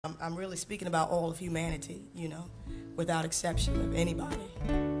I'm really speaking about all of humanity, you know, without exception of anybody,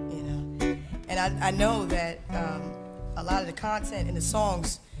 you know. And I know that a lot of the content in the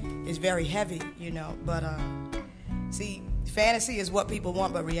songs is very heavy, you know, but see, fantasy is what people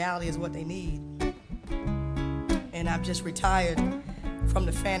want, but reality is what they need. And I've just retired from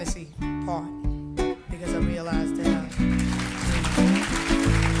the fantasy part because I realized that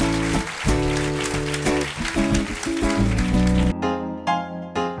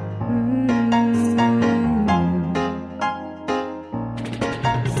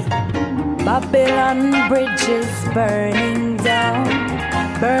Babylon bridges burning down,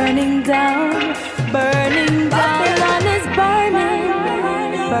 burning down, burning down. Babylon is burning,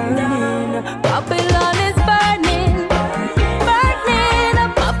 burning. Babylon is burning, burning.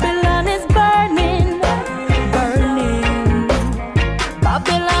 Babylon is burning, burning.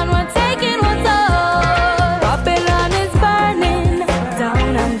 Babylon, we're taking what's ours. Babylon is burning,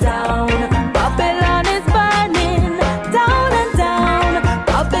 down and down. Babylon is burning, down and down.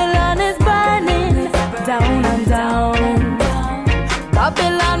 Babylon is burning, down and down.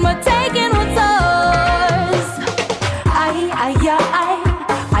 Babylon, we're taking what's ours.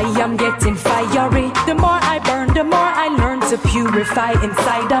 I am getting fiery. The more I burn, the more I learn to purify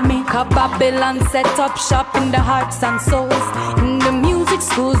inside of me. 'Cause Babylon set up shop in the hearts and souls, in the music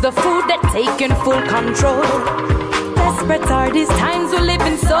schools, the food that taking full control. Desperate are these times we live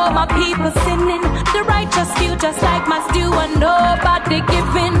in, so my people sinning. The righteous few just like my stew and nobody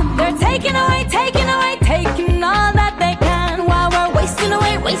giving. They're taking away, taking away, taking all that they can, while we're wasting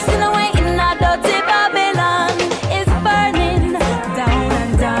away in our dirty Babylon is burning down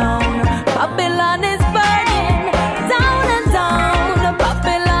and down. Babylon is burning down and down.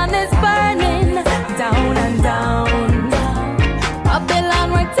 Babylon is burning down and down. Babylon,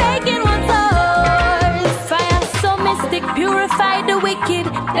 we're taking what's ours. Fire so mystic, purify the wicked,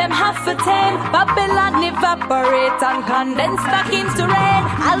 them have to tame. Babylon evaporate and condense back into rain.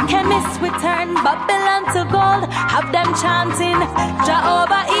 Alchemists we turn Babylon to gold, have them chanting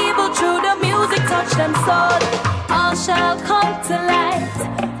Jehovah evil through the music, touch them soul. All shall come to light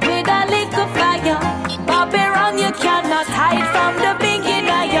with a little fire. Babylon, you cannot hide from the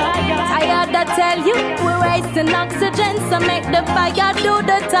beginning. Tired I tell you, we're wasting oxygen, so make the fire do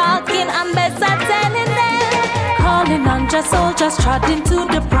the talking and better telling them. Calling on just soldiers trod into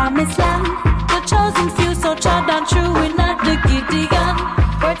the promised land. The chosen few so trod on true, we're not the Gideon.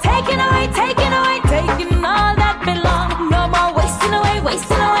 We're taking away, taking away, taking all that belong. No more wasting away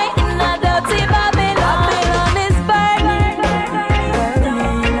in a dirty Babylon. Babylon is burning,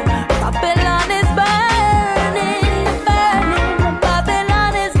 burning. Babylon is burning, burning.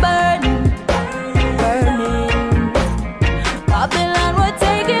 Babylon is burning, burning. Babylon, we're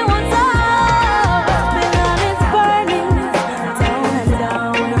taking what's ours. Babylon is burning down and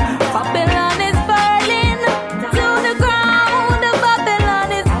down. Babylon is burning to the ground. Babylon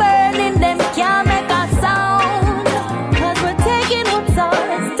is burning, them can't make a sound. 'Cause we're taking what's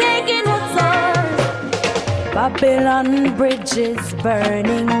ours, taking what's ours. Babylon bridges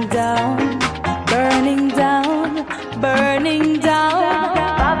burning down, burning down, burning down.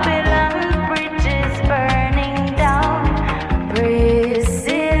 Babylon bridges burning down.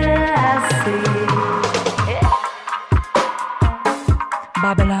 Priscilla, I see.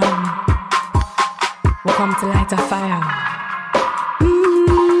 Babylon, we come to light a fire.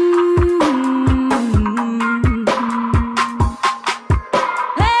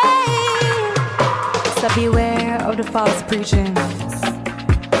 Hey, so beware of the false preachings,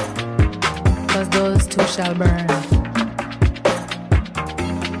 'cause those too shall burn.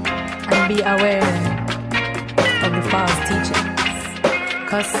 And be aware of the false teachings,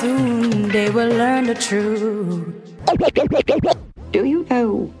 'cause soon they will learn the truth. Do you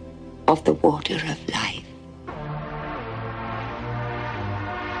know of the water of life?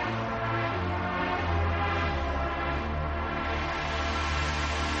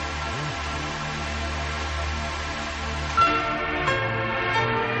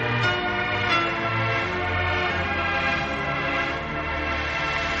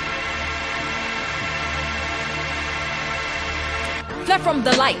 Fled from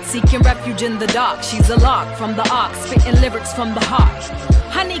the light, seeking refuge in the dark. She's a lark from the ark, spitting lyrics from the heart.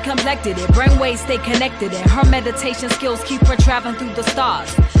 Honey complected it, brainwaves stay connected, and her meditation skills keep her traveling through the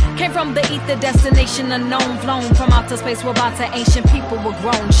stars. Came from the ether, destination unknown, flown from outer space where to ancient people were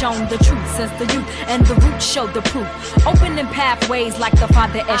grown. Shown the truth since the youth, and the roots showed the proof. Opening pathways like the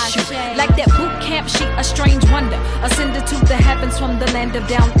Father Eshu. Like that boot camp, she a strange wonder. Ascended to the heavens from the land of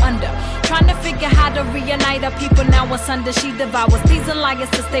down under. Trying to figure how to reunite her people now asunder. She devours these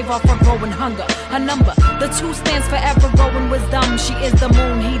alliances, stave off her growing hunger. Her number, the 2 stands for ever growing wisdom. She is the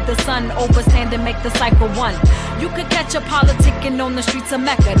moon, he the sun, overstand and make the cipher one. You could catch her politicking on the streets of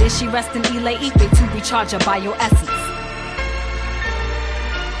Mecca. Then she rests in Ile Ife to recharge her bioessence.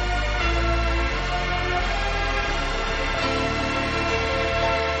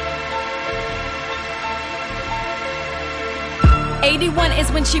 '81 is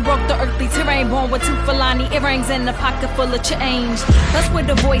when she broke the earthly terrain, born with 2 Fulani earrings and a pocket full of change. That's with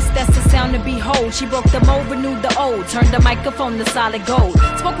a voice that's the sound to behold. She broke the mold, renewed the old, turned the microphone to solid gold.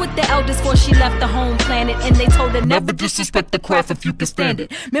 Spoke with the elders before she left the home planet, and they told her never disrespect the craft if you can stand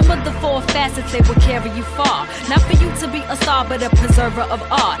it. Remember the 4 facets, they will carry you far. Not for you to be a star, but a preserver of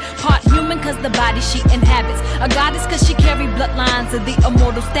art. Part human cause the body she inhabits, a goddess cause she carry bloodlines of the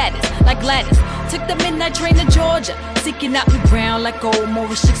immortal status. Like Gladys, took the midnight train to Georgia, seeking out new ground like old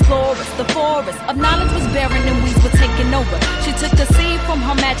Moorish explorers. The forest of knowledge was barren and weeds were taking over. She took a seed from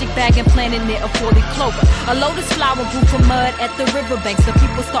her magic bag and planted it a 40 clover. A lotus flower grew from mud at the riverbanks. The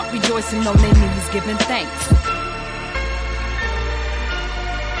people start rejoicing on their knees, giving thanks.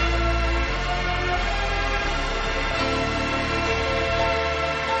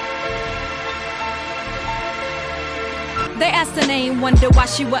 They asked her name, wonder why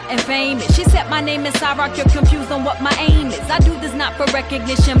she wasn't famous. She said, my name is Cyrock, you're confused on what my aim is. I do this not for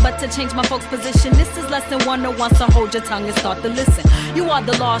recognition, but to change my folks' position. This is lesson 101, so hold your tongue and start to listen. You are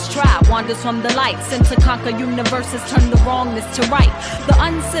the lost tribe, wanders from the light, sent to conquer universes, turn the wrongness to right. The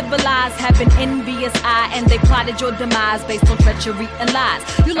uncivilized have an envious eye, and they plotted your demise based on treachery and lies.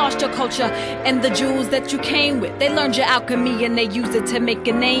 You lost your culture and the jewels that you came with. They learned your alchemy and they used it to make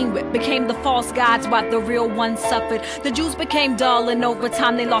a name with. Became the false gods while the real ones suffered. The Jews became dull and over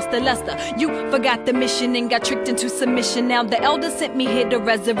time they lost their luster. You forgot the mission and got tricked into submission. Now the elder sent me here to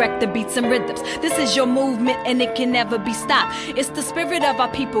resurrect the beats and rhythms. This is your movement and it can never be stopped. It's the spirit of our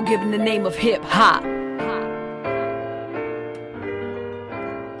people given the name of hip hop.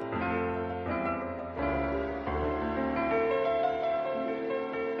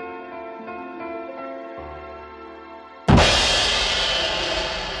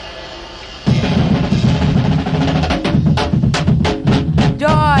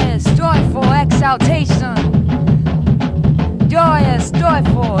 Joyous, joyful exaltation. Joyous,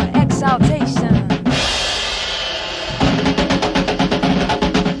 joyful exaltation.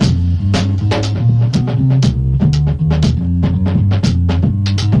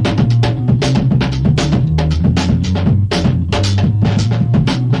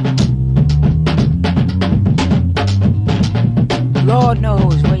 Lord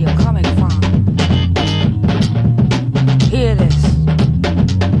knows where you're coming from. Hear this.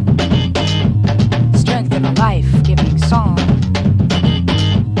 Strength in a life-giving song.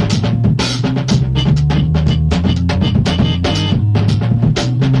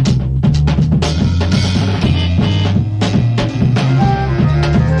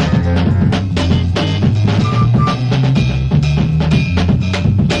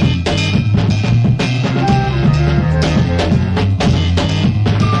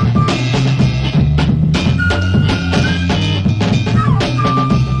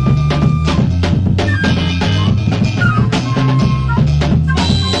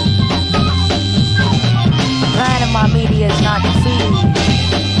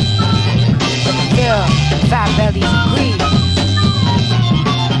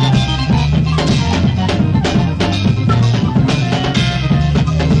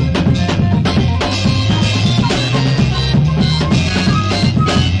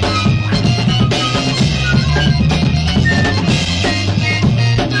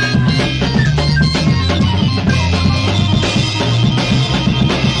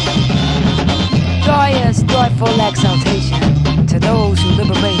 Joyful exaltation to those who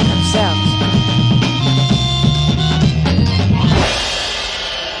liberate themselves.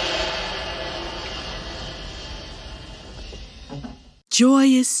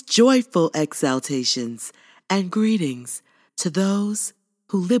 Joyous, joyful exaltations and greetings to those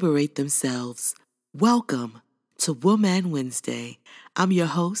who liberate themselves. Welcome to Wombman Wednesday. I'm your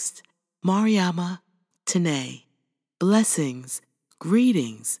host, Mariama Tené. Blessings,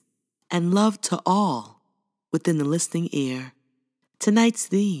 greetings, and love to all within the listening ear. Tonight's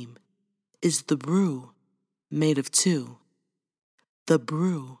theme is the brew made of two. The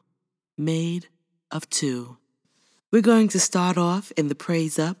brew made of two. We're going to start off in the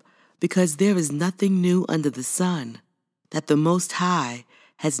praise up because there is nothing new under the sun that the Most High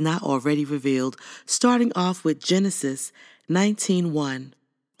has not already revealed, starting off with Genesis 19:1.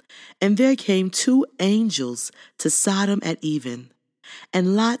 And there came 2 angels to Sodom at even,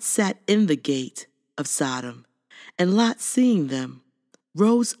 And Lot sat in the gate of Sodom. And Lot, seeing them,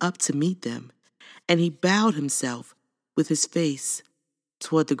 rose up to meet them, and he bowed himself with his face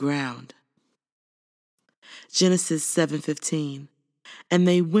toward the ground. Genesis 7:15. And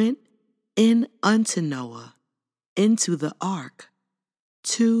they went in unto Noah into the ark,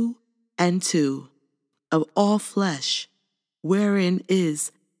 2 and 2, of all flesh, wherein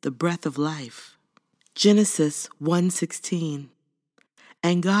is the breath of life. Genesis 1:16.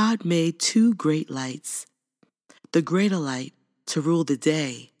 And God made 2 great lights, the greater light to rule the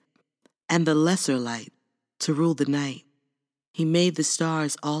day, and the lesser light to rule the night. He made the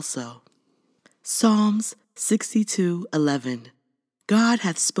stars also. Psalms 62:11. God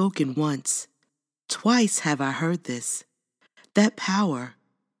hath spoken once, twice have I heard this, that power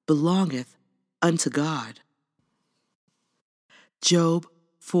belongeth unto God. Job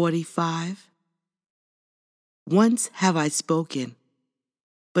 45. Once have I spoken,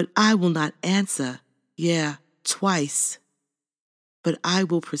 but I will not answer, yea, twice, but I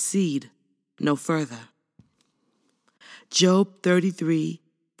will proceed no further. Job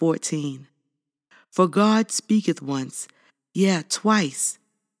 33:14. For God speaketh once, yea, twice,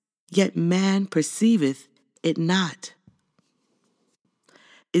 yet man perceiveth it not.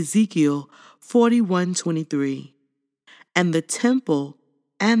 Ezekiel 41:23. And the temple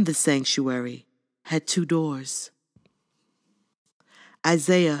and the sanctuary had 2 doors.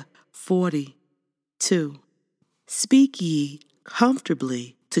 Isaiah 40:2. Speak ye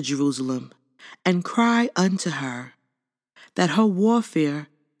comfortably to Jerusalem, and cry unto her, that her warfare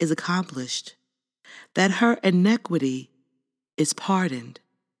is accomplished, that her iniquity is pardoned.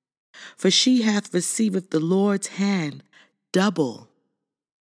 For she hath received the Lord's hand double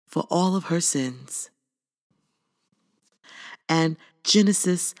for all of her sins. And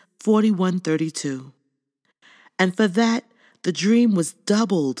Genesis 41:32. And for that the dream was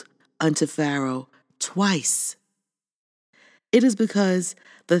doubled unto Pharaoh twice. It is because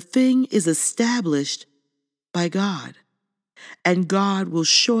the thing is established by God, and God will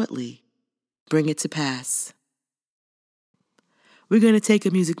shortly bring it to pass. We're going to take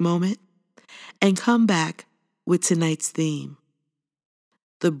a music moment and come back with tonight's theme,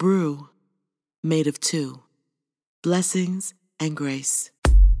 the brew made of 2. Blessings and grace.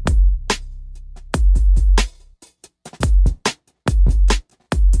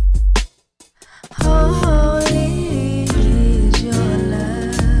 Holy is your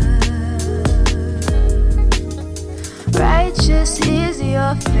love, righteous is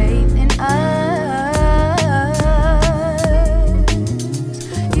your faith in us.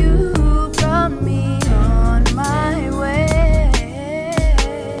 You brought me on my way,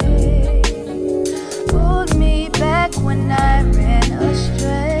 pulled me back when I ran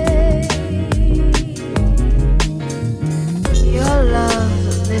astray. Your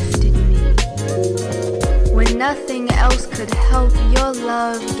love lifted me when nothing else could help. Your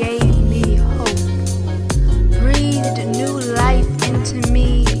love gave me hope, breathed new life into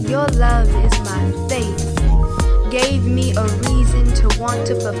me. Your love is my faith, gave me a reason to want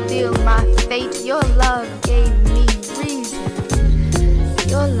to fulfill my fate. Your love gave me reason.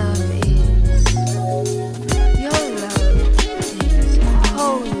 Your love is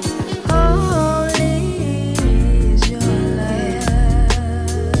holy. Holy is your love.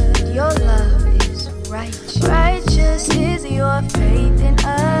 Your love is righteous. Righteous is your faith in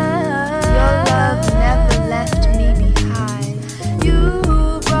us. Your love never left me behind. You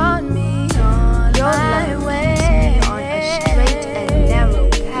brought me on my way. Your love keeps me on a straight and narrow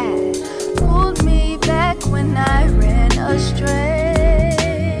path. Pulled me back when I ran astray.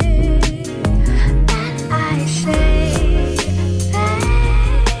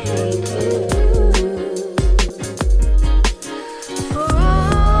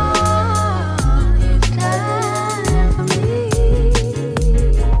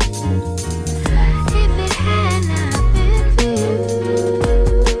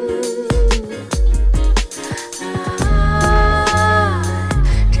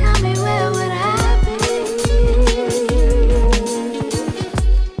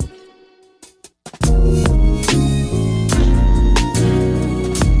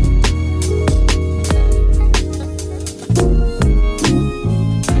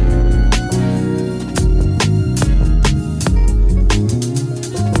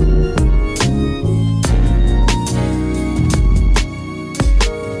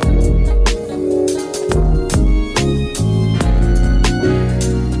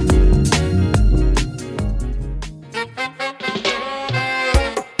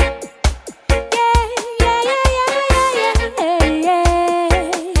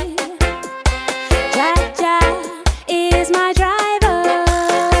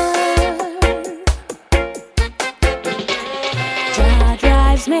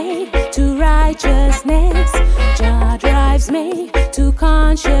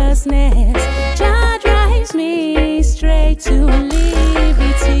 consciousness. Jah drives me straight to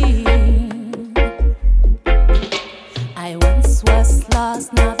liberty. I once was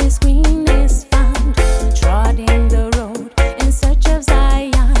lost, now this queen is found, trotting the road in search of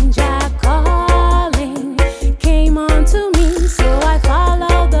Zion. Jah calling came unto me, so I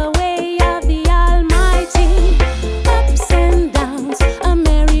followed the way of the Almighty. Ups and downs, a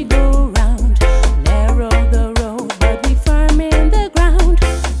merry-go-round, narrow the road, but we firm in the ground.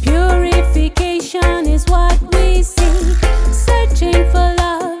 Purification is what we seek, searching for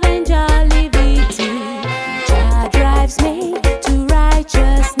love and jollity. Jah drives me to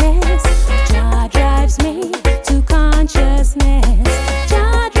righteousness. Jah drives me to consciousness.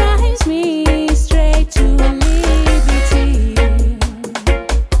 Jah drives me straight to liberty.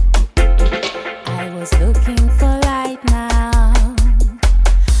 I was looking for light now.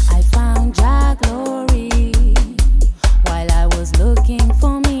 I found Jah glory. While I was looking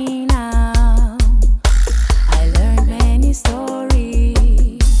for me now, I learned many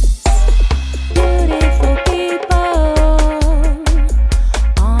stories. Beautiful people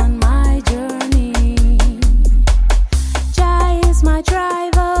on my journey. Jah is my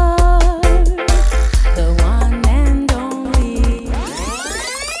driver, the one and only.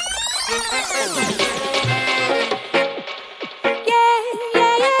 Yeah,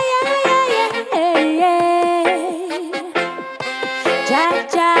 yeah, yeah, yeah, yeah, yeah. Jah,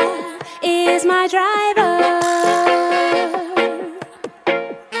 Jah is my driver.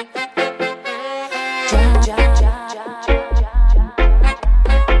 Jah, Jah, Jah, Jah, Jah,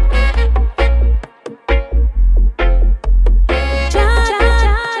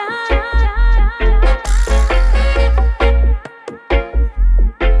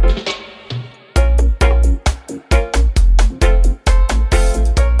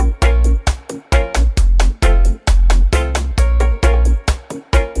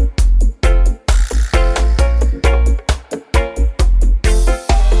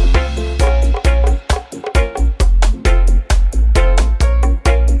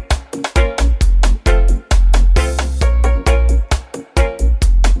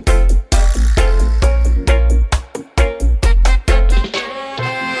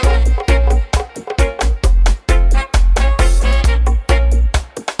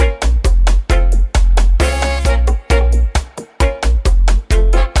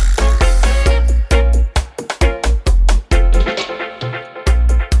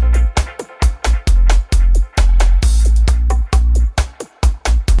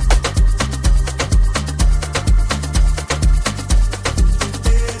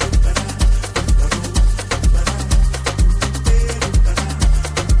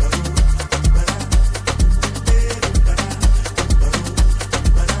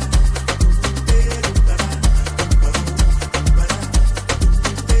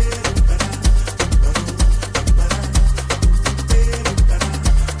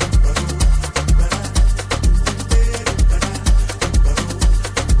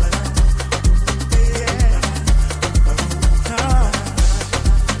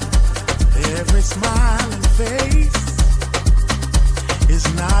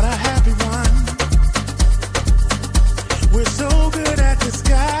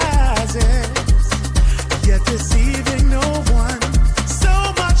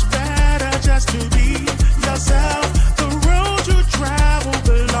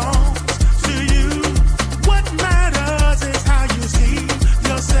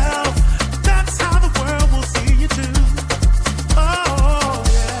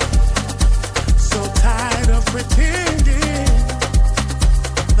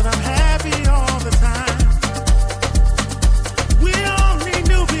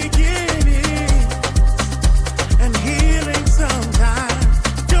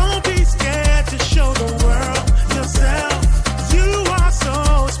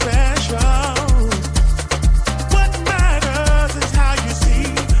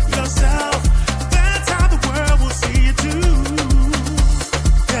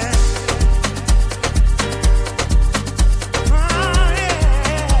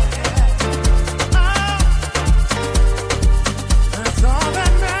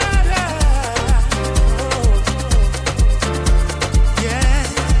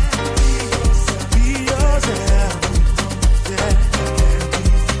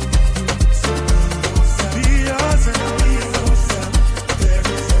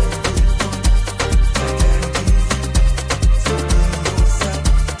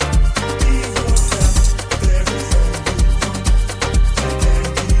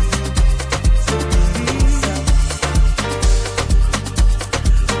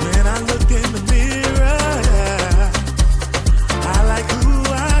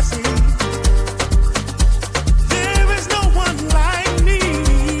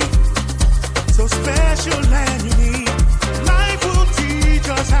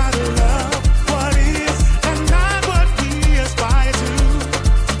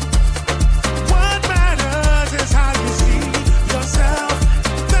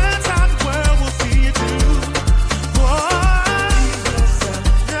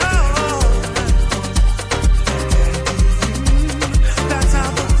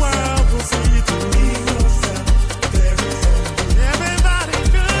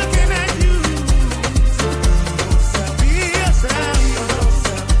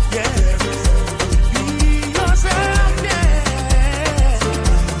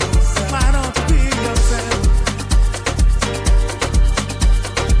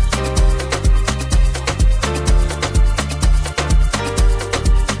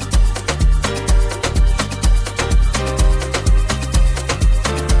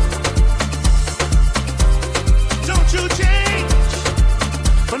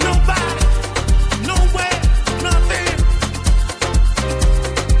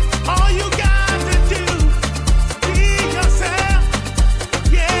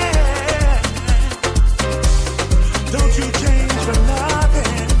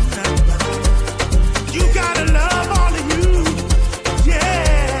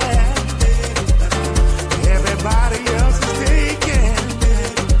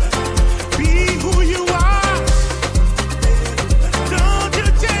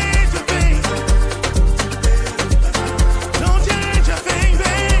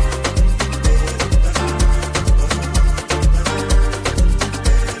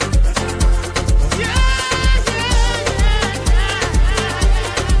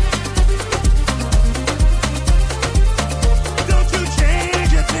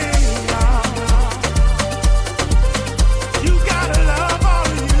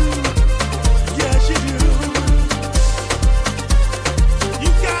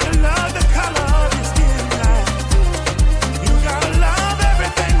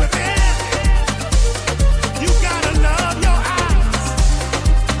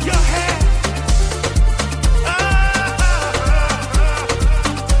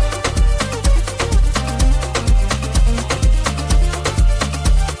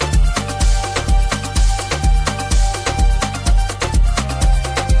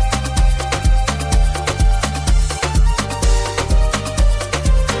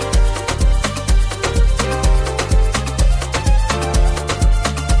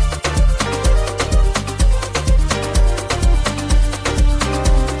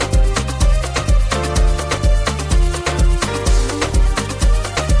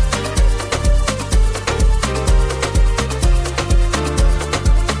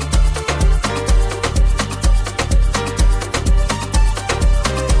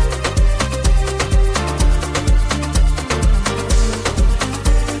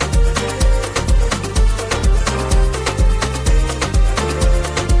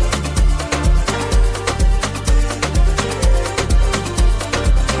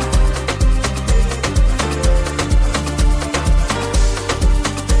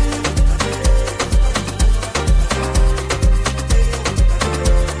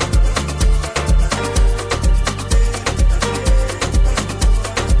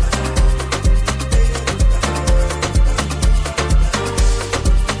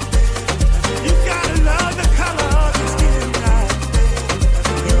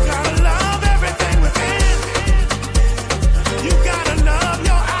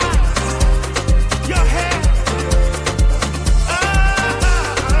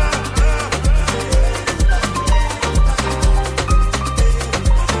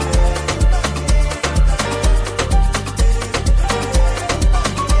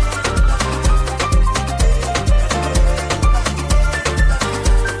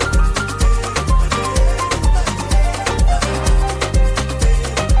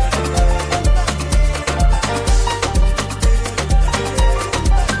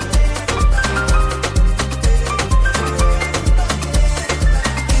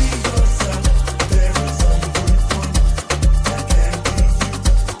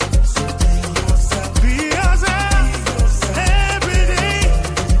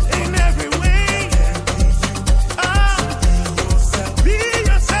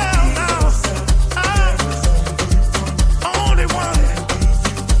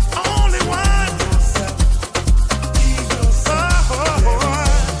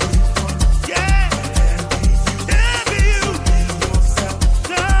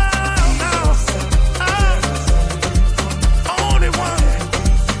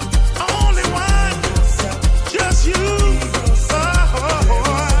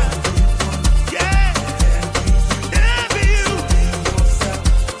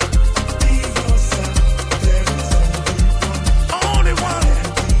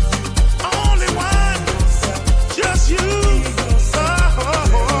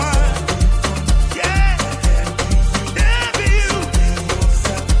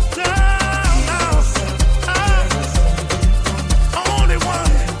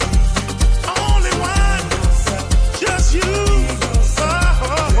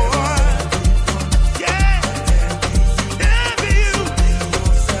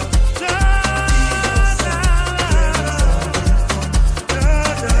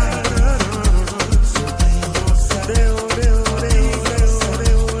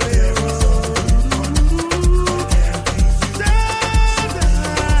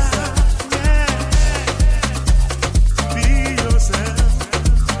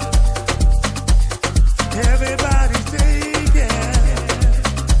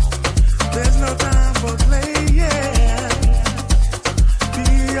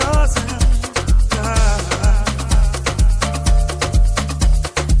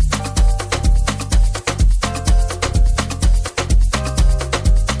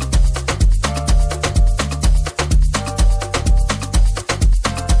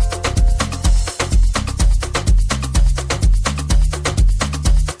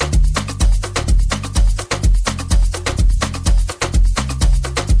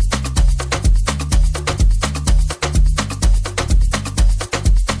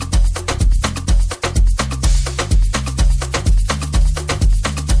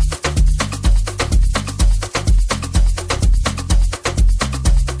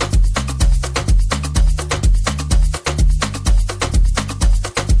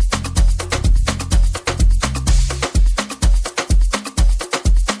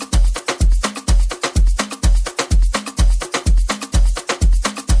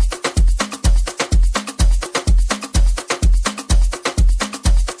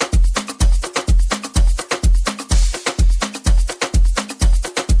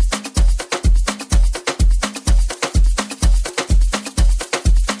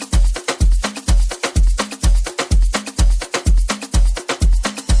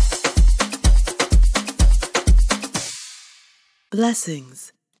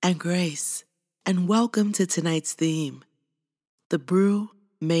 Blessings and grace, and welcome to tonight's theme, the brew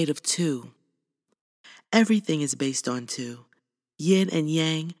made of two. Everything is based on two, yin and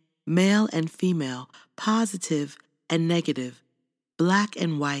yang, male and female, positive and negative, black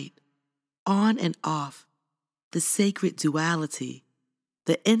and white, on and off, the sacred duality,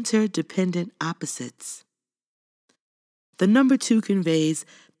 the interdependent opposites. The number two conveys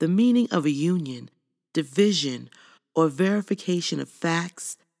the meaning of a union, division, or verification of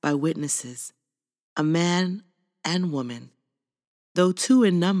facts by witnesses, a man and woman, though two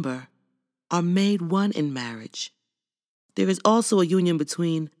in number, are made one in marriage. There is also a union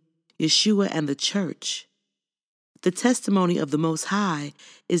between Yeshua and the church. The testimony of the Most High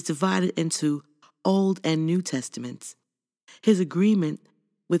is divided into Old and New Testaments. His agreement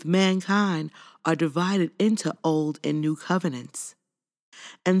with mankind are divided into Old and New Covenants.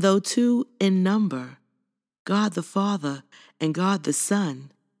 And though two in number, God the Father and God the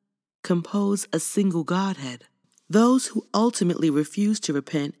Son compose a single Godhead. Those who ultimately refuse to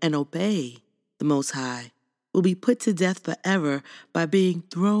repent and obey the Most High will be put to death forever by being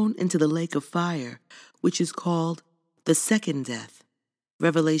thrown into the lake of fire, which is called the second death.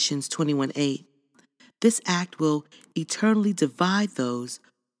 Revelations 21:8. This act will eternally divide those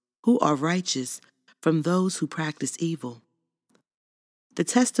who are righteous from those who practice evil. The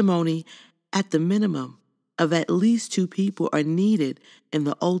testimony, at the minimum, of at least two people are needed in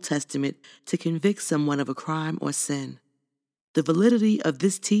the Old Testament to convict someone of a crime or sin. The validity of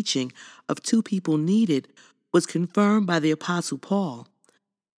this teaching of two people needed was confirmed by the Apostle Paul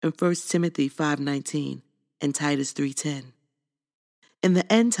in 1 Timothy 5:19 and Titus 3:10. In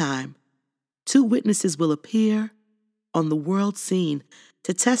the end time, two witnesses will appear on the world scene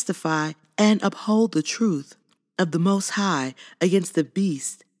to testify and uphold the truth of the Most High against the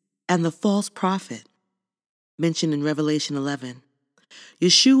beast and the false prophet, mentioned in Revelation 11.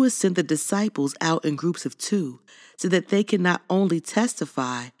 Yeshua sent the disciples out in groups of two so that they can not only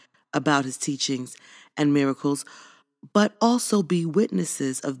testify about his teachings and miracles, but also be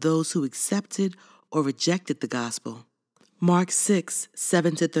witnesses of those who accepted or rejected the gospel. Mark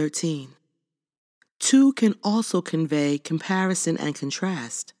 6:7-13. Two can also convey comparison and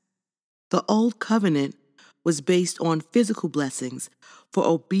contrast. The Old Covenant was based on physical blessings for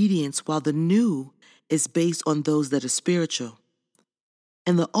obedience, while the New is based on those that are spiritual.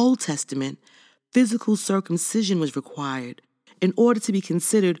 In the Old Testament, physical circumcision was required in order to be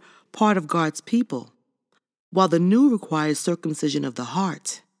considered part of God's people, while the New requires circumcision of the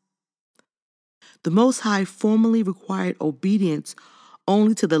heart. The Most High formerly required obedience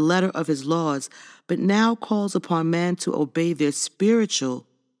only to the letter of his laws, but now calls upon man to obey their spiritual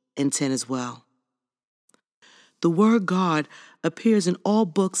intent as well. The word God appears in all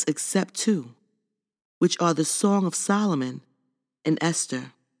books except two, which are the Song of Solomon and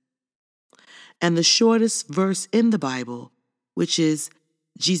Esther. And the shortest verse in the Bible, which is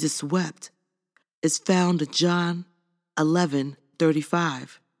Jesus wept, is found in John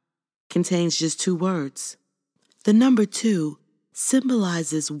 11:35, contains just two words. The number two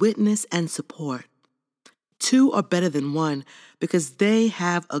symbolizes witness and support. Two are better than one because they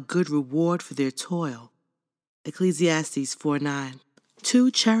have a good reward for their toil. Ecclesiastes 4:9.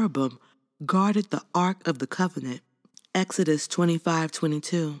 Two cherubim guarded the Ark of the Covenant. Exodus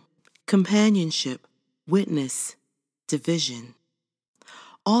 25:22. Companionship, witness, division.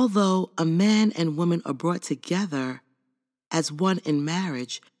 Although a man and woman are brought together as one in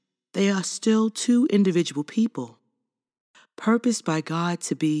marriage, they are still two individual people, purposed by God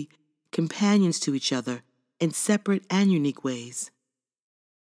to be companions to each other in separate and unique ways.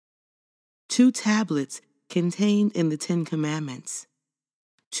 Two tablets contained in the 10 Commandments,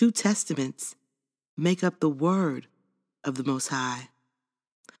 two testaments, make up the Word of the Most High.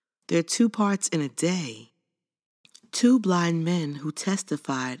 There are two parts in a day. Two blind men who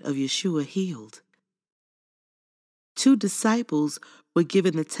testified of Yeshua healed. Two disciples were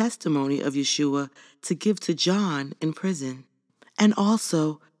given the testimony of Yeshua to give to John in prison. And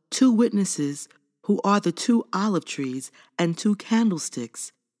also two witnesses who are the two olive trees and two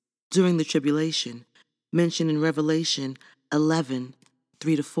candlesticks during the tribulation, mentioned in Revelation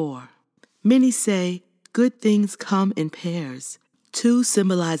 11:3-4. Many say good things come in pairs. Two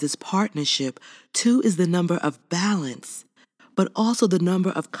symbolizes partnership. Two is the number of balance, but also the number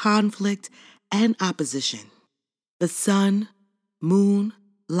of conflict and opposition. The sun, moon,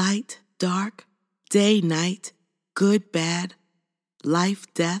 light, dark, day, night, good, bad, life,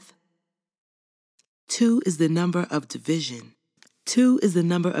 death. Two is the number of division. Two is the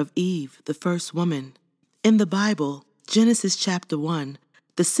number of Eve, the first woman. In the Bible, Genesis chapter 1,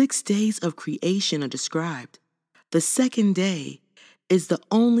 the 6 days of creation are described. The second day is the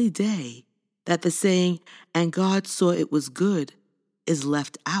only day that the saying, "and God saw it was good," is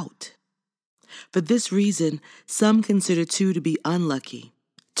left out. For this reason, some consider 2 to be unlucky.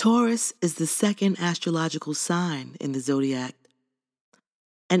 Taurus is the second astrological sign in the zodiac.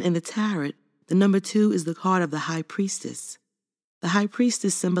 And in the tarot, the number 2 is the card of the high priestess. The high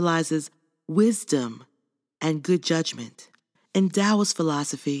priestess symbolizes wisdom and good judgment. In Taoist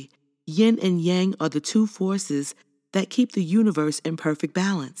philosophy, yin and yang are the 2 forces that keep the universe in perfect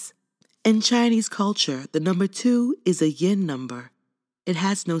balance. In Chinese culture, the number 2 is a yin number. It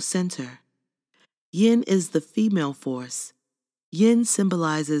has no center. Yin is the female force. Yin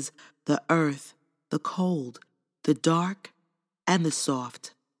symbolizes the earth, the cold, the dark, and the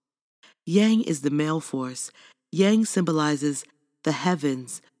soft. Yang is the male force. Yang symbolizes the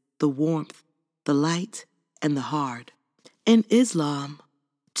heavens, the warmth, the light, and the hard. In Islam,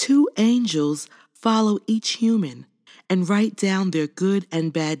 2 angels follow each human and write down their good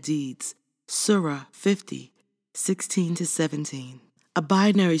and bad deeds. Surah 50, 16-17. A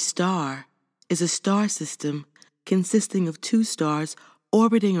binary star is a star system consisting of 2 stars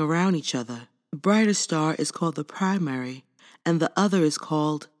orbiting around each other. The brighter star is called the primary, and the other is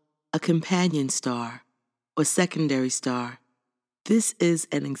called a companion star or secondary star. This is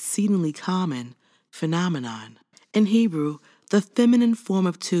an exceedingly common phenomenon. In Hebrew, the feminine form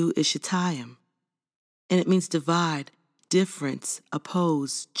of 2 is shetayim, and it means divide, difference,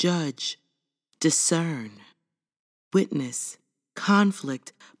 oppose, judge, discern, witness,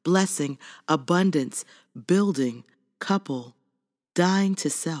 conflict, blessing, abundance, building, couple, dying to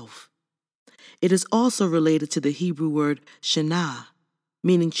self. It is also related to the Hebrew word shana,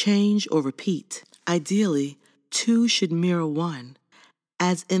 meaning change or repeat. Ideally, 2 should mirror 1,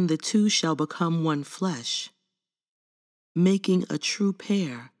 as in the 2 shall become one flesh, making a true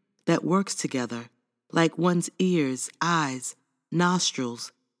pair that works together, like one's ears, eyes,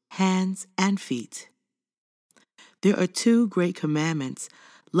 nostrils, hands, and feet. There are 2 great commandments: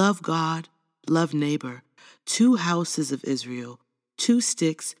 love God, love neighbor, 2 houses of Israel, 2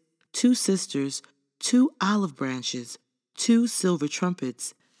 sticks, 2 sisters, 2 olive branches, 2 silver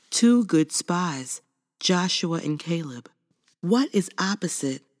trumpets, 2 good spies, Joshua and Caleb. What is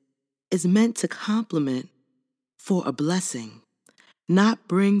opposite is meant to complement for a blessing, not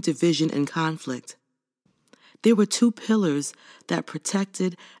bring division and conflict. There were 2 pillars that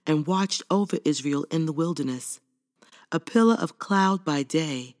protected and watched over Israel in the wilderness: a pillar of cloud by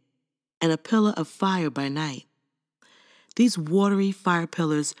day and a pillar of fire by night. These watery fire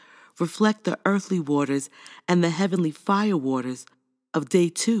pillars reflect the earthly waters and the heavenly fire waters of day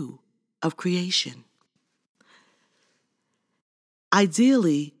 2 of creation.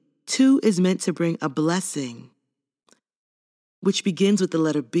 Ideally, 2 is meant to bring a blessing, which begins with the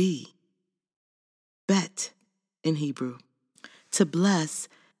letter B, bet in Hebrew. To bless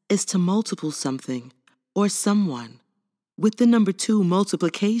is to multiple something or someone. With the number 2,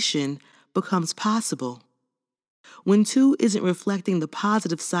 multiplication becomes possible. When 2 isn't reflecting the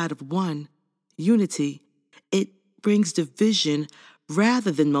positive side of 1, unity, it brings division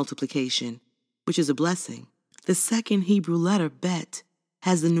rather than multiplication, which is a blessing. The second Hebrew letter, bet,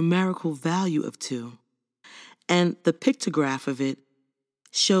 has the numerical value of 2, and the pictograph of it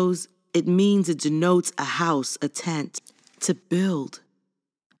shows it denotes a house, a tent, to build,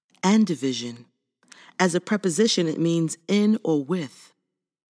 and division. As a preposition, it means in or with.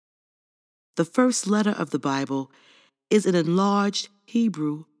 The first letter of the Bible is an enlarged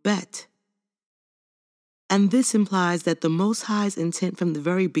Hebrew bet, and this implies that the Most High's intent from the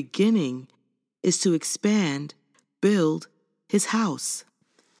very beginning is to expand, build His house.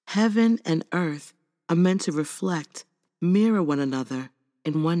 Heaven and earth are meant to reflect, mirror one another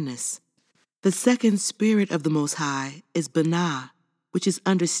in oneness. The second spirit of the Most High is Binah, which is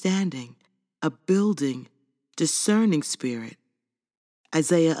understanding, a building, discerning spirit.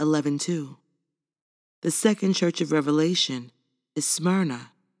 Isaiah 11:2. The second church of Revelation is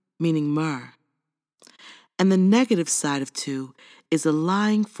Smyrna, meaning myrrh. And the negative side of 2 is a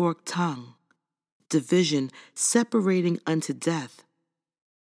lying forked tongue, division, separating unto death.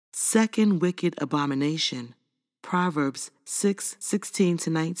 Second wicked abomination, Proverbs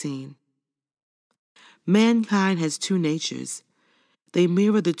 6:16-19. Mankind has 2 natures. They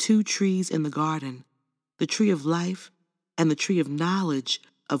mirror the 2 trees in the garden, the tree of life and the tree of knowledge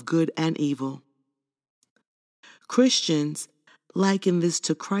of good and evil. Christians liken this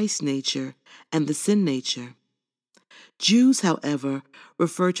to Christ's nature and the sin nature. Jews, however,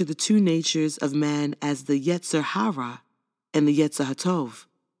 refer to the 2 natures of man as the Yetzer Hara and the Yetzer Hatov.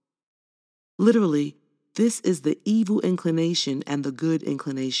 Literally, this is the evil inclination and the good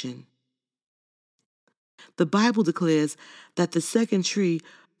inclination. The Bible declares that the second tree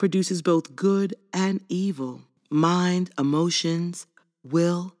produces both good and evil, mind, emotions,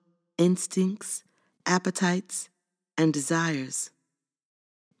 will, instincts, appetites, and desires.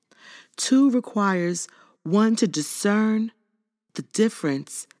 2 requires one to discern the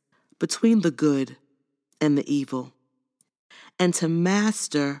difference between the good and the evil, and to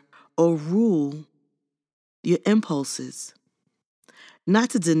master or rule your impulses, not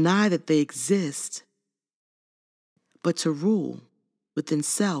to deny that they exist, but to rule within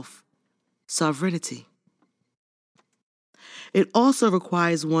self sovereignty. It also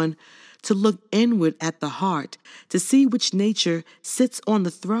requires one to look inward at the heart to see which nature sits on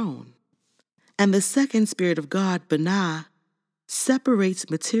the throne. And the second spirit of God, Binah, separates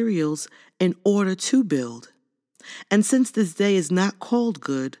materials in order to build. And since this day is not called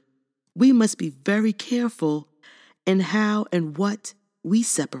good, we must be very careful in how and what we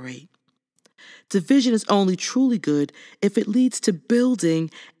separate. Division is only truly good if it leads to building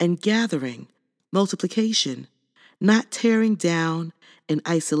and gathering, multiplication, not tearing down in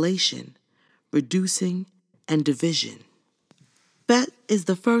isolation, reducing and division. Bet is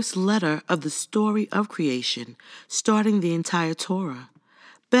the first letter of the story of creation, starting the entire Torah.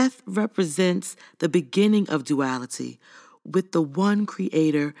 Beth represents the beginning of duality, with the one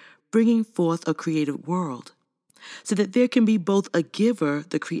creator bringing forth a created world, so that there can be both a giver,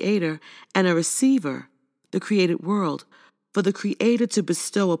 the creator, and a receiver, the created world, for the creator to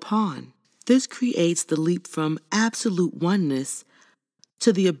bestow upon. This creates the leap from absolute oneness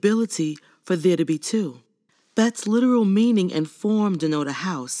to the ability for there to be two. Bet's literal meaning and form denote a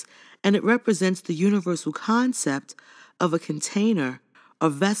house, and it represents the universal concept of a container or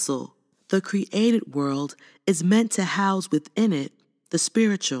vessel. The created world is meant to house within it the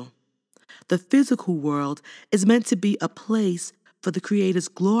spiritual. The physical world is meant to be a place for the Creator's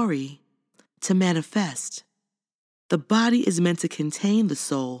glory to manifest. The body is meant to contain the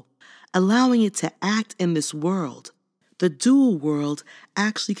soul, allowing it to act in this world. The dual world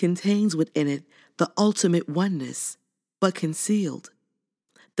actually contains within it the ultimate oneness, but concealed.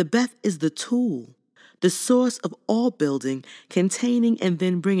 The Beth is the tool, the source of all building, containing and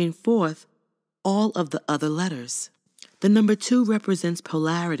then bringing forth all of the other letters. The number 2 represents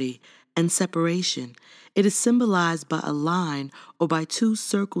polarity and separation. It is symbolized by a line or by 2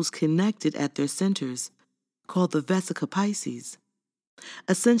 circles connected at their centers, called the Vesica Pisces.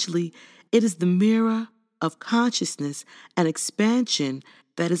 Essentially, it is the mirror of consciousness and expansion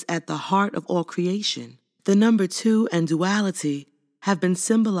that is at the heart of all creation. The number 2 and duality have been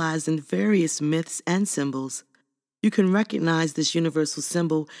symbolized in various myths and symbols. You can recognize this universal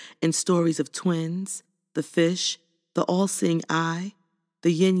symbol in stories of twins, the fish, the all-seeing eye,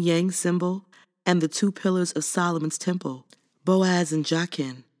 the yin-yang symbol, and the 2 pillars of Solomon's temple, Boaz and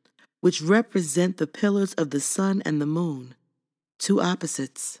Jachin, which represent the pillars of the sun and the moon, 2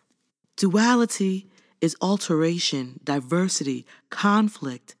 opposites. Duality is alteration, diversity,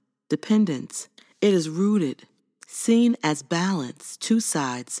 conflict, dependence. It is rooted, seen as balance, 2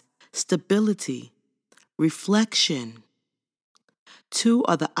 sides, stability, reflection. 2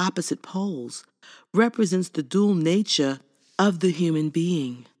 are the opposite poles, represents the dual nature of the human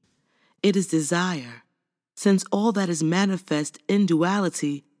being. It is desire, since all that is manifest in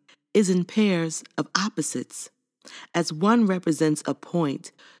duality is in pairs of opposites. As 1 represents a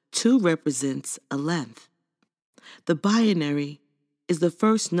point, 2 represents a length. The binary is the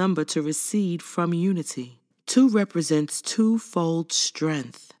first number to recede from unity. 2 represents twofold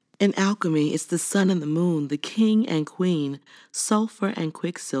strength. In alchemy, it's the sun and the moon, the king and queen, sulfur and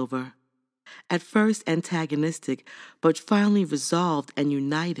quicksilver. At first antagonistic, but finally resolved and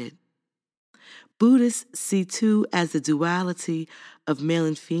united. Buddhists see 2 as the duality of male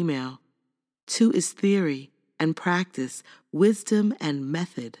and female. 2 is theory and practice, wisdom and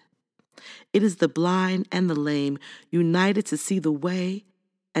method. It is the blind and the lame united to see the way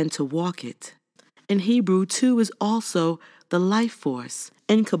and to walk it. In Hebrew, 2 is also the life force.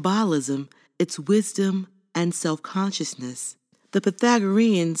 In Kabbalism, it's wisdom and self-consciousness. The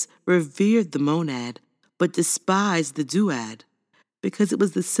Pythagoreans revered the monad, but despised the duad, because it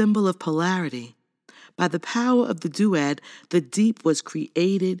was the symbol of polarity. By the power of the duad, the deep was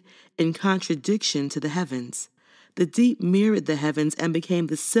created in contradiction to the heavens. The deep mirrored the heavens and became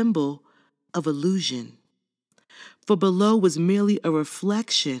the symbol of illusion. For below was merely a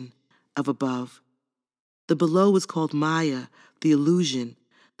reflection of above. The below was called Maya, the illusion,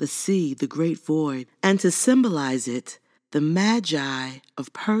 the sea, the great void. And to symbolize it, the Magi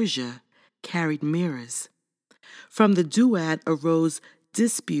of Persia carried mirrors. From the duad arose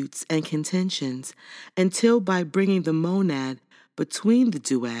disputes and contentions, until by bringing the monad between the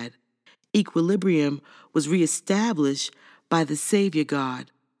duad, Equilibrium was reestablished by the Savior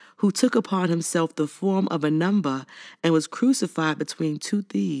God, who took upon himself the form of a number and was crucified between two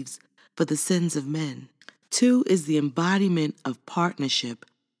thieves for the sins of men. 2 is the embodiment of partnership,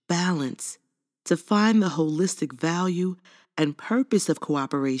 balance, to find the holistic value and purpose of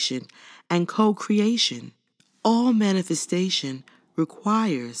cooperation and co-creation. All manifestation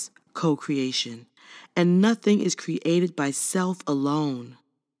requires co-creation, and nothing is created by self alone.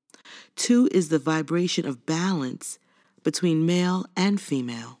 2 is the vibration of balance between male and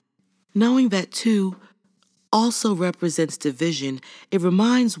female. Knowing that 2 also represents division, it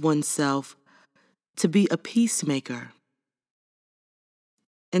reminds oneself to be a peacemaker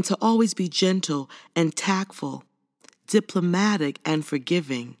and to always be gentle and tactful, diplomatic and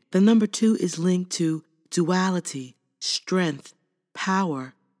forgiving. The number 2 is linked to duality, strength,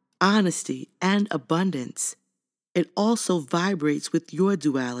 power, honesty, and abundance. It also vibrates with your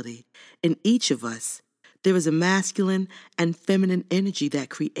duality. In each of us, there is a masculine and feminine energy that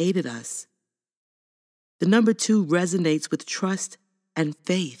created us. The number 2 resonates with trust and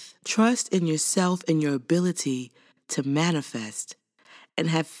faith. Trust in yourself and your ability to manifest, and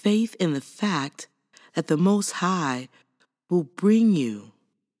have faith in the fact that the Most High will bring you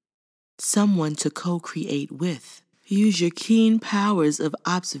someone to co-create with. Use your keen powers of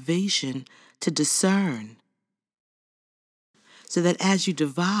observation to discern, so that as you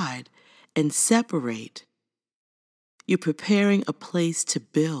divide and separate, you're preparing a place to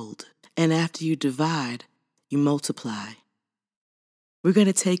build. And after you divide, you multiply. We're going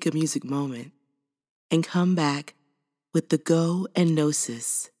to take a music moment and come back with the Go Know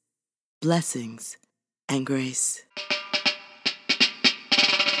Sis, blessings and grace.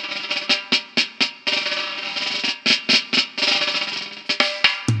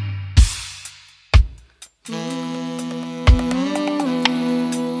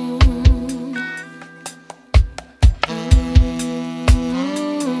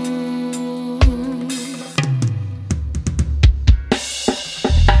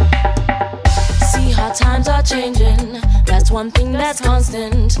 Times are changing, that's one thing that's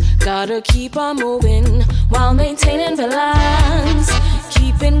constant. Gotta keep on moving while maintaining balance.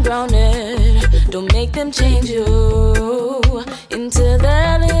 Keeping grounded, don't make them change you into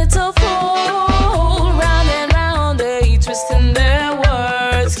their little fool. Round and round, they twisting their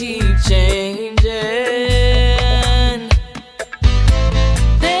words, keep changing.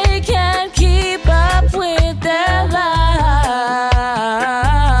 They can't keep up with their lives.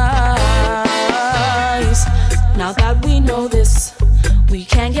 Now that we know this, we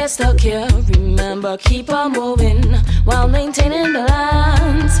can't get stuck here. Remember, keep on moving while maintaining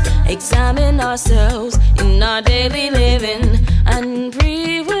balance. Examine ourselves in our daily living and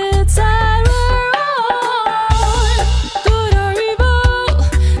breathe with siren. Good or evil,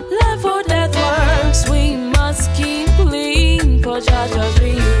 life or death works. We must keep clean for Jaja's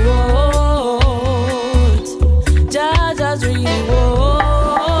reward. Jaja's reward.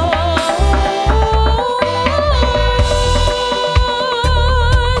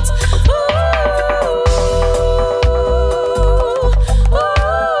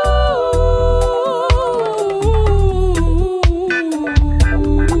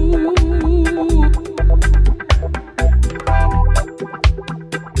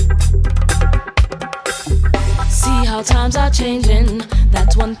 Times are changing,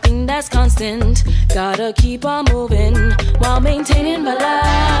 that's one thing that's constant. Gotta keep on moving while maintaining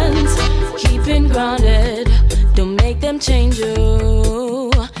balance. Keeping grounded, don't make them change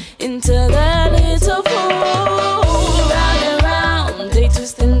you into their little fool. Round and round, they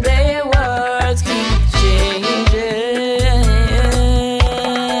twisting their words, keep changing.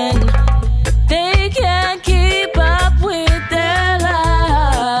 They can't keep up with their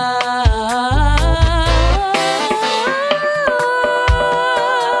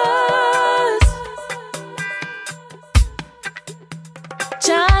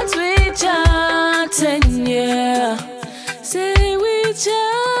chant, yeah. Say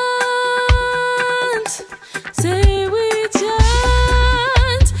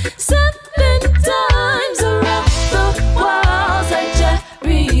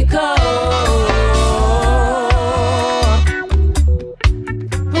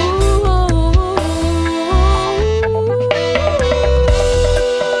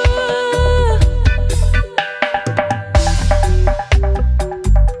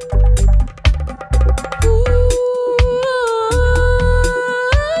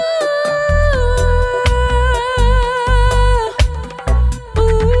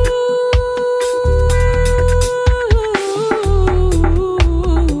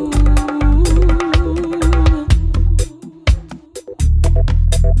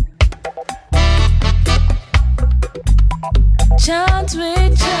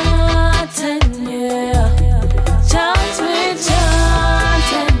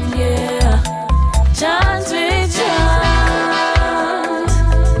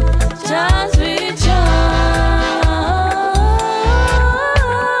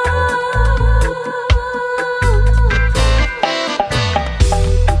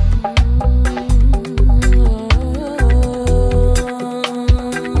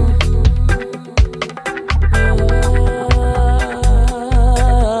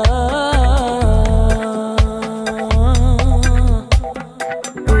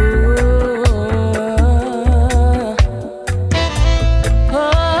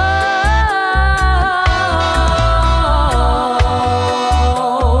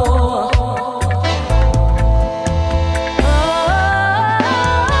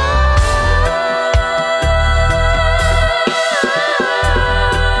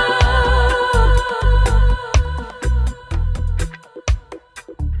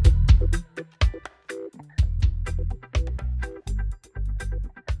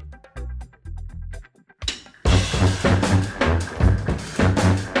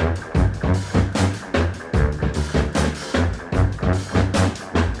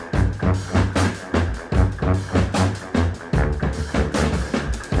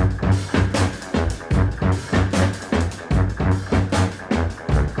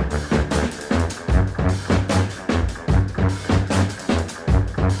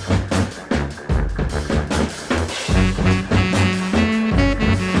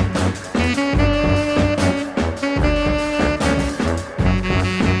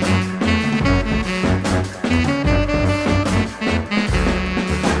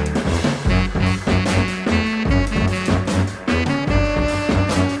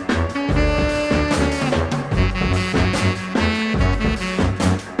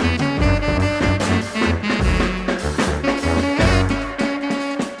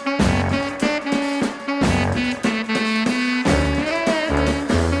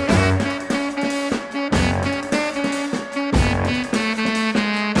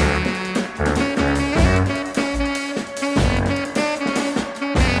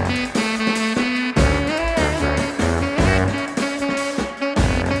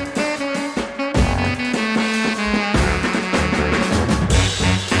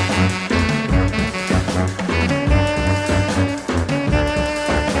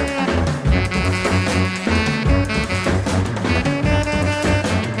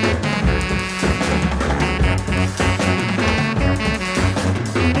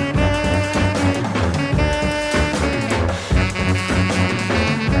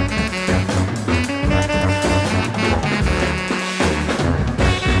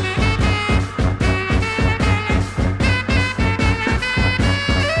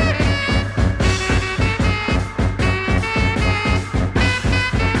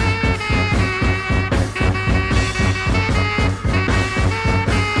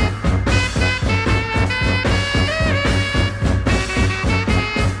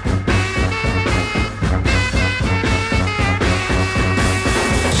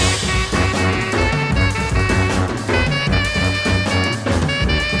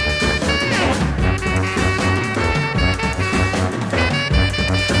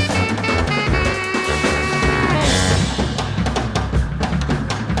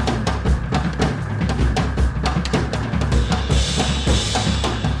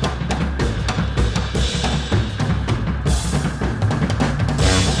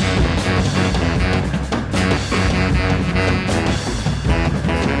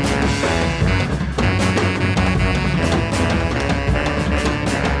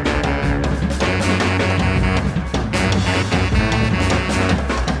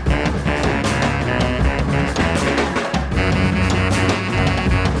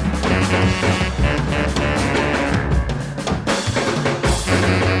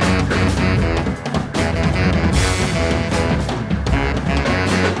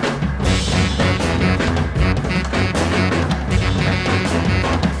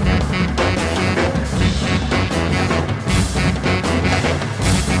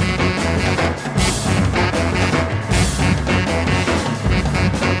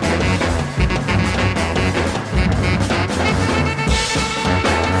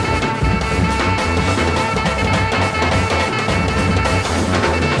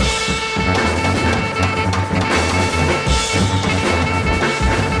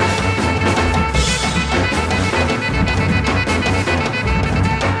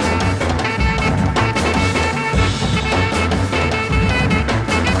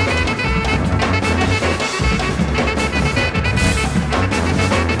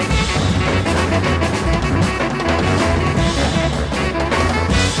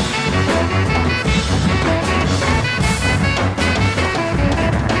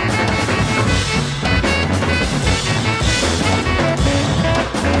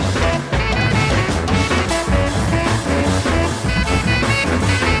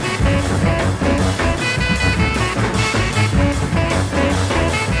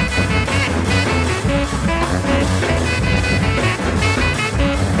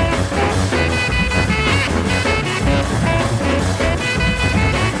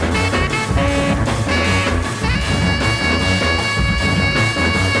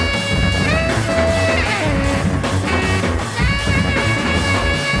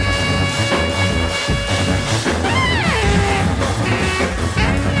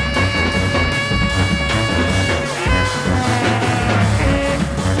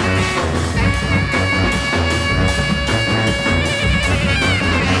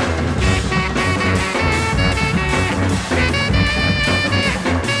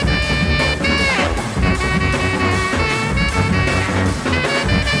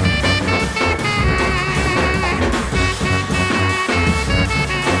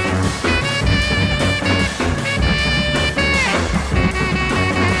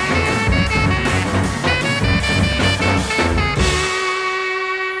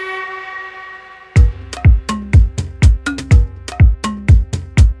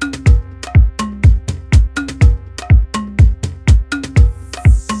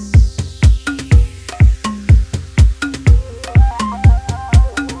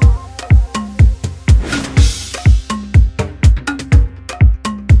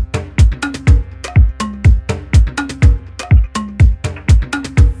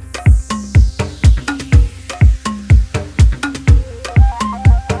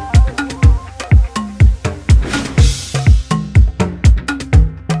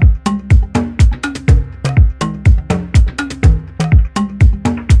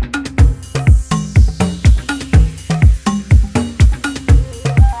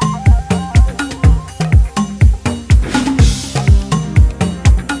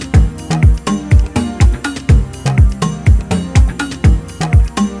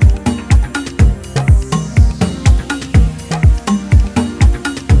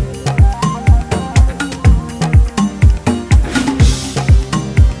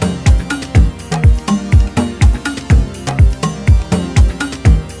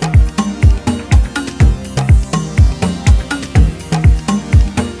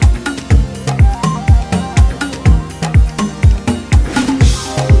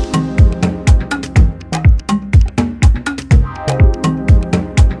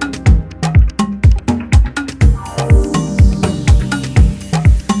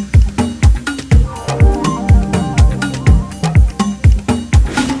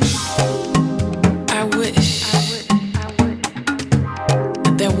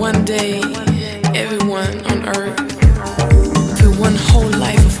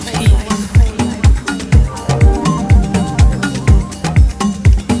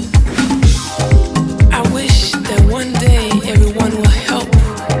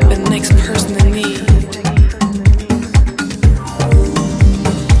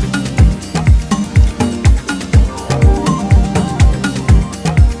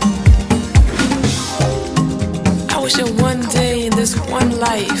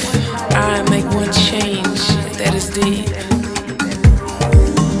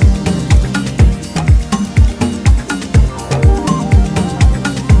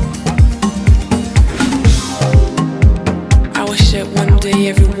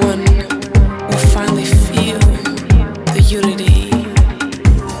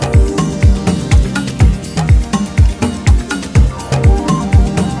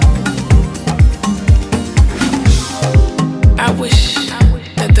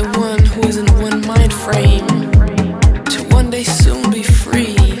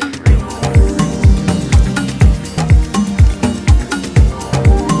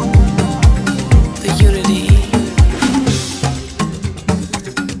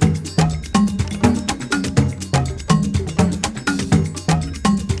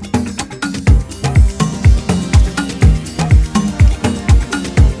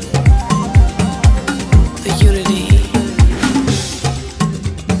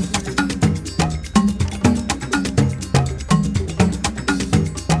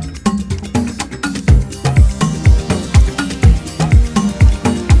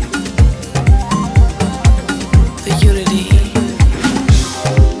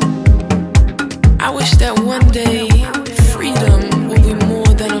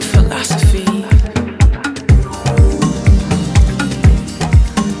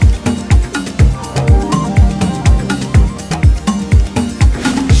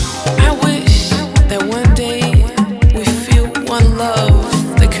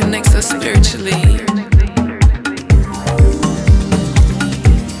connects us spiritually.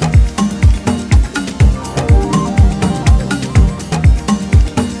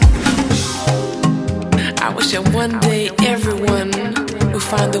 I wish that one day everyone will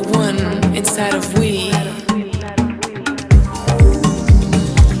find the one inside of we.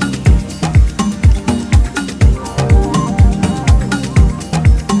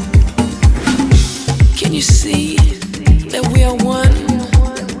 Can you see that we are one?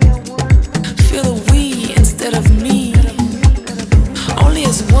 Feel the we instead of me. Only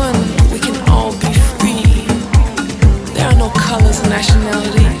as one we can all be free. There are no colors and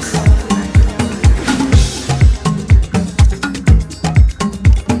nationalities.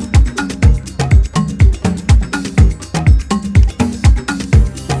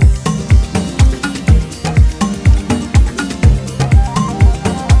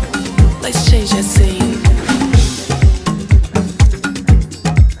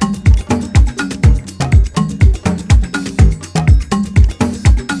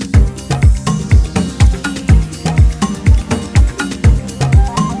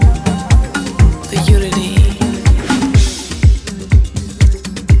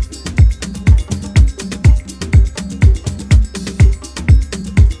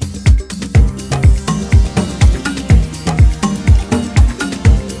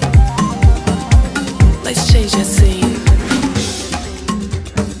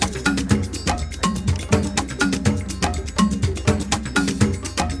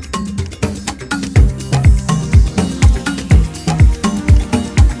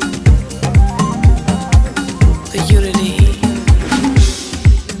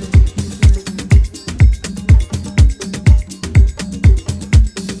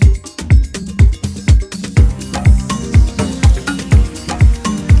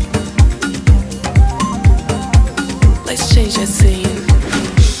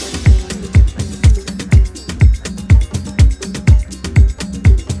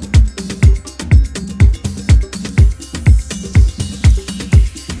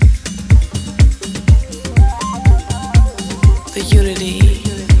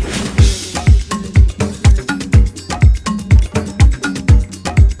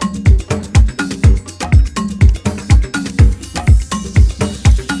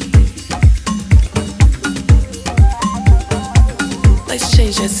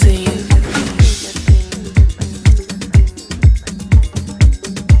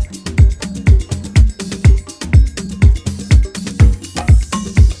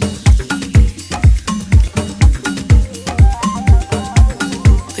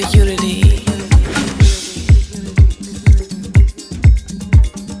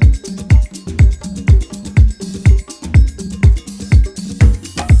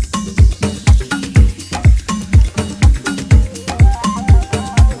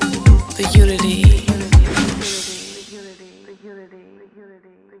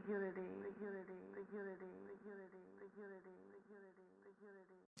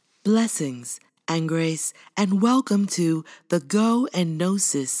 Blessings and grace, and welcome to the Go Know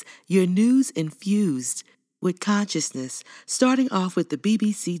Sis, your news infused with consciousness, starting off with the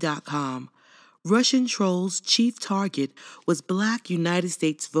BBC.com. Russian trolls' chief target was Black United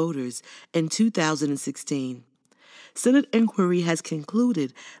States voters in 2016. Senate inquiry has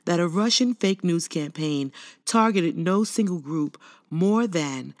concluded that a Russian fake news campaign targeted no single group more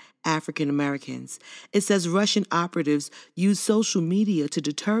than African Americans. It says Russian operatives used social media to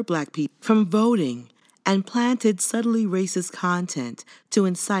deter Black people from voting and planted subtly racist content to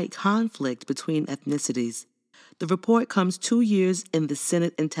incite conflict between ethnicities. The report comes 2 years in the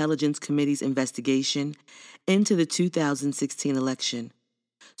Senate Intelligence Committee's investigation into the 2016 election.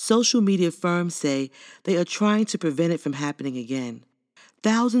 Social media firms say they are trying to prevent it from happening again.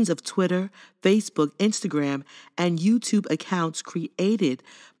 Thousands of Twitter, Facebook, Instagram, and YouTube accounts created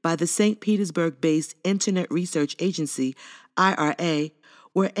by the St. Petersburg-based Internet Research Agency, IRA,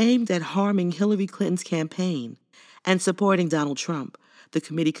 were aimed at harming Hillary Clinton's campaign and supporting Donald Trump, the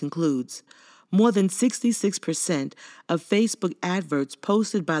committee concludes. More than 66% of Facebook adverts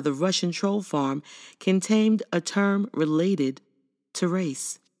posted by the Russian troll farm contained a term related to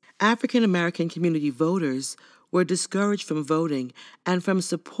race. African American community voters were discouraged from voting and from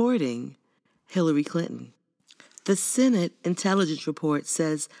supporting Hillary Clinton. The Senate Intelligence Report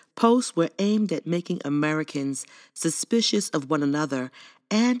says posts were aimed at making Americans suspicious of one another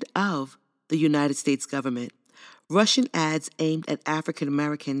and of the United States government. Russian ads aimed at African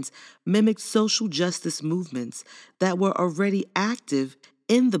Americans mimicked social justice movements that were already active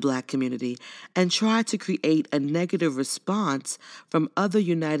in the Black community and tried to create a negative response from other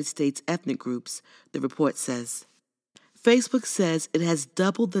United States ethnic groups, the report says. Facebook says it has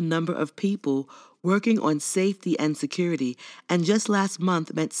doubled the number of people working on safety and security, and just last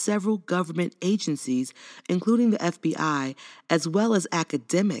month met several government agencies, including the FBI, as well as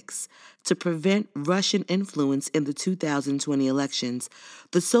academics, to prevent Russian influence in the 2020 elections.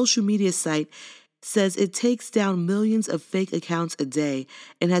 The social media site says it takes down millions of fake accounts a day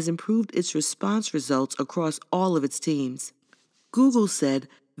and has improved its response results across all of its teams. Google said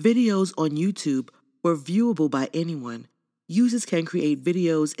videos on YouTube were viewable by anyone. Users can create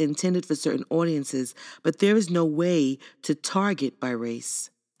videos intended for certain audiences, but there is no way to target by race.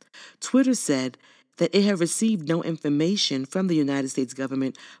 Twitter said that it had received no information from the United States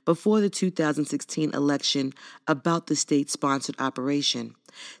government before the 2016 election about the state-sponsored operation.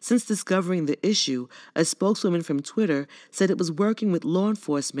 Since discovering the issue, a spokeswoman from Twitter said it was working with law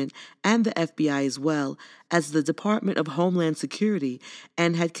enforcement and the FBI as well as the Department of Homeland Security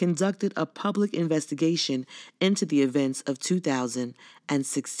and had conducted a public investigation into the events of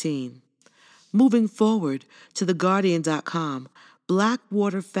 2016. Moving forward to TheGuardian.com,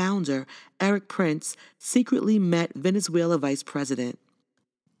 Blackwater founder Eric Prince secretly met Venezuela vice president.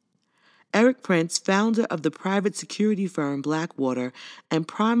 Eric Prince, founder of the private security firm Blackwater and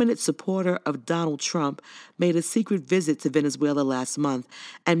prominent supporter of Donald Trump, made a secret visit to Venezuela last month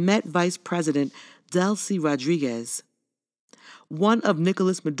and met Vice President Delcy Rodriguez, one of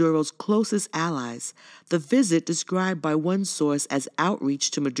Nicolas Maduro's closest allies. The visit, described by one source as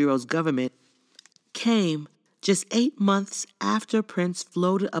outreach to Maduro's government, came just 8 months after Prince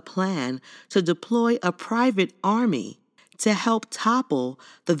floated a plan to deploy a private army to help topple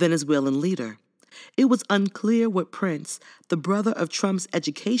the Venezuelan leader. It was unclear what Prince, the brother of Trump's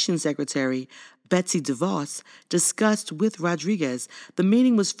education secretary, Betsy DeVos, discussed with Rodriguez. The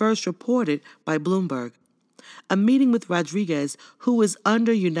meeting was first reported by Bloomberg. A meeting with Rodriguez, who is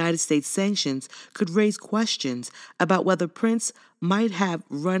under United States sanctions, could raise questions about whether Prince might have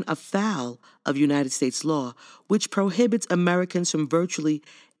run afoul of United States law, which prohibits Americans from virtually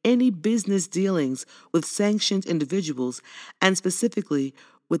any business dealings with sanctioned individuals, and specifically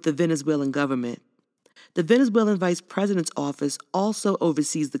with the Venezuelan government. The Venezuelan Vice President's office also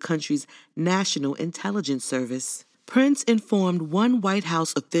oversees the country's National Intelligence Service. Prince informed one White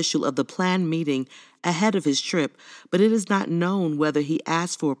House official of the planned meeting ahead of his trip, but it is not known whether he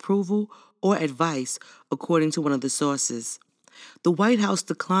asked for approval or advice, according to one of the sources. The White House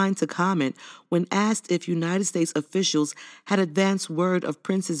declined to comment when asked if United States officials had advanced word of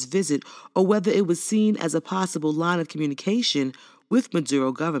Prince's visit or whether it was seen as a possible line of communication with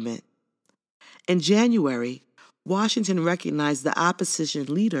Maduro government. In January, Washington recognized the opposition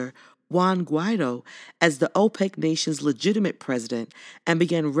leader, Juan Guaido, as the OPEC nation's legitimate president and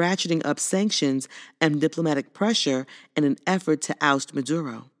began ratcheting up sanctions and diplomatic pressure in an effort to oust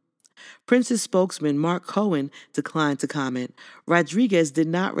Maduro. Prince's spokesman, Mark Cohen, declined to comment. Rodriguez did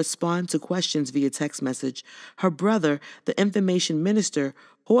not respond to questions via text message. Her brother, the information minister,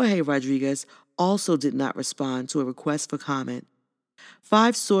 Jorge Rodriguez, also did not respond to a request for comment.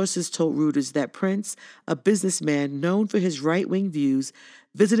 5 sources told Reuters that Prince, a businessman known for his right-wing views,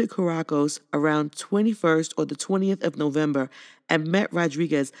 visited Caracas around 21st or the 20th of November and met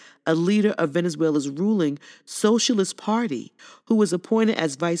Rodriguez, a leader of Venezuela's ruling Socialist Party, who was appointed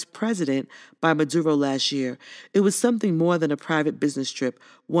as vice president by Maduro last year. It was something more than a private business trip,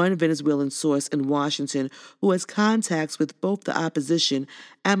 one Venezuelan source in Washington who has contacts with both the opposition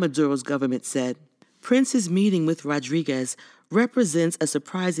and Maduro's government said. Prince's meeting with Rodriguez represents a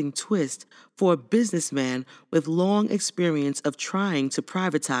surprising twist for a businessman with long experience of trying to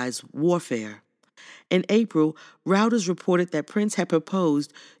privatize warfare. In April, Reuters reported that Prince had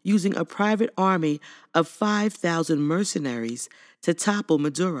proposed using a private army of 5,000 mercenaries to topple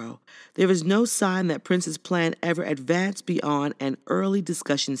Maduro. There is no sign that Prince's plan ever advanced beyond an early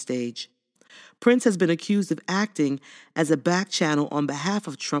discussion stage. Prince has been accused of acting as a back channel on behalf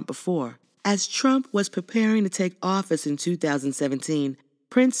of Trump before. As Trump was preparing to take office in 2017,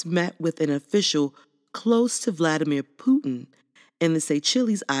 Prince met with an official close to Vladimir Putin in the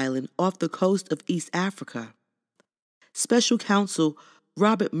Seychelles Island off the coast of East Africa. Special counsel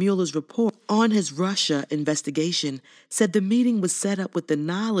Robert Mueller's report on his Russia investigation said the meeting was set up with the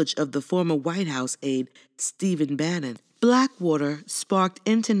knowledge of the former White House aide Stephen Bannon. Blackwater sparked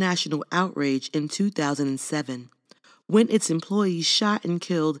international outrage in 2007. When its employees shot and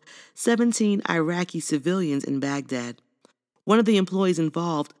killed 17 Iraqi civilians in Baghdad. One of the employees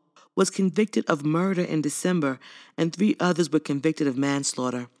involved was convicted of murder in December, and 3 others were convicted of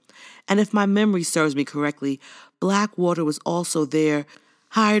manslaughter. And if my memory serves me correctly, Blackwater was also there,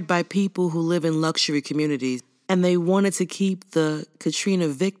 hired by people who live in luxury communities, and they wanted to keep the Katrina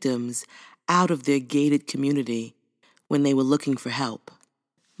victims out of their gated community, when they were looking for help.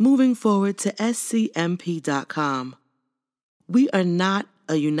 Moving forward to scmp.com. We are not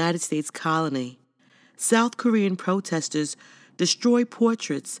a United States colony. South Korean protesters destroy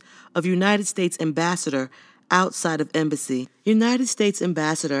portraits of United States ambassador outside of embassy. United States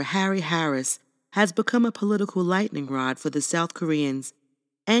Ambassador Harry Harris has become a political lightning rod for the South Koreans,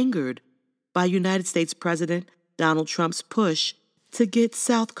 angered by United States President Donald Trump's push to get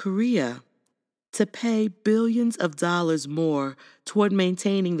South Korea to pay billions of dollars more toward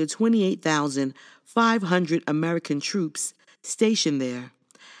maintaining the 28,500 American troops stationed there.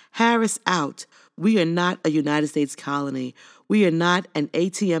 Harris out. We are not a United States colony. We are not an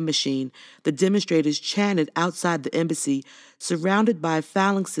ATM machine, the demonstrators chanted outside the embassy, surrounded by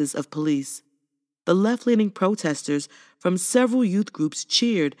phalanxes of police. The left-leaning protesters from several youth groups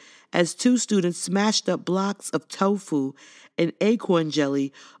cheered as two students smashed up blocks of tofu and acorn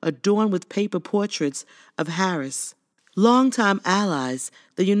jelly adorned with paper portraits of Harris. Longtime allies,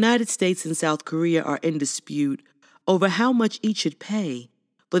 the United States and South Korea are in dispute over how much each should pay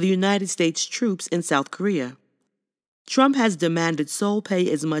for the United States troops in South Korea. Trump has demanded Seoul pay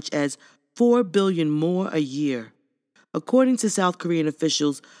as much as $4 billion more a year. According to South Korean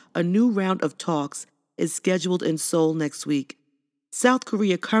officials, a new round of talks is scheduled in Seoul next week. South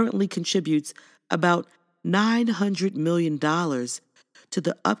Korea currently contributes about $900 million to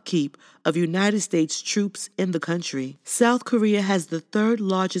the upkeep of United States troops in the country. South Korea has the third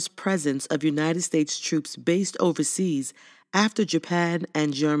largest presence of United States troops based overseas after Japan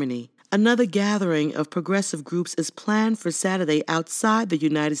and Germany. Another gathering of progressive groups is planned for Saturday outside the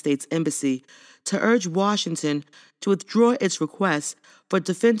United States Embassy to urge Washington to withdraw its request for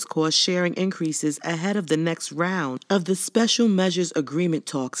defense cost sharing increases ahead of the next round of the Special Measures Agreement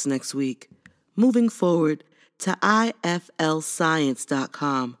talks next week. Moving forward to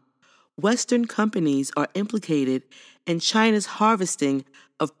iflscience.com. Western companies are implicated in China's harvesting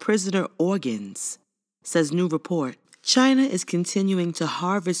of prisoner organs, says new report. China is continuing to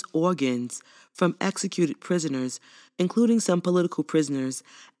harvest organs from executed prisoners, including some political prisoners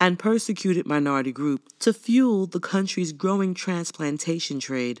and persecuted minority groups, to fuel the country's growing transplantation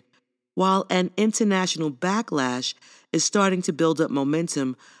trade. While an international backlash is starting to build up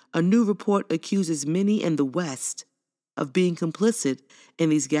momentum, a new report accuses many in the West of being complicit in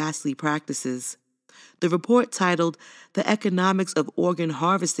these ghastly practices. The report, titled "The Economics of Organ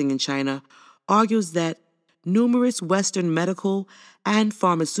Harvesting in China," argues that numerous Western medical and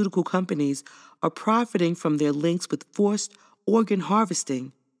pharmaceutical companies are profiting from their links with forced organ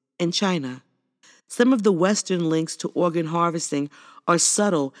harvesting in China. Some of the Western links to organ harvesting are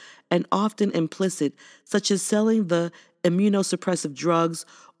subtle and often implicit, such as selling the immunosuppressive drugs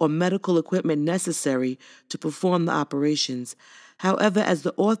or medical equipment necessary to perform the operations. However, as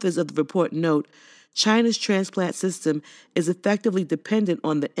the authors of the report note, China's transplant system is effectively dependent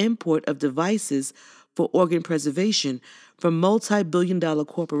on the import of devices for organ preservation from multi-billion-dollar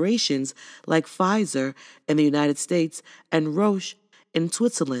corporations like Pfizer in the United States and Roche in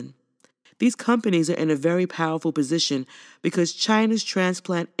Switzerland. These companies are in a very powerful position because China's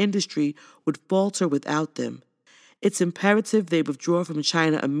transplant industry would falter without them. It's imperative they withdraw from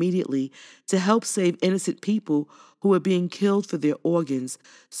China immediately to help save innocent people who are being killed for their organs,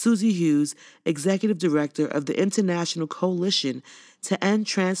 Susie Hughes, executive director of the International Coalition to End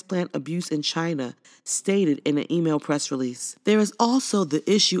Transplant Abuse in China, stated in an email press release. There is also the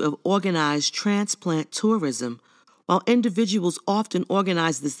issue of organized transplant tourism. While individuals often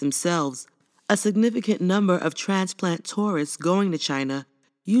organize this themselves, a significant number of transplant tourists going to China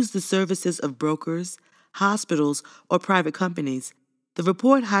use the services of brokers, hospitals, or private companies. The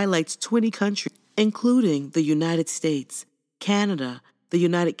report highlights 20 countries, including the United States, Canada, the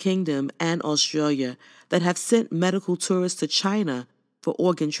United Kingdom, and Australia, that have sent medical tourists to China for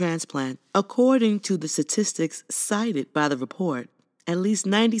organ transplant. According to the statistics cited by the report, at least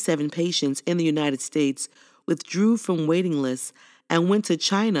 97 patients in the United States withdrew from waiting lists and went to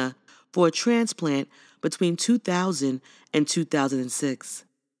China for a transplant between 2000 and 2006.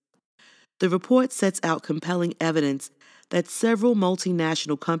 The report sets out compelling evidence that several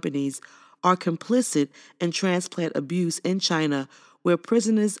multinational companies are complicit in transplant abuse in China, where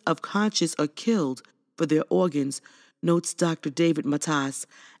prisoners of conscience are killed for their organs, notes Dr. David Matas,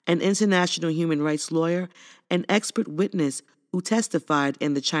 an international human rights lawyer and expert witness who testified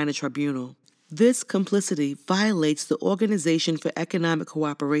in the China Tribunal. This complicity violates the Organization for Economic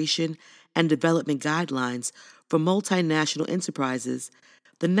Cooperation and Development guidelines for multinational enterprises.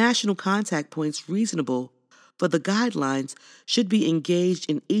 The national contact points reasonable for the guidelines should be engaged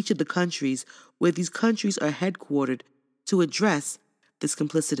in each of the countries where these countries are headquartered to address this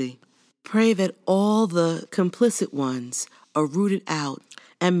complicity. Pray that all the complicit ones are rooted out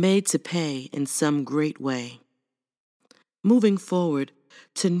and made to pay in some great way. Moving forward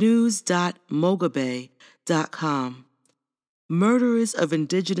to news.mogabe.com. Murderers of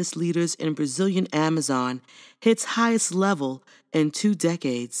indigenous leaders in Brazilian Amazon hits highest level in 2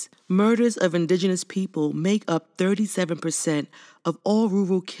 decades. Murders of indigenous people make up 37% of all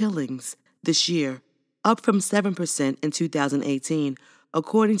rural killings this year, up from 7% in 2018,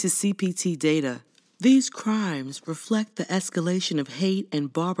 according to CPT data. These crimes reflect the escalation of hate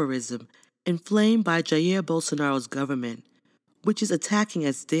and barbarism inflamed by Jair Bolsonaro's government, which is attacking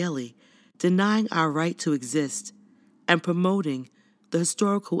us daily, denying our right to exist, and promoting the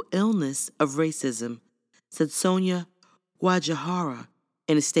historical illness of racism, said Sonia Guajajara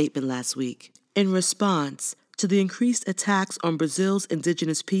in a statement last week. In response to the increased attacks on Brazil's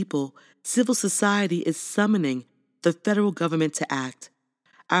indigenous people, civil society is summoning the federal government to act.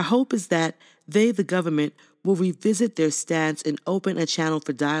 Our hope is that they, the government, will revisit their stance and open a channel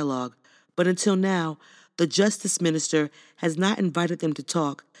for dialogue, but until now, the Justice Minister has not invited them to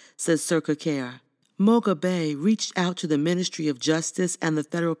talk, says Circa Care. Mogabe reached out to the Ministry of Justice and the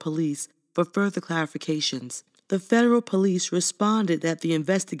federal police for further clarifications. The federal police responded that the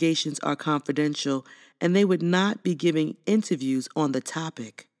investigations are confidential and they would not be giving interviews on the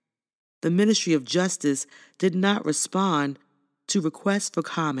topic. The Ministry of Justice did not respond to requests for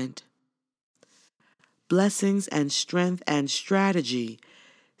comment. Blessings and strength and strategy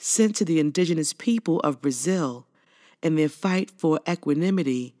sent to the indigenous people of Brazil in their fight for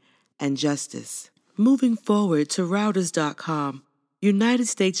equanimity and justice. Moving forward to Routers.com, United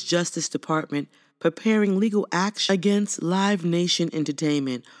States Justice Department preparing legal action against Live Nation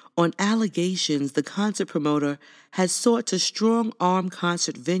Entertainment on allegations the concert promoter has sought to strong-arm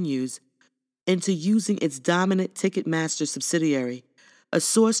concert venues into using its dominant Ticketmaster subsidiary, a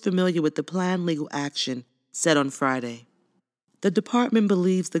source familiar with the planned legal action said on Friday. The department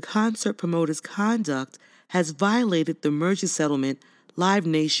believes the concert promoter's conduct has violated the merger settlement Live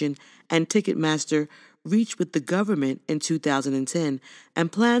Nation and Ticketmaster reached with the government in 2010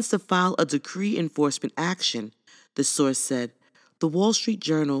 and plans to file a decree enforcement action, the source said. The Wall Street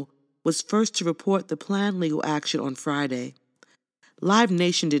Journal was first to report the planned legal action on Friday. Live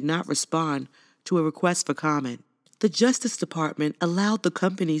Nation did not respond to a request for comment. The Justice Department allowed the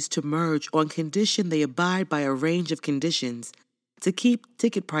companies to merge on condition they abide by a range of conditions to keep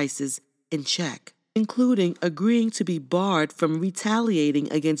ticket prices in check, including agreeing to be barred from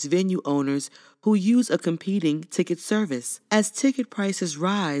retaliating against venue owners who use a competing ticket service. As ticket prices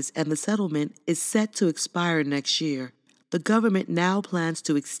rise and the settlement is set to expire next year, the government now plans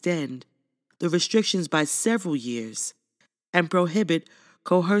to extend the restrictions by several years and prohibit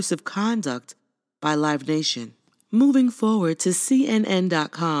coercive conduct by Live Nation. Moving forward to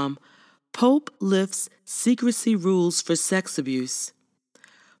CNN.com, Pope lifts secrecy rules for sex abuse.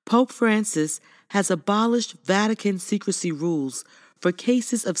 Pope Francis has abolished Vatican secrecy rules for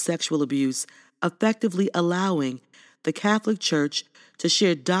cases of sexual abuse, effectively allowing the Catholic Church to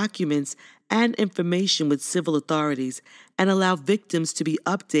share documents and information with civil authorities and allow victims to be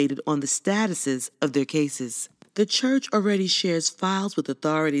updated on the statuses of their cases. The Church already shares files with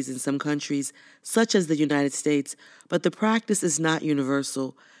authorities in some countries, such as the United States, but the practice is not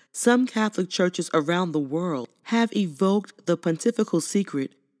universal. Some Catholic churches around the world have evoked the pontifical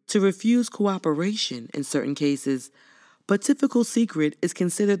secret to refuse cooperation in certain cases. Pontifical secret is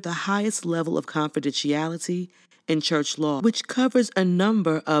considered the highest level of confidentiality in church law, which covers a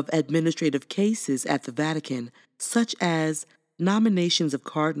number of administrative cases at the Vatican, such as nominations of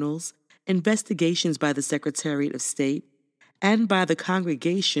cardinals, investigations by the Secretariat of State, and by the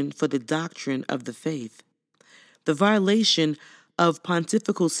Congregation for the Doctrine of the Faith. The violation of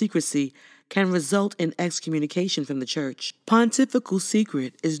pontifical secrecy can result in excommunication from the Church. Pontifical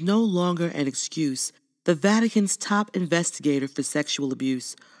secret is no longer an excuse. The Vatican's top investigator for sexual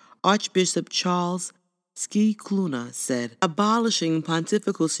abuse, Archbishop Charles Scicluna, said, abolishing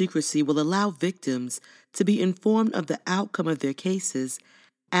pontifical secrecy will allow victims to be informed of the outcome of their cases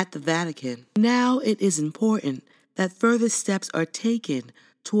at the Vatican. Now it is important that further steps are taken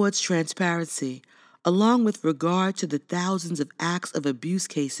towards transparency, along with regard to the thousands of acts of abuse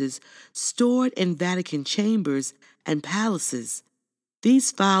cases stored in Vatican chambers and palaces.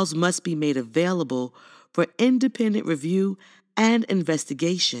 These files must be made available for independent review and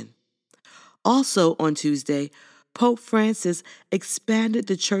investigation. Also on Tuesday, Pope Francis expanded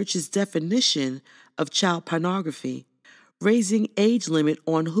the Church's definition of child pornography, raising age limit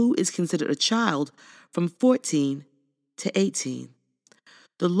on who is considered a child from 14 to 18.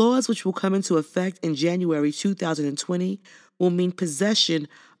 The laws, which will come into effect in January 2020, will mean possession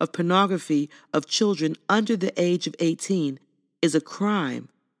of pornography of children under the age of 18 is a crime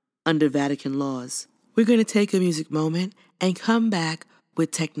under Vatican laws. We're going to take a music moment and come back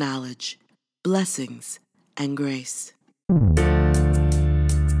with Teknowledge, blessings, and grace.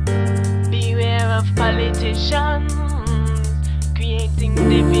 Beware of politicians creating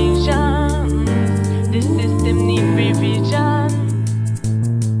division. The system needs revision.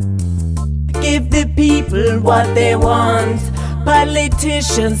 Give the people what they want.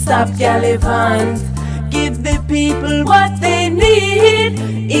 Politicians stop gallivant. Give the people what they need.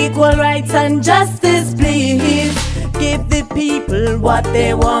 Equal rights and justice, please. Give the people what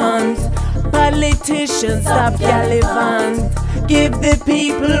they want. Politicians stop gallivant. Give the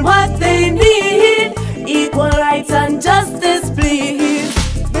people what they need. Equal rights and justice, please.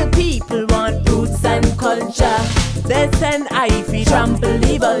 The people want roots and culture. They send ivy, trample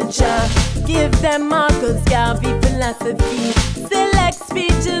the vulture. Give them Marcus Garvey philosophy. Select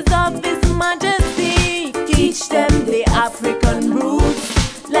speeches of His Majesty. Teach them the African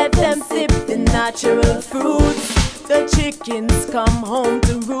roots. Let them sip the natural fruits. The chickens come home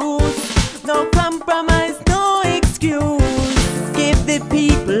to roost. No compromise, no excuse. Give the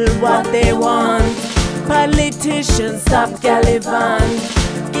people what they want. Politicians stop gallivant.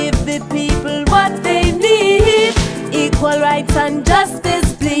 Give the people what they need. Equal rights and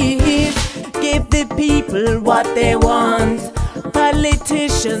justice, please. Give the people what they want.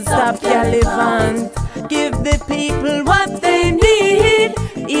 Politicians stop gallivant. Give the people what they need.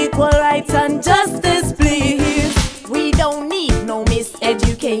 Equal rights and justice, please. We don't need no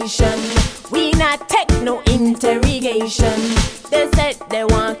miseducation. We not take no interrogation. They said they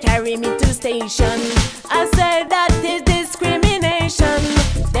want carry me to station. I said that is discrimination.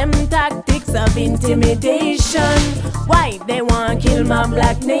 Them tactics of intimidation. Why they want kill my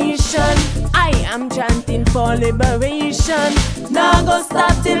black nation? I am chanting for liberation. Now go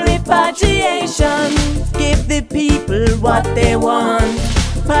stop till repatriation. Give the people what they want.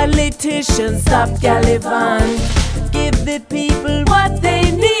 Politicians stop gallivant. Give the people what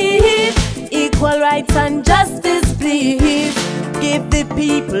they need. Equal rights and justice, please. Give the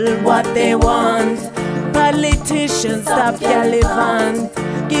people what they want. Politicians stop gallivant.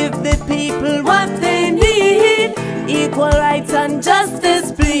 Give the people what they need. Equal rights and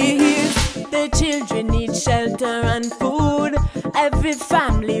justice, please. The children need shelter and food. Every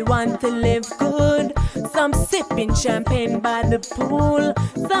family want to live good. Some sipping champagne by the pool.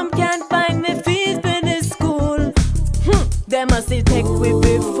 Some can't find the fees for the school. They must say take we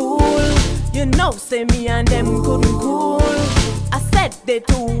be fool. You know, say me and them couldn't cool. I said they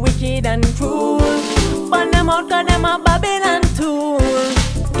too wicked and cruel. But them out cause them a Babylon tool.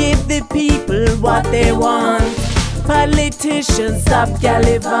 Give the people what they want. Politicians stop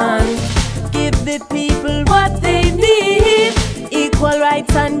gallivant. Give the people what they need. Equal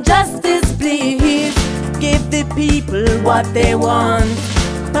rights and justice, please. Give the people what they want.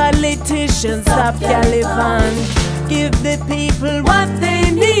 Politicians stop gallivant. Give the people what they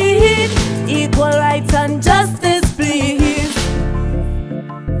need. Equal rights and justice, please.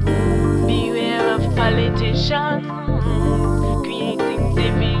 Beware of politicians creating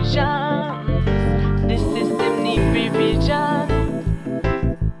division. The system needs revision.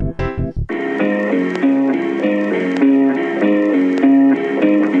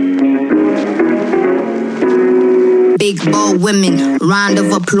 Big bold women, round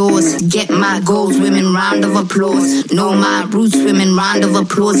of applause. Get my goals, women, round of applause. Know my roots, women, round of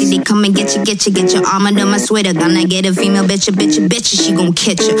applause. If they come and get your arm under my sweater. Gonna get a female, betcha, she gon'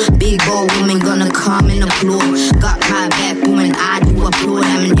 catch ya. Big bold women gonna come and applaud. Got my back, woman, I do applaud.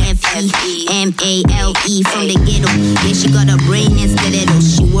 I'm an F-E-M-A-L-E from the ghetto. Yeah, she got a brain in stiletto.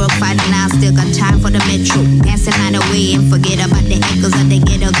 She work fighting now, still got time for the metro. Dancing out the way and forget about the echoes of the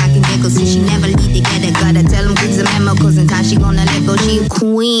ghetto. Got can get so she never leave together. Gotta tell them kids a memo. Cause in time she gonna let go, she a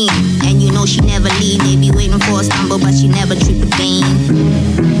queen. And you know she never leave. They be waiting for a stumble, but she never trip a thing.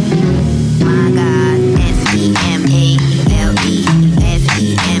 My God, F-E-M-A-L-E,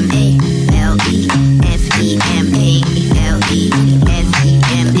 F-E-M-A-L-E, F-E-M-A-L-E,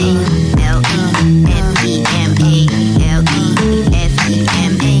 F-E-M-A-L-E, F-E-M-A-L-E,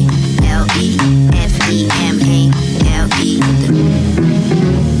 F-E-M-A-L-E, F-E-M-A-L-E.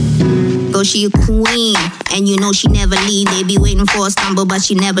 Though she a queen. And you know she never leave. They be waiting for a stumble, but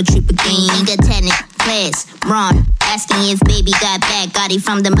she never trip a thing. Nigga tenant, class, wrong. Asking if baby got back. Got it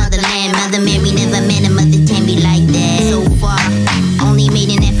from the motherland. Mother Mary never met a mother can be like that. So far, only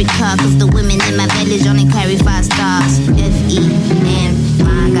made in Africa. Cause the women in my village only carry 5 stars. F-E-M,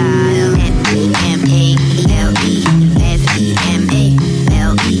 my God. F-E-M-A-L-E,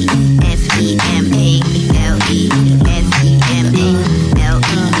 F-E-M-A-L-E, F-E-M-A-L-E, F-E-M-A-L-E.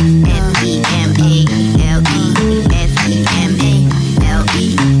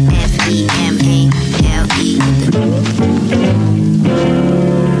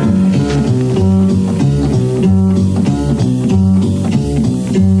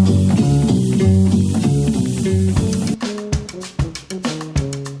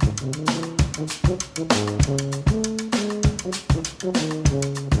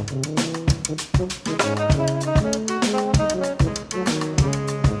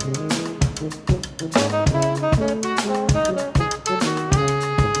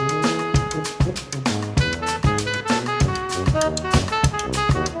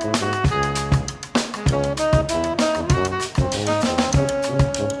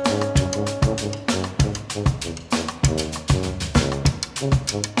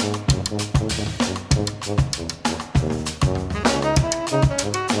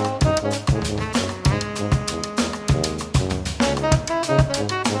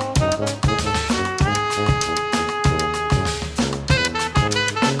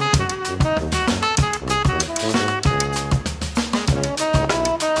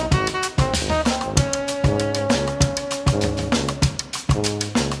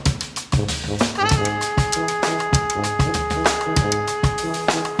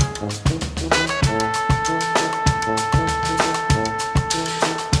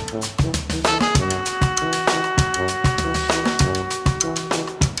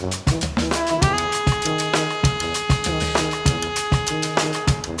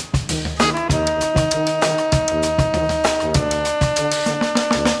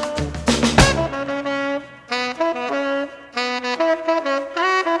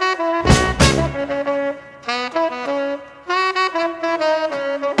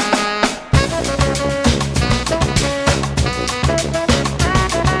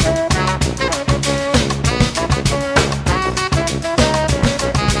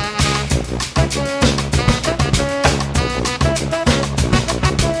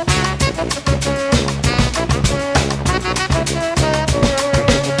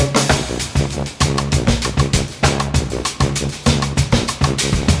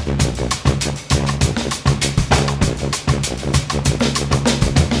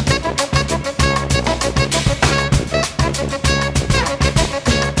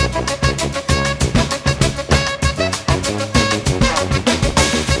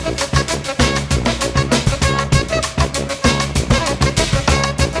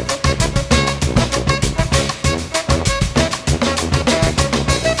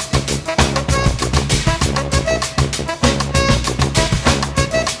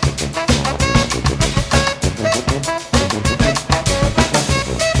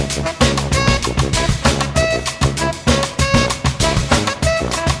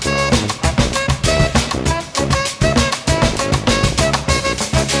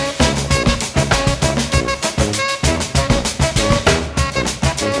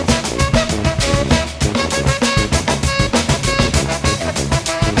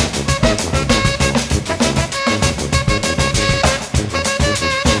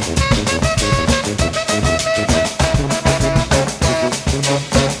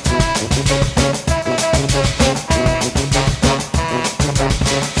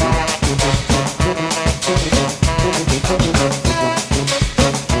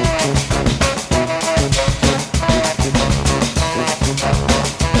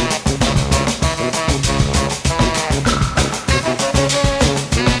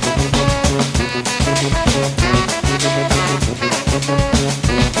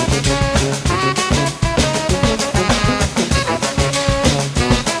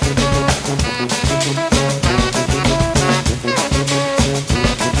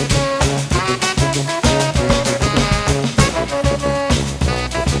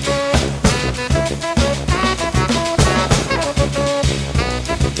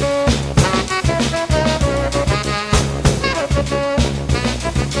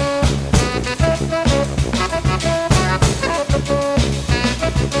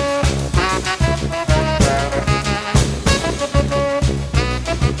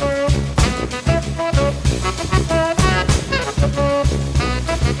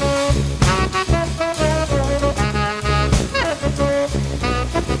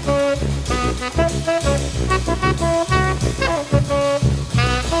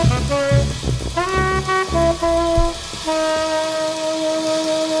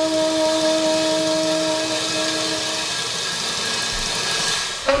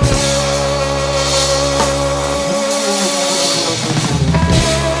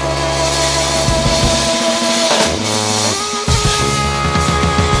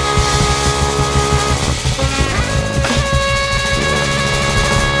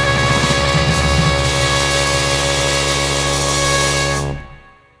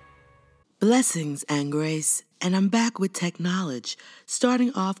 Blessings and grace, and I'm back with Teknowledge,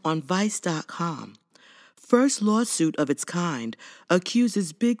 starting off on Vice.com. First lawsuit of its kind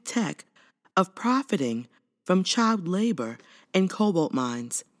accuses big tech of profiting from child labor in cobalt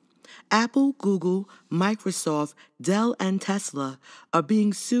mines. Apple, Google, Microsoft, Dell, and Tesla are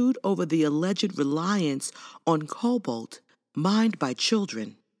being sued over the alleged reliance on cobalt mined by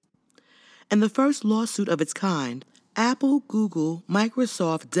children. In the first lawsuit of its kind, Apple, Google,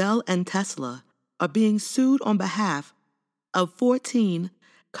 Microsoft, Dell, and Tesla are being sued on behalf of 14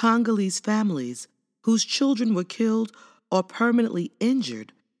 Congolese families whose children were killed or permanently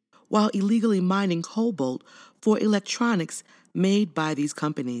injured while illegally mining cobalt for electronics made by these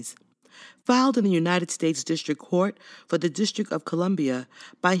companies. Filed in the United States District Court for the District of Columbia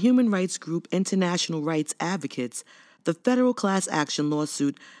by human rights group International Rights Advocates, the federal class action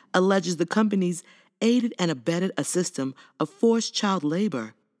lawsuit alleges the companies aided and abetted a system of forced child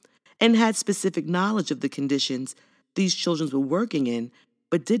labor and had specific knowledge of the conditions these children were working in,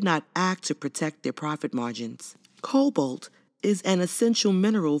 but did not act to protect their profit margins. Cobalt is an essential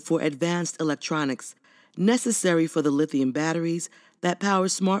mineral for advanced electronics, necessary for the lithium batteries that power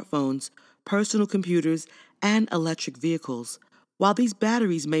smartphones, personal computers, and electric vehicles. While these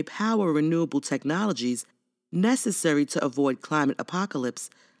batteries may power renewable technologies necessary to avoid climate apocalypse,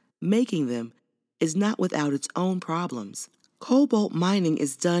 making them is not without its own problems. Cobalt mining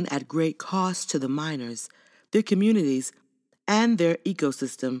is done at great cost to the miners, their communities, and their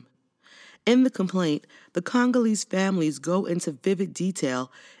ecosystem. In the complaint, the Congolese families go into vivid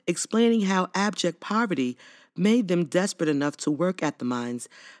detail explaining how abject poverty made them desperate enough to work at the mines,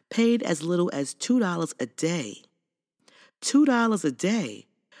 paid as little as $2 a day. $2 a day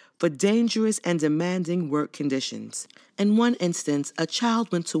for dangerous and demanding work conditions. In one instance, a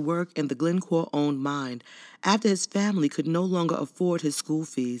child went to work in the Glencore-owned mine after his family could no longer afford his school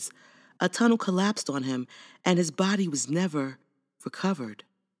fees. A tunnel collapsed on him, and his body was never recovered.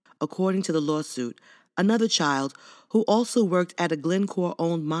 According to the lawsuit, another child, who also worked at a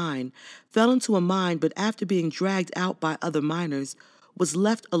Glencore-owned mine, fell into a mine but after being dragged out by other miners, was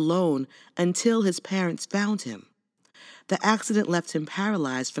left alone until his parents found him. The accident left him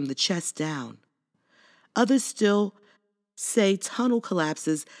paralyzed from the chest down. Others still say tunnel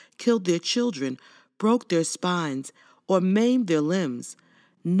collapses killed their children, broke their spines, or maimed their limbs.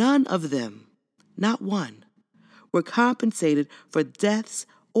 None of them, not one, were compensated for deaths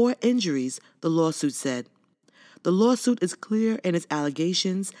or injuries, the lawsuit said. The lawsuit is clear in its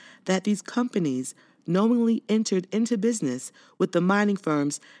allegations that these companies knowingly entered into business with the mining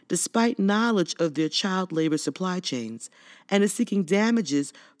firms despite knowledge of their child labor supply chains, and is seeking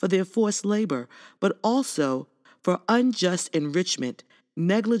damages for their forced labor, but also for unjust enrichment,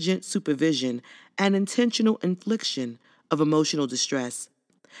 negligent supervision, and intentional infliction of emotional distress.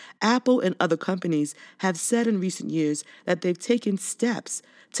 Apple and other companies have said in recent years that they've taken steps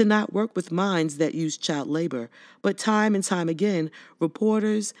to not work with mines that use child labor, but time and time again,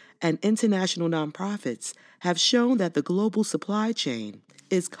 reporters and international nonprofits have shown that the global supply chain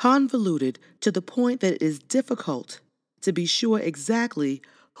is convoluted to the point that it is difficult to be sure exactly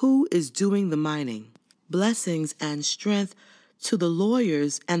who is doing the mining. Blessings and strength to the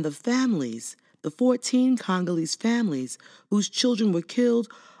lawyers and the families, the 14 Congolese families whose children were killed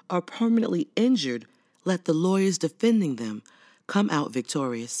or permanently injured. Let the lawyers defending them come out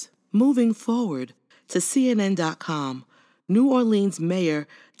victorious. Moving forward to CNN.com, New Orleans mayor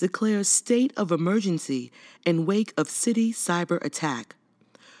declares state of emergency in wake of city cyber attack.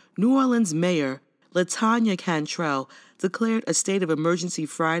 New Orleans Mayor LaTanya Cantrell declared a state of emergency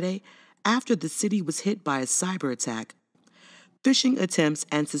Friday after the city was hit by a cyber attack. Phishing attempts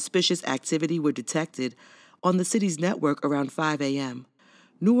and suspicious activity were detected on the city's network around 5 a.m.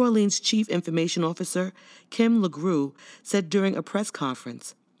 New Orleans Chief Information Officer Kim LeGroux said during a press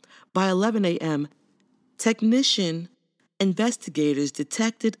conference, by 11 a.m., technician investigators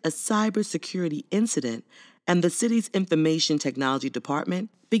detected a cybersecurity incident, and the city's Information Technology Department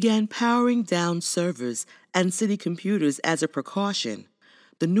began powering down servers and city computers as a precaution.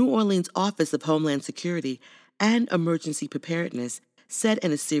 The New Orleans Office of Homeland Security and Emergency Preparedness said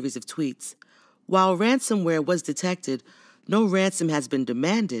in a series of tweets, while ransomware was detected, no ransom has been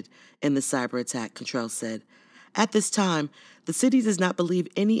demanded in the cyber attack, Cantrell said. At this time, the city does not believe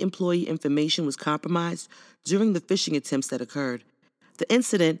any employee information was compromised during the phishing attempts that occurred. The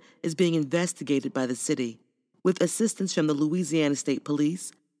incident is being investigated by the city, with assistance from the Louisiana State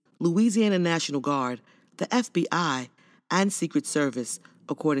Police, Louisiana National Guard, the FBI, and Secret Service,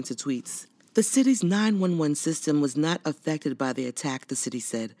 according to tweets. The city's 911 system was not affected by the attack, the city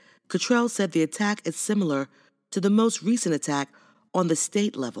said. Cantrell said the attack is similar to the most recent attack on the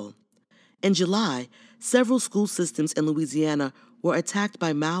state level. In July, several school systems in Louisiana were attacked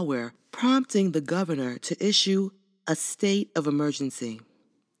by malware, prompting the governor to issue a state of emergency.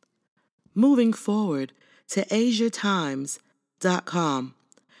 Moving forward to AsiaTimes.com,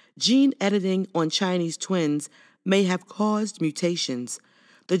 gene editing on Chinese twins may have caused mutations.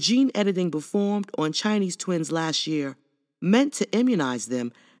 The gene editing performed on Chinese twins last year, meant to immunize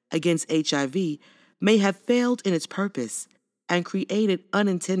them against HIV, may have failed in its purpose and created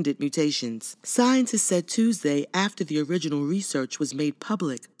unintended mutations. Scientists said Tuesday after the original research was made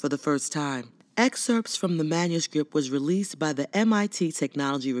public for the first time. Excerpts from the manuscript was released by the MIT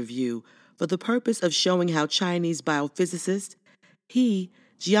Technology Review for the purpose of showing how Chinese biophysicists He,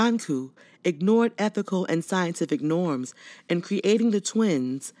 Jianku, ignored ethical and scientific norms in creating the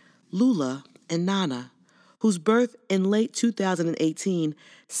twins, Lula and Nana, whose birth in late 2018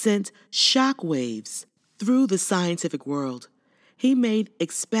 sent shockwaves through the scientific world. He made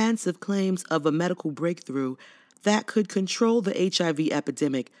expansive claims of a medical breakthrough that could control the HIV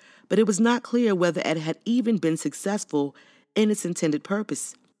epidemic, but it was not clear whether it had even been successful in its intended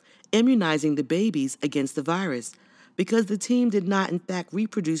purpose, immunizing the babies against the virus, because the team did not in fact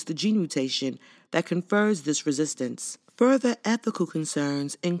reproduce the gene mutation that confers this resistance. Further ethical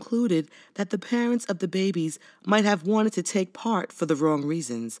concerns included that the parents of the babies might have wanted to take part for the wrong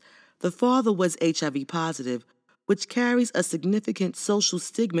reasons. The father was HIV positive, which carries a significant social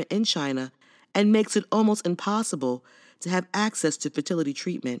stigma in China and makes it almost impossible to have access to fertility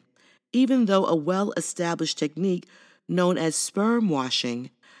treatment, even though a well-established technique known as sperm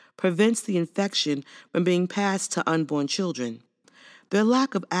washing prevents the infection from being passed to unborn children. Their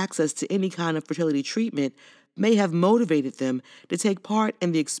lack of access to any kind of fertility treatment may have motivated them to take part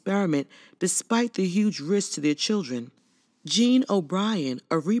in the experiment despite the huge risk to their children. Jean O'Brien,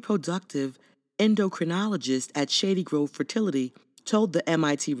 a reproductive endocrinologist at Shady Grove Fertility, told the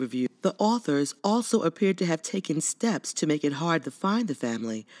MIT Review. The authors also appeared to have taken steps to make it hard to find the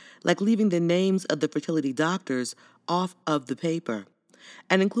family, like leaving the names of the fertility doctors off of the paper,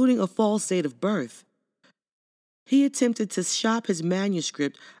 and including a false date of birth. He attempted to shop his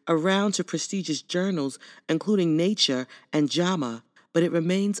manuscript around to prestigious journals, including Nature and JAMA, but it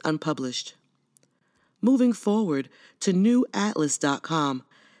remains unpublished. Moving forward to newatlas.com,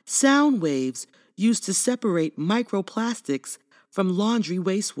 sound waves used to separate microplastics from laundry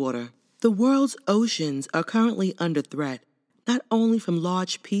wastewater. The world's oceans are currently under threat, not only from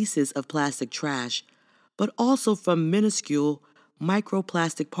large pieces of plastic trash, but also from minuscule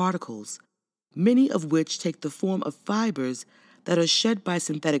microplastic particles, many of which take the form of fibers that are shed by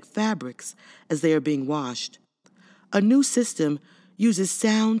synthetic fabrics as they are being washed. A new system uses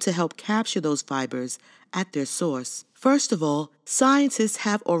sound to help capture those fibers at their source. First of all, scientists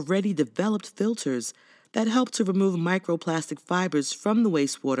have already developed filters that help to remove microplastic fibers from the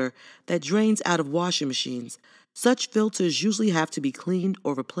wastewater that drains out of washing machines. Such filters usually have to be cleaned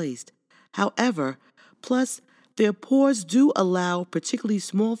or replaced. However, plus, their pores do allow particularly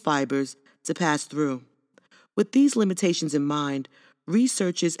small fibers to pass through. With these limitations in mind,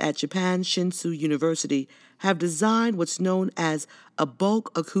 researchers at Japan's Shinshu University have designed what's known as a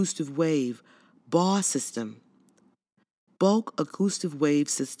bulk acoustic wave BAW system. Bulk acoustic wave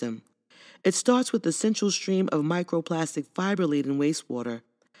system. It starts with a central stream of microplastic fiber-laden wastewater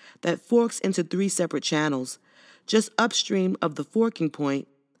that forks into 3 separate channels. Just upstream of the forking point,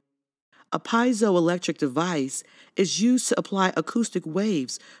 a piezoelectric device is used to apply acoustic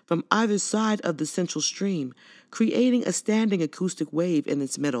waves from either side of the central stream, creating a standing acoustic wave in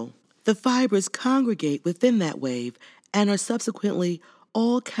its middle. The fibers congregate within that wave and are subsequently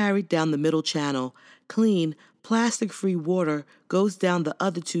all carried down the middle channel. Clean, plastic-free water goes down the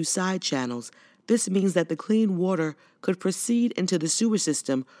other 2 side channels. This means that the clean water could proceed into the sewer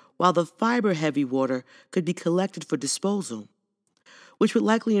system, while the fiber-heavy water could be collected for disposal, which would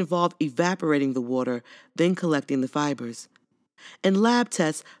likely involve evaporating the water, then collecting the fibers. In lab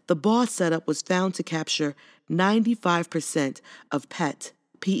tests, the BAW setup was found to capture 95% of PET,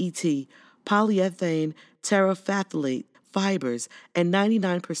 polyethylene terephthalate fibers, and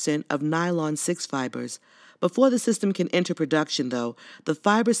 99% of nylon 6 fibers. Before the system can enter production, though, the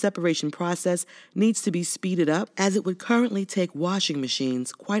fiber separation process needs to be speeded up, as it would currently take washing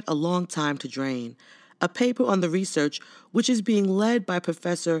machines quite a long time to drain. A paper on the research, which is being led by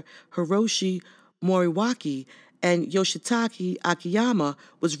Professor Hiroshi Moriwaki and Yoshitaka Akiyama,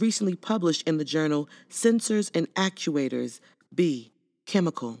 was recently published in the journal Sensors and Actuators, B,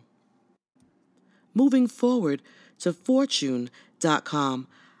 Chemical. Moving forward to Fortune.com,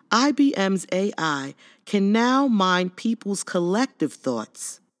 IBM's AI can now mine people's collective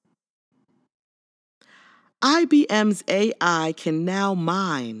thoughts. IBM's AI can now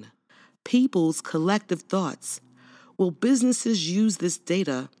mine people's collective thoughts. Will businesses use this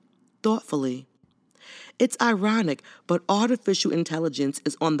data thoughtfully? It's ironic, but artificial intelligence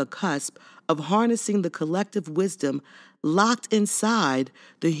is on the cusp of harnessing the collective wisdom locked inside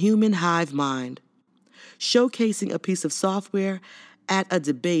the human hive mind. Showcasing a piece of software at a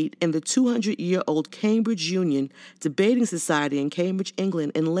debate in the 200-year-old Cambridge Union Debating Society in Cambridge,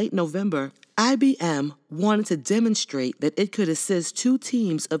 England in late November, IBM wanted to demonstrate that it could assist 2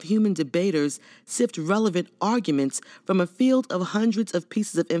 teams of human debaters sift relevant arguments from a field of hundreds of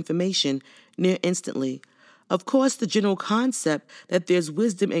pieces of information near instantly. Of course, the general concept that there's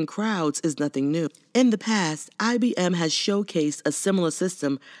wisdom in crowds is nothing new. In the past, IBM has showcased a similar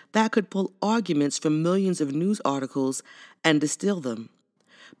system that could pull arguments from millions of news articles and distill them.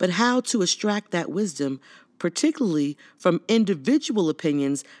 But how to extract that wisdom, particularly from individual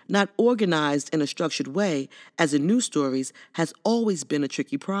opinions not organized in a structured way, as in news stories, has always been a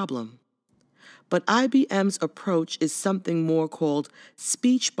tricky problem. But IBM's approach is something more called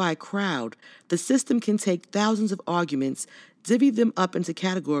speech by crowd. The system can take thousands of arguments, divvy them up into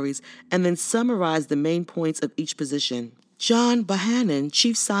categories, and then summarize the main points of each position. John Bohannon,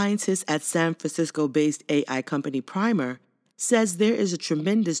 chief scientist at San Francisco-based AI company Primer, says there is a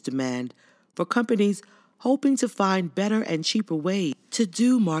tremendous demand for companies hoping to find better and cheaper ways to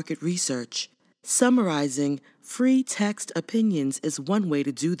do market research. Summarizing free text opinions is one way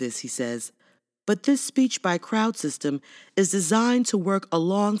to do this, he says. But this speech by crowd system is designed to work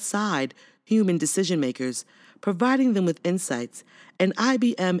alongside human decision makers, providing them with insights, and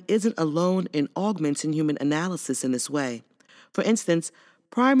IBM isn't alone in augmenting human analysis in this way. For instance,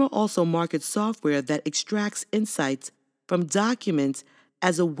 Primer also markets software that extracts insights from documents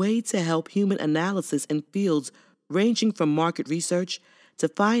as a way to help human analysis in fields ranging from market research to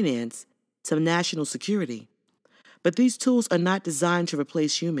finance to national security. But these tools are not designed to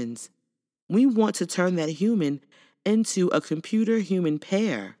replace humans. We want to turn that human into a computer-human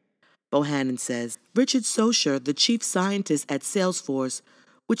pair, Bohannon says. Richard Socher, the chief scientist at Salesforce,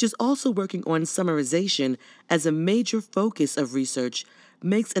 which is also working on summarization as a major focus of research,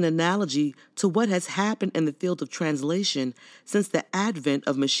 makes an analogy to what has happened in the field of translation since the advent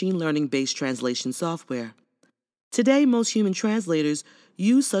of machine learning-based translation software. Today, most human translators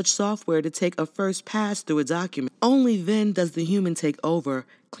use such software to take a first pass through a document. Only then does the human take over,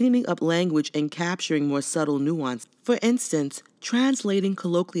 cleaning up language and capturing more subtle nuance. For instance, translating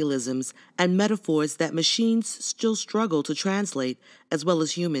colloquialisms and metaphors that machines still struggle to translate, as well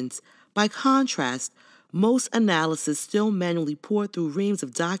as humans. By contrast, most analysis still manually pour through reams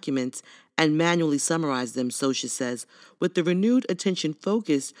of documents and manually summarize them, Socha says, with the renewed attention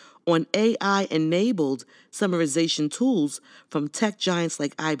focused on AI-enabled summarization tools from tech giants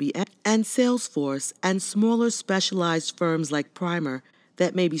like IBM and Salesforce and smaller specialized firms like Primer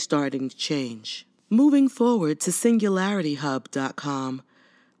that may be starting to change. Moving forward to SingularityHub.com,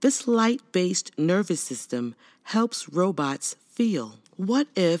 this light-based nervous system helps robots feel. What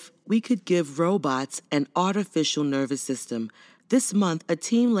if we could give robots an artificial nervous system? This month, a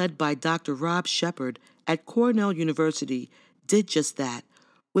team led by Dr. Rob Shepard at Cornell University did just that,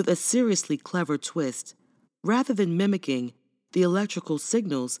 with a seriously clever twist. Rather than mimicking the electrical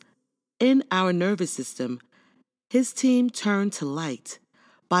signals in our nervous system, his team turned to light.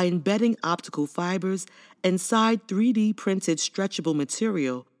 By embedding optical fibers inside 3D printed stretchable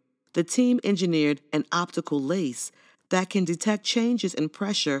material, the team engineered an optical lace that can detect changes in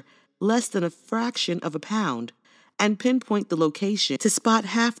pressure less than a fraction of a pound and pinpoint the location to spot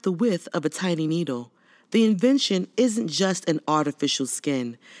half the width of a tiny needle. The invention isn't just an artificial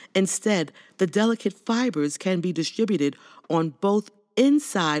skin. Instead, the delicate fibers can be distributed on both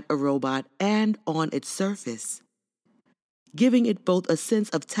inside a robot and on its surface, giving it both a sense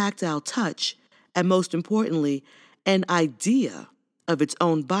of tactile touch and, most importantly, an idea of its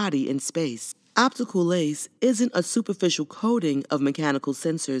own body in space. Optical lace isn't a superficial coating of mechanical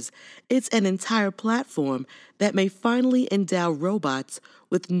sensors. It's an entire platform that may finally endow robots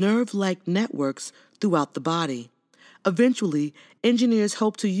with nerve-like networks throughout the body. Eventually, engineers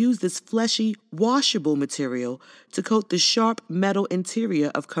hope to use this fleshy, washable material to coat the sharp metal interior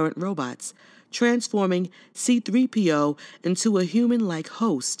of current robots, transforming C-3PO into a human-like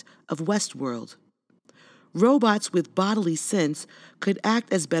host of Westworld. Robots with bodily sense could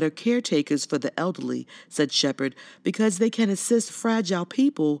act as better caretakers for the elderly, said Shepard, because they can assist fragile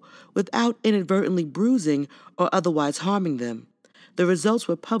people without inadvertently bruising or otherwise harming them. The results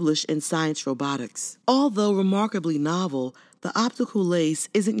were published in Science Robotics. Although remarkably novel, the optical lace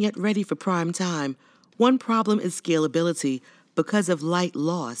isn't yet ready for prime time. One problem is scalability. Because of light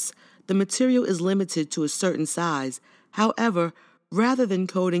loss, the material is limited to a certain size. However, rather than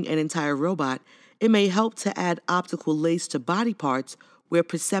coating an entire robot, it may help to add optical lace to body parts where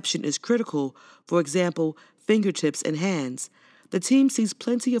perception is critical, for example, fingertips and hands. The team sees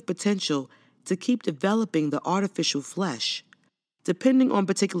plenty of potential to keep developing the artificial flesh. Depending on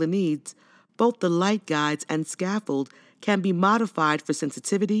particular needs, both the light guides and scaffold can be modified for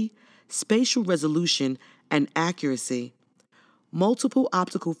sensitivity, spatial resolution, and accuracy. Multiple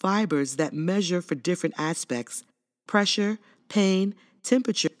optical fibers that measure for different aspects, pressure, pain,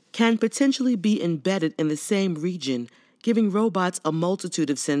 temperature, can potentially be embedded in the same region, giving robots a multitude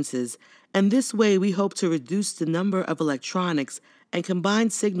of senses, and this way we hope to reduce the number of electronics and combine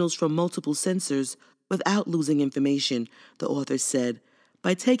signals from multiple sensors without losing information, the author said.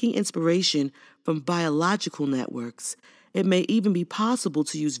 By taking inspiration from biological networks, it may even be possible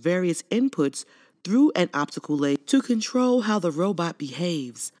to use various inputs through an optical layer to control how the robot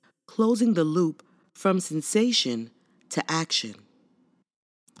behaves, closing the loop from sensation to action.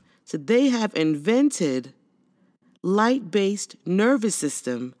 So they have invented light-based nervous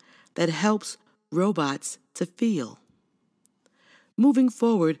system that helps robots to feel. Moving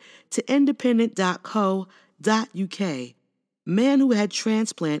forward to independent.co.uk, man who had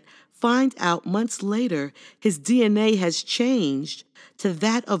transplant finds out months later his DNA has changed to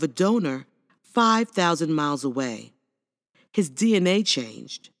that of a donor 5,000 miles away. His DNA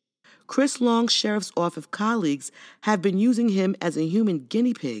changed. Chris Long's Sheriff's Office colleagues have been using him as a human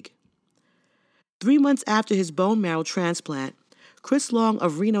guinea pig. 3 months after his bone marrow transplant, Chris Long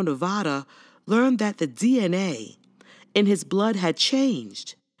of Reno, Nevada, learned that the DNA in his blood had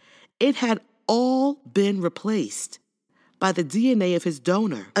changed. It had all been replaced by the DNA of his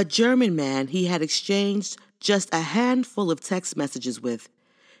donor, a German man he had exchanged just a handful of text messages with.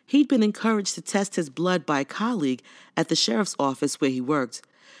 He'd been encouraged to test his blood by a colleague at the sheriff's office where he worked.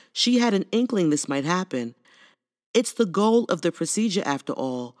 She had an inkling this might happen. It's the goal of the procedure, after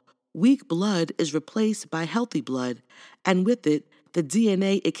all. Weak blood is replaced by healthy blood, and with it, the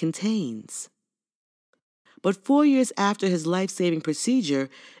DNA it contains. But 4 years after his life-saving procedure,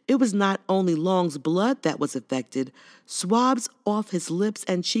 it was not only Long's blood that was affected. Swabs off his lips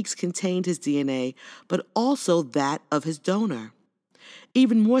and cheeks contained his DNA, but also that of his donor.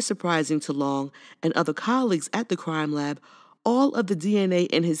 Even more surprising to Long and other colleagues at the crime lab, all of the DNA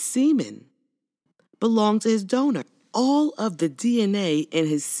in his semen belonged to his donor. All of the DNA in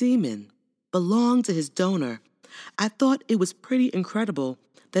his semen belonged to his donor. I thought it was pretty incredible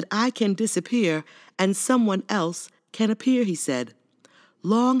that I can disappear and someone else can appear, he said.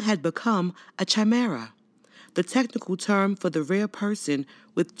 Long had become a chimera, the technical term for the rare person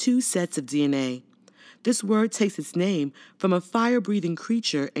with 2 sets of DNA. This word takes its name from a fire-breathing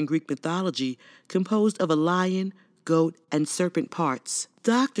creature in Greek mythology composed of a lion, goat, and serpent parts.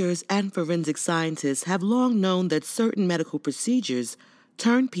 Doctors and forensic scientists have long known that certain medical procedures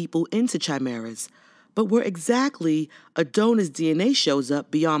turn people into chimeras, but where exactly a donor's DNA shows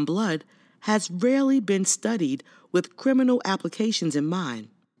up beyond blood has rarely been studied with criminal applications in mind.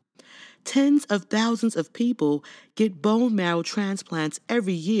 Tens of thousands of people get bone marrow transplants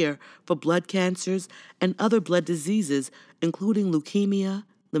every year for blood cancers and other blood diseases, including leukemia,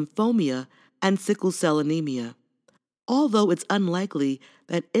 lymphoma, and sickle cell anemia. Although it's unlikely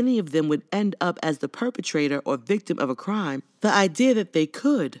that any of them would end up as the perpetrator or victim of a crime, the idea that they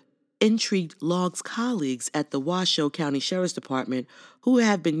could intrigued Long's colleagues at the Washoe County Sheriff's Department, who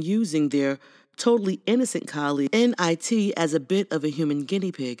have been using their totally innocent colleague NIT as a bit of a human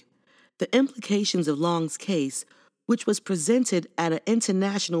guinea pig. The implications of Long's case, which was presented at an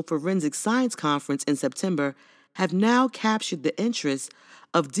international forensic science conference in September, have now captured the interest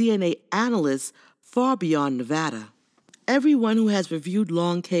of DNA analysts far beyond Nevada. Everyone who has reviewed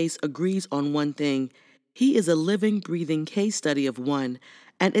Long's case agrees on one thing. He is a living, breathing case study of one,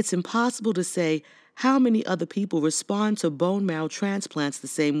 and it's impossible to say how many other people respond to bone marrow transplants the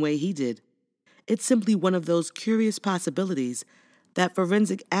same way he did. It's simply one of those curious possibilities that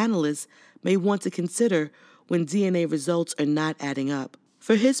forensic analysts may want to consider when DNA results are not adding up.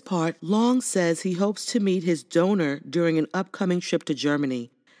 For his part, Long says he hopes to meet his donor during an upcoming trip to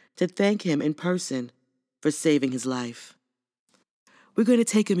Germany to thank him in person for saving his life. We're going to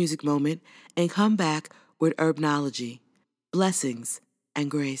take a music moment and come back with Herbnology, blessings and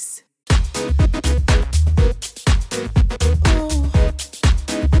grace.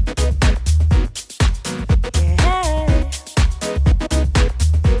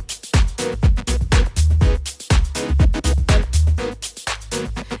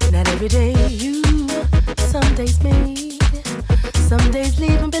 Every day you, some days me, some days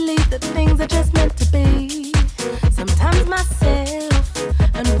leave and believe that things are just meant to be. Sometimes myself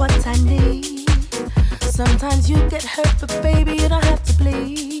and what I need. Sometimes you get hurt, but baby you don't have to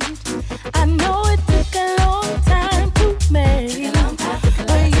bleed. I know it took a long time to make,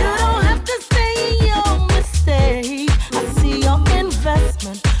 but you don't have to stay in your mistake. I see your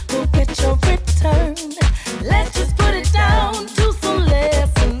investment, go get your return. Let's just put it down to some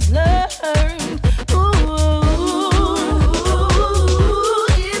lessons learned. Ooh,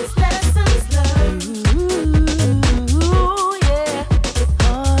 it's lessons learned. Ooh, yeah.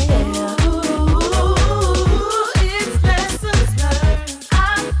 Oh, yeah. Ooh, it's lessons learned. I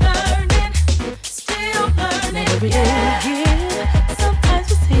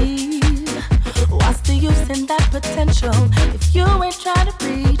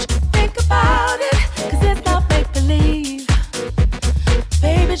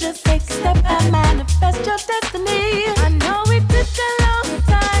Baby, just take a step and manifest your destiny. I know it took a long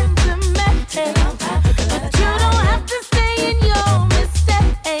time to make it, but you don't have to stay in your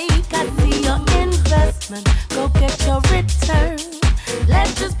mistake. I see your investment, go get your return.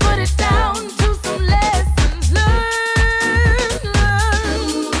 Let's just put it down to some lessons learned.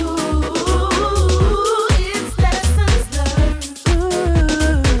 Ooh, it's lessons learned.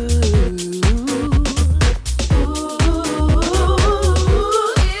 Ooh,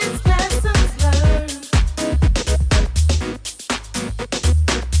 it's lessons learned.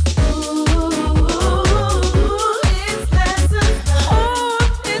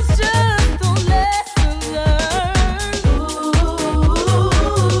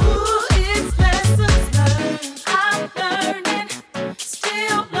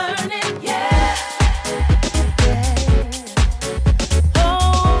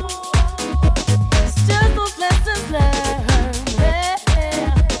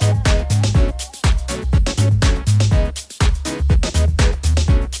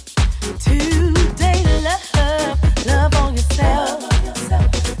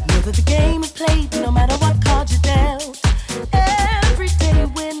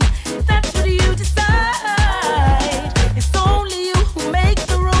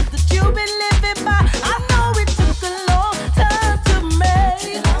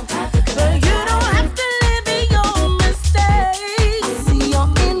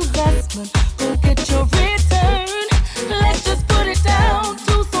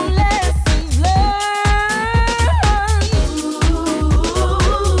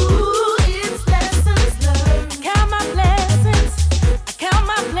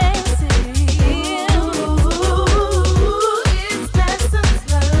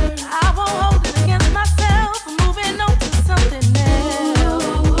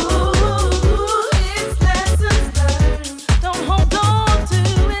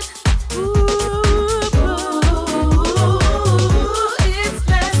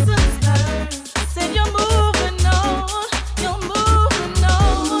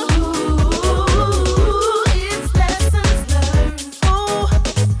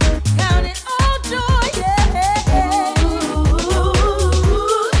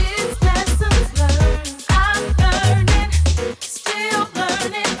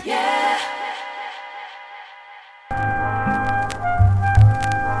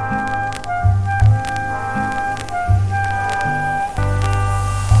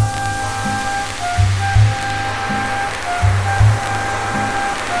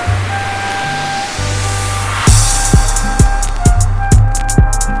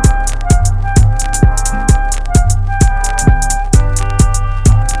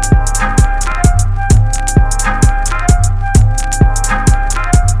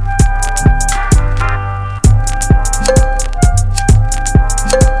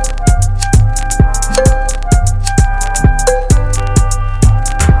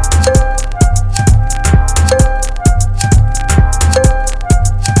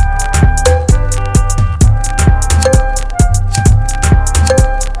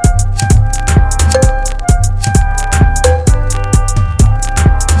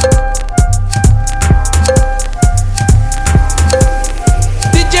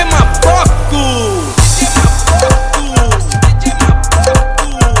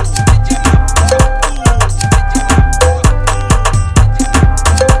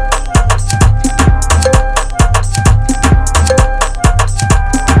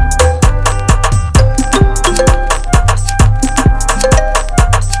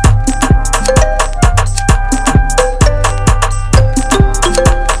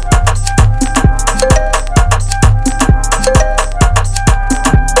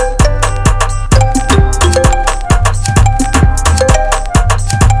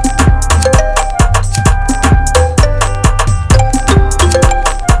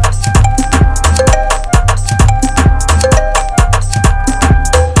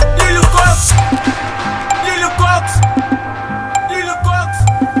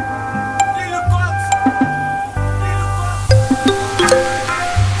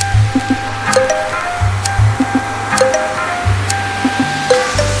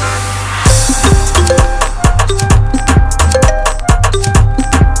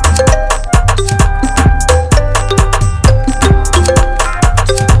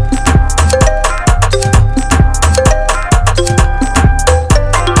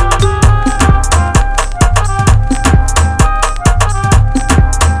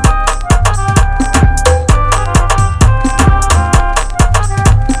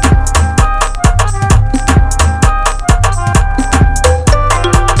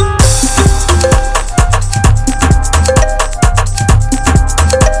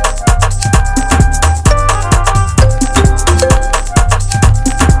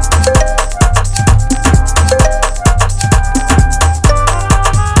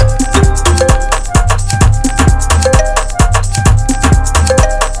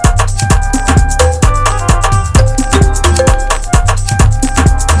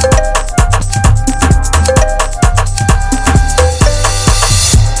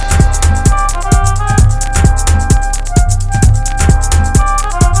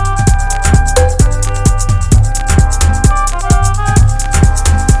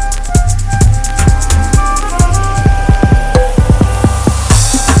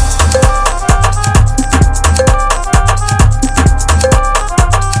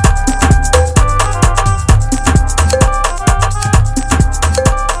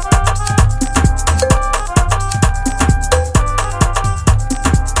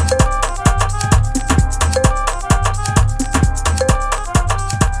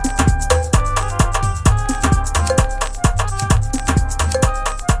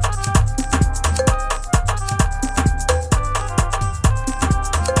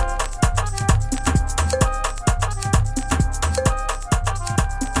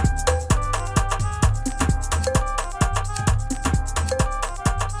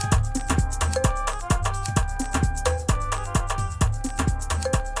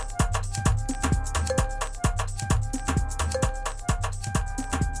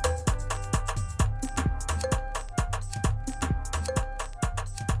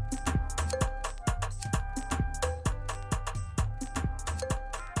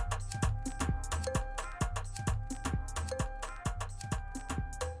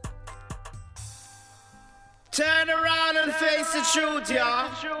 Turn around and face the truth,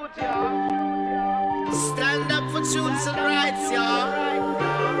 y'all. Stand up for truths and rights, y'all.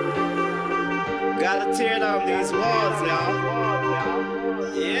 Gotta tear down these walls, y'all.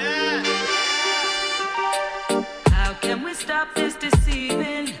 Yeah. How can we stop this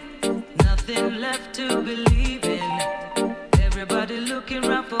deceiving? Nothing left to believe in. Everybody looking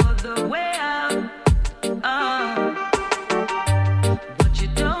around for the way out. What you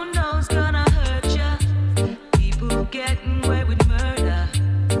don't know is gonna hurt ya. People getting away with murder.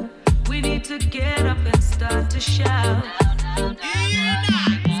 We need to get up and start to shout.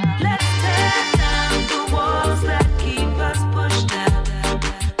 Let's tear down the walls that keep us pushed down.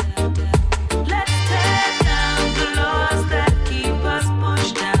 Let's tear down the laws that keep us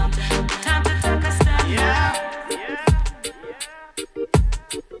pushed down. Time to take a stand now.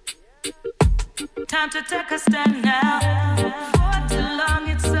 Time to take a stand now. For too long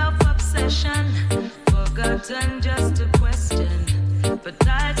it's self-obsession, forgotten just to question. But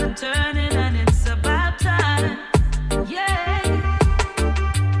tides are turning and it's about time. Yeah.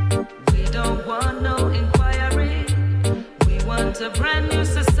 We don't want no inquiry. We want a brand new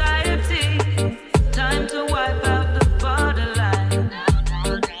society. Time to wipe out the borderline.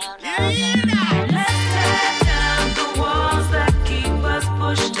 Let's tear down the walls that keep us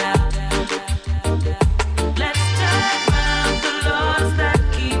pushed out. Let's turn around the laws that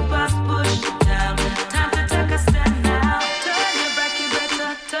keep us pushed down. Time to take a stand now. Turn your back, you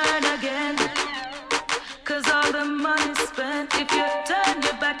better turn again. 'Cause all the money's spent. If you turn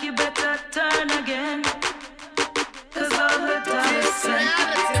your back, you better turn again. 'Cause all the time is spent.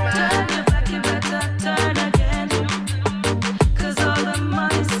 Turn your back, you better turn again. 'Cause all the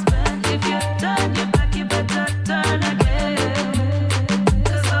money's spent. If you turn your back, you better turn again.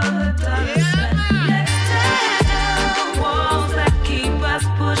 'Cause all the time is spent. Let's tear down walls that keep us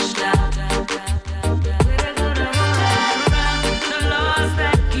pushed out. We're gonna turn around the laws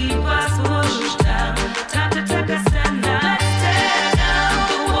that keep us pushed down. Time to take a stand now. Let's tear down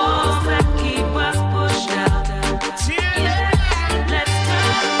the walls that keep us pushed out. Yeah. Let's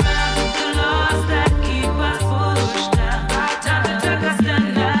turn around the laws that keep us pushed down. Time to take a stand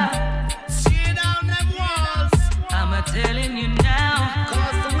now. Tear down them walls. I'm telling you now.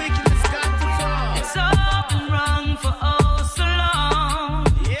 'Cause the wickedness got to fall. It's all been wrong for oh so long.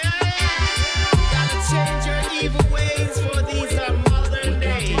 Yeah. Gotta change your evil ways, for these are modern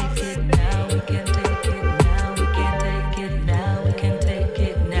days. Now we can take it now. We can take it now. We can take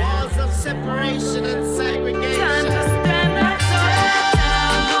it now. Walls of separation and segregation. Time to stand up. Tear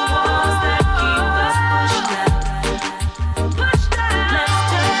down the walls that keep us pushed down. Push down. Let's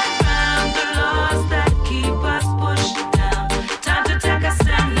turn around the laws that keep us pushed down. Time to take a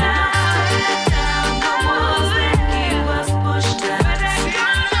stand now. Tear down the walls that keep us pushed down.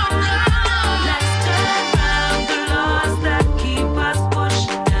 Let's turn around the laws that keep us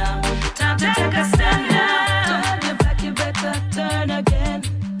pushed down. Time to take a stand now. Turn your back, you better turn again.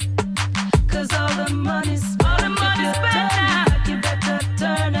 'Cause all the money's spent. If you turn your back, you better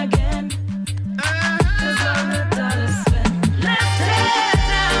turn again. 'Cause all the dollars spent. Let's tear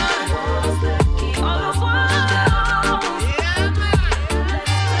down all the walls down.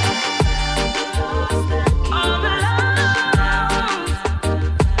 All the love.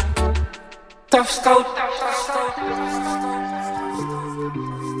 Tough scout.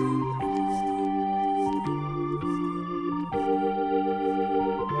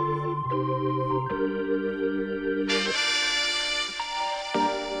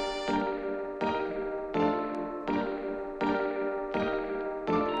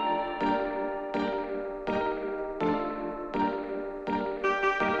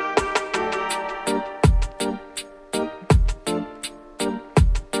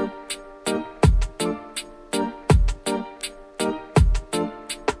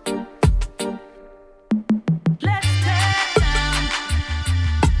 Let's tear down.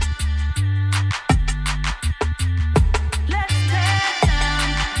 Let's tear down.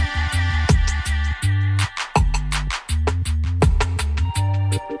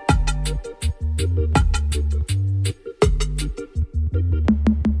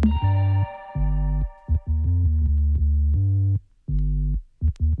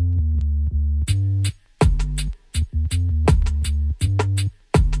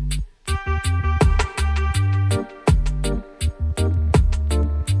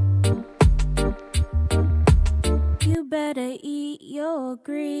 You better eat your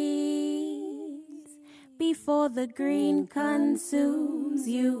greens before the green consumes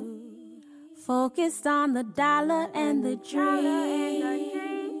you. Focused on the dollar and the dream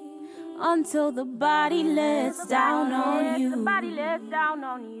until the body lets down on you.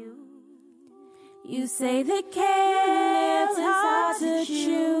 You say the kale is hard to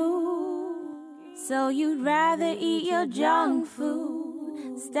chew, so you'd rather eat your junk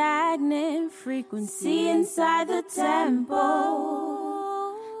food. Stagnant frequency inside the tempo.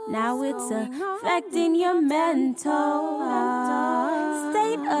 Now it's affecting your mental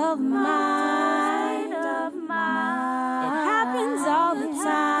state of mind. It happens all the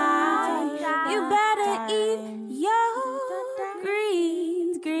time. You better eat your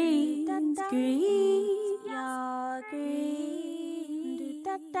greens, your greens.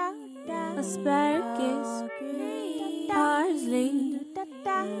 Asparagus, parsley,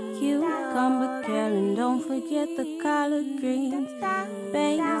 cucumber, carrot, don't forget the collard greens,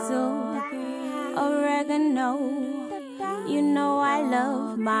 basil, oregano. You know I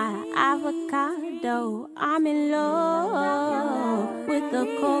love my avocado. I'm in love with the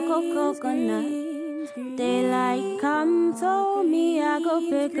coconut. Daylight come, told me I go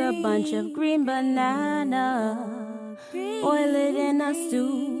pick a bunch of green banana, boil it in a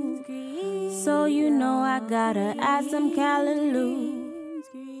stew. So you know I gotta add some callaloo.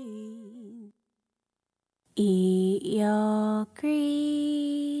 Eat your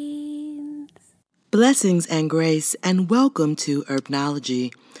greens. Blessings and grace, and welcome to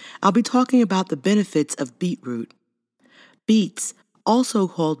Herbnology. I'll be talking about the benefits of beetroot. Beets, also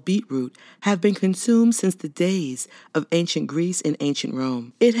called beetroot, have been consumed since the days of ancient Greece and ancient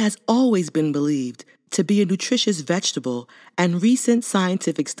Rome. It has always been believed to be a nutritious vegetable, and recent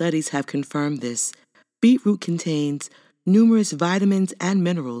scientific studies have confirmed this. Beetroot contains numerous vitamins and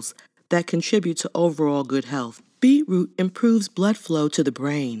minerals that contribute to overall good health. Beetroot improves blood flow to the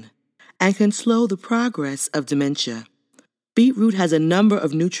brain and can slow the progress of dementia. Beetroot has a number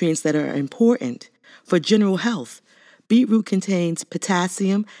of nutrients that are important for general health. Beetroot contains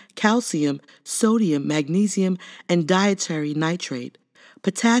potassium, calcium, sodium, magnesium, and dietary nitrate.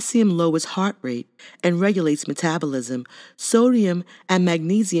 Potassium lowers heart rate and regulates metabolism. Sodium and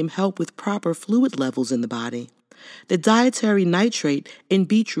magnesium help with proper fluid levels in the body. The dietary nitrate in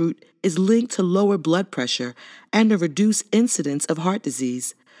beetroot is linked to lower blood pressure and a reduced incidence of heart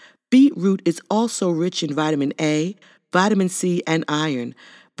disease. Beetroot is also rich in vitamin A, vitamin C, and iron.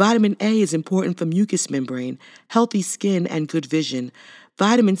 Vitamin A is important for mucous membrane, healthy skin, and good vision.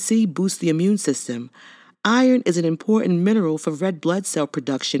 Vitamin C boosts the immune system. Iron is an important mineral for red blood cell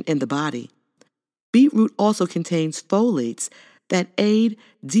production in the body. Beetroot also contains folates that aid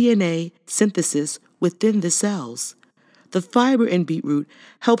DNA synthesis within the cells. The fiber in beetroot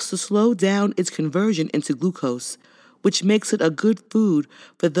helps to slow down its conversion into glucose, which makes it a good food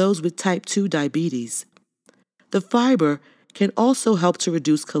for those with type 2 diabetes. The fiber can also help to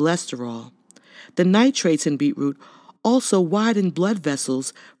reduce cholesterol. The nitrates in beetroot also widen blood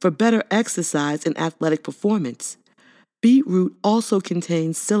vessels for better exercise and athletic performance. Beetroot also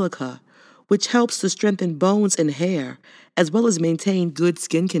contains silica, which helps to strengthen bones and hair, as well as maintain good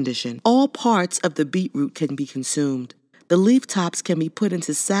skin condition. All parts of the beetroot can be consumed. The leaf tops can be put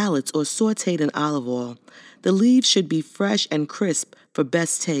into salads or sautéed in olive oil. The leaves should be fresh and crisp for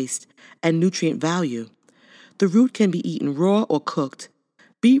best taste and nutrient value. The root can be eaten raw or cooked.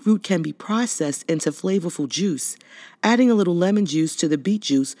 Beetroot can be processed into flavorful juice. Adding a little lemon juice to the beet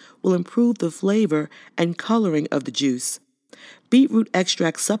juice will improve the flavor and coloring of the juice. Beetroot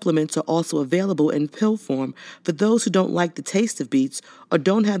extract supplements are also available in pill form for those who don't like the taste of beets or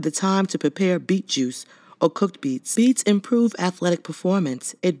don't have the time to prepare beet juice or cooked beets. Beets improve athletic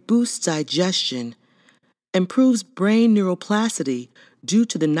performance. It boosts digestion, improves brain neuroplasticity due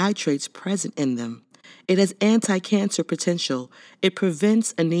to the nitrates present in them. It has anti-cancer potential. It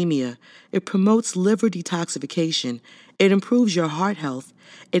prevents anemia. It promotes liver detoxification. It improves your heart health.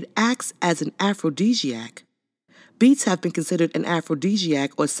 It acts as an aphrodisiac. Beets have been considered an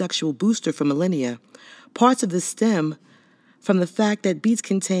aphrodisiac or sexual booster for millennia. Parts of this stem from the fact that beets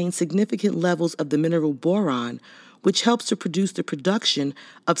contain significant levels of the mineral boron, which helps to produce the production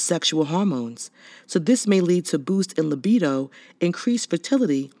of sexual hormones. So this may lead to boost in libido, increased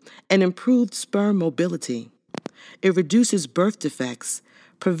fertility, and improved sperm mobility. It reduces birth defects,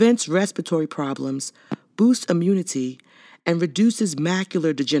 prevents respiratory problems, boosts immunity, and reduces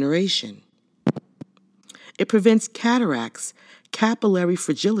macular degeneration. It prevents cataracts, capillary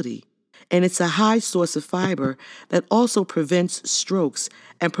fragility, and it's a high source of fiber that also prevents strokes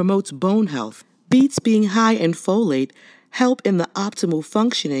and promotes bone health. Beets, being high in folate, help in the optimal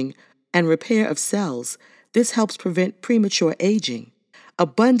functioning and repair of cells. This helps prevent premature aging.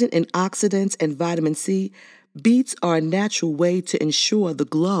 Abundant in oxidants and vitamin C, beets are a natural way to ensure the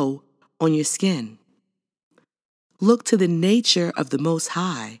glow on your skin. Look to the nature of the Most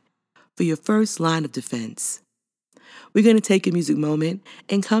High for your first line of defense. We're going to take a music moment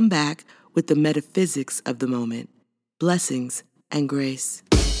and come back with the metaphysics of the moment. Blessings and grace.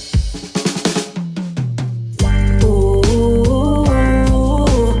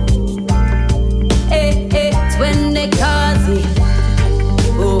 It's when they cause it.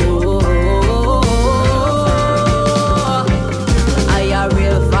 I a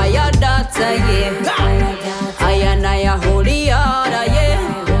real fire daughter, yeah. I and I a holy order,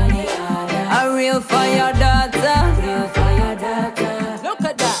 yeah. A real fire daughter. Look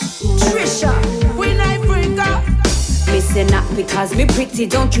at that. Trisha, Queen Africa. Listen up because me pretty,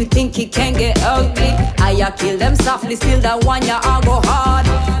 don't you think it can get ugly? I a kill them softly, still that one ya I go hard.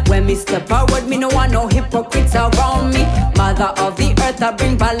 When me step forward, me no want no hypocrites around me. Mother of the earth, I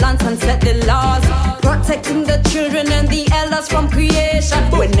bring balance and set the laws. Protecting the children and the elders from creation.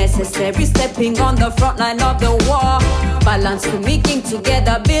 When necessary, stepping on the front line of the war. Balance to making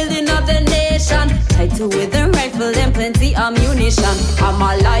together, building of the nation. Title with a rifle and plenty ammunition. I'm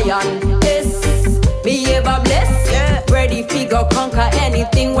a lion, yes. Be ever blessed, yeah. Ready figure conquer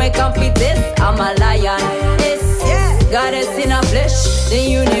anything we compete this. I'm a lion, yes, yeah. Goddess in a flesh, the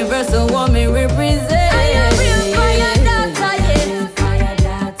universal woman represent. I am real fire daughter, yeah.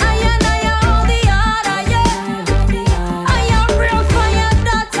 I am all the order, yeah. I am real fire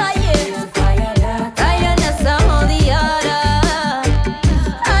daughter, yeah. I am just all the order.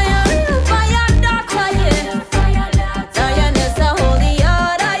 I am real fire daughter, yeah. I am just all the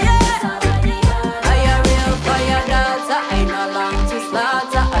order, yeah. I am real fire daughter. I no long to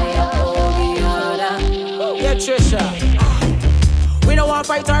slaughter. I am all the order. Yeah, Trisha. We don't want to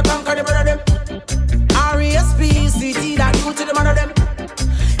fight or conquer the brother them. R-E-S-P-C-T, that you to the man of them.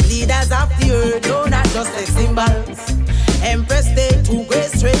 Leaders of the earth, no, not just like symbols. Empress Day, two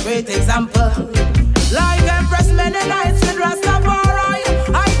great example. Like Empress Mennonites with Rastafari.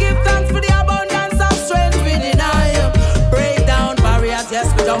 I give thanks for the abundance of strength we deny. Break down barriers,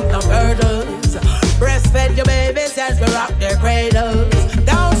 yes, we dump down hurdles. Breastfed your babies, yes, we rock their cradles.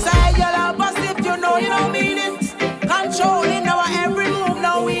 Downside, you love us if you know you don't mean it. Controlling our every move,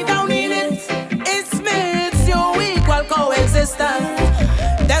 no, we don't need it. It's me, it's you, equal coexistence.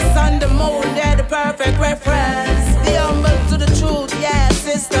 The sun, the moon, they're the perfect reference. Be humble to the truth, yeah,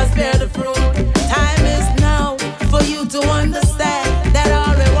 sisters, bear the fruit. Time is now for you to understand that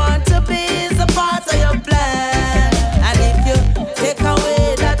all we want to be is a part of your plan. And if you take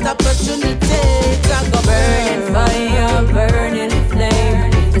away that opportunity, it's a go burning fire, burning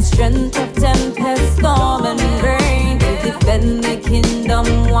flame. The strength of tempest, storm and rain. Defend the kingdom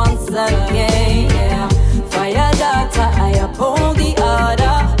once again, yeah. Fire daughter, I uphold the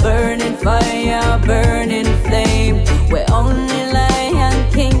order. Burning fire, burning flame. Where only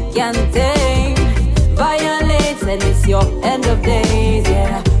lion king can tame. Violate and it's your end of days,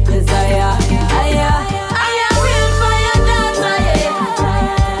 yeah. Cause I am real fire daughter, yeah.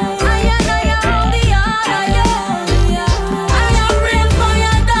 I hold the order, yeah. I am real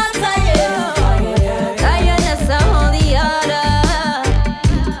fire daughter, yeah. I just hold the order.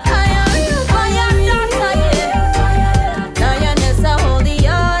 I am real fire daughter, yeah. I just hold the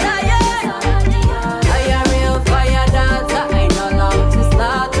order, yeah. I am real fire daughter. I no long to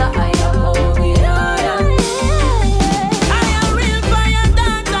slaughter. I am hold the order. I am real fire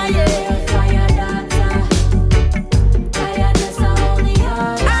daughter, yeah. Fire daughter. I just hold the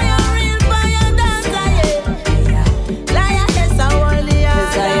order. I am real fire daughter, yeah. liar, yes, I want the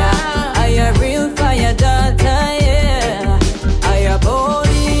Cause I am real fire daughter, yeah. I am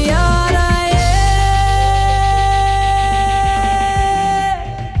holy order, yeah.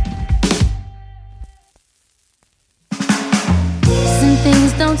 Some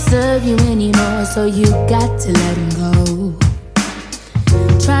things don't serve you anymore, so you got to let them go.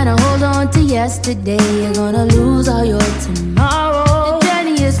 Trying to hold on to yesterday, you're gonna lose all your tomorrow. The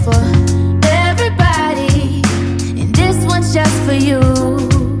journey is for everybody, and this one's just for you.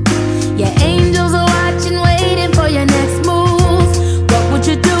 Your angels are watching, waiting for your next move. What would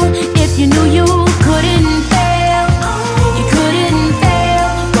you do if you knew you couldn't fail? You couldn't fail.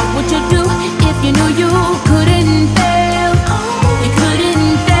 What would you do if you knew you couldn't fail? You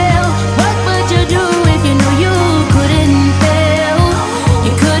couldn't fail. What would you do if you knew you couldn't fail?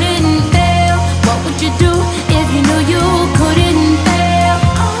 You couldn't fail. What would you do if you knew you couldn't fail?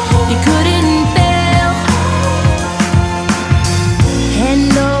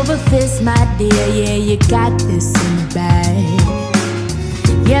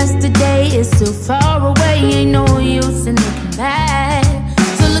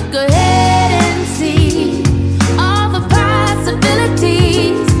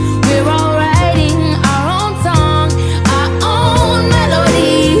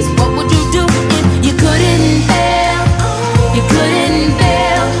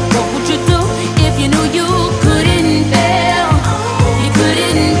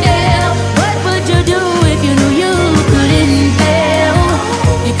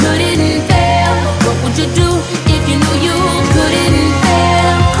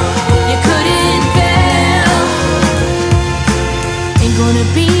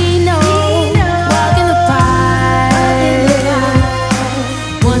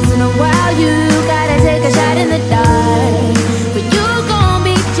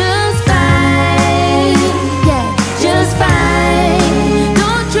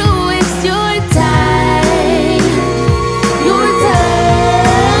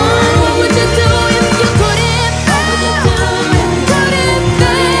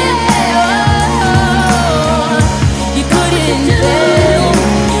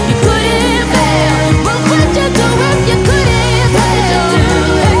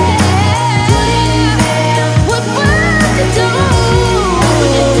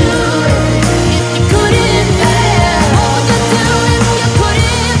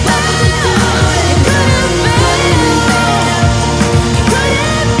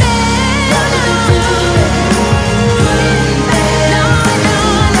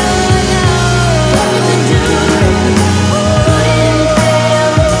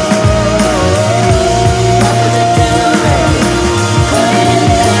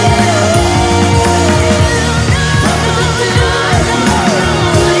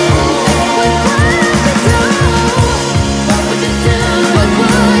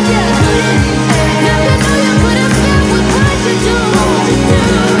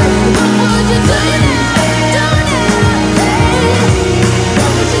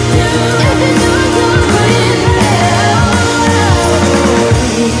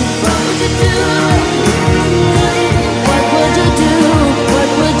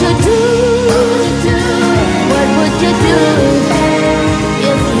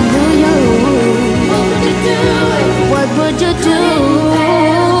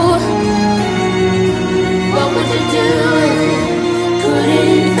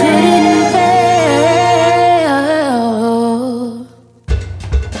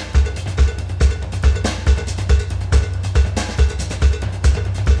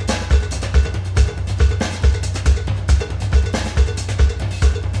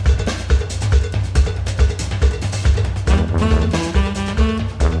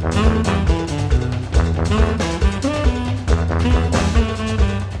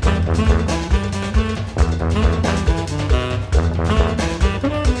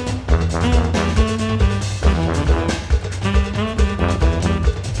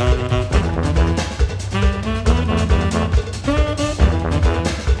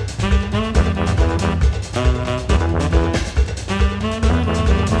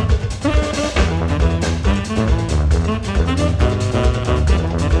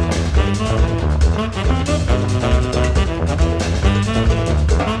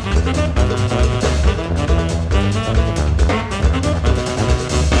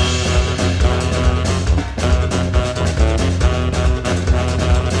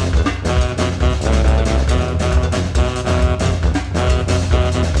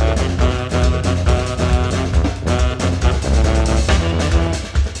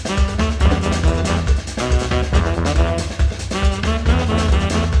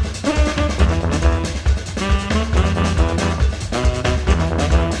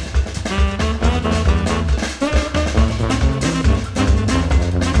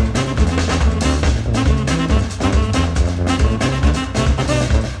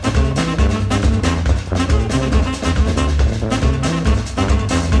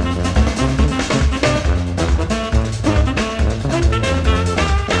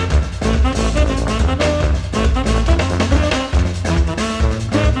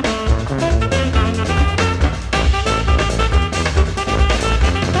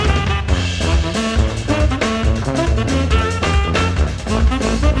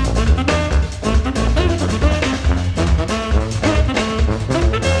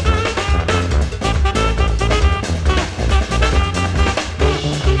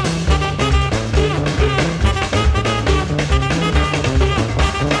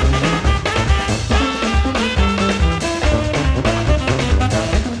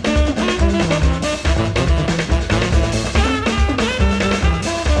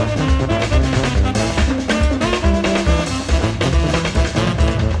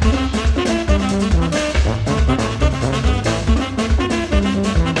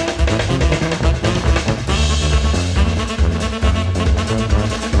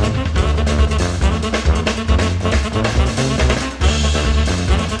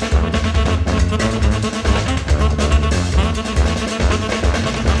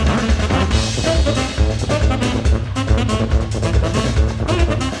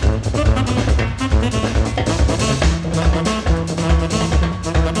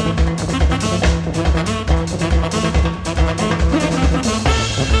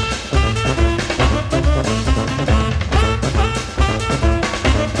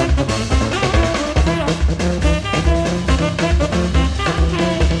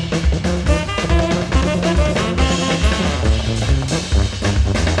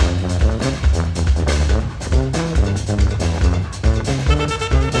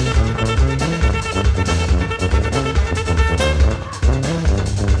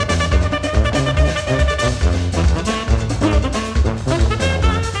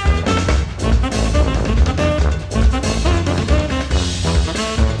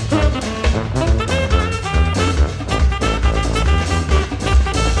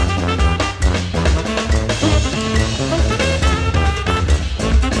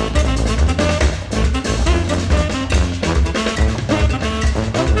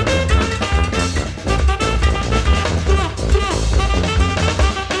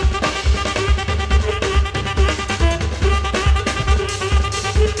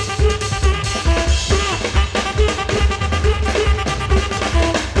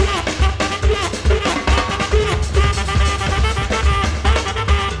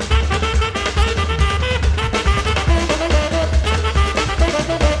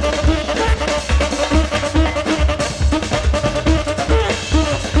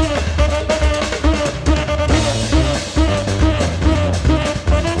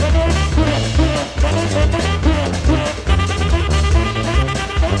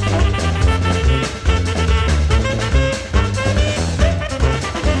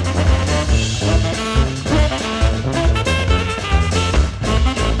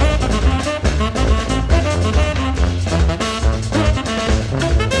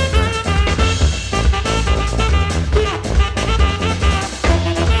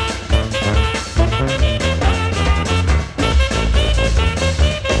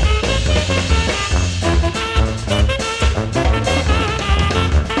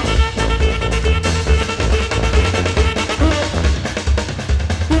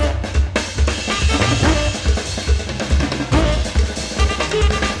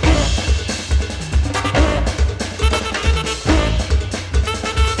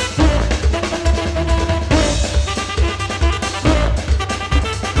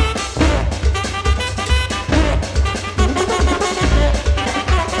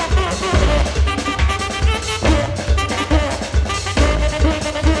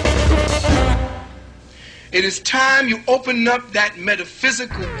 It is time you open up that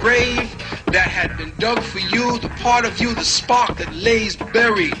metaphysical grave that had been dug for you, the part of you, the spark that lays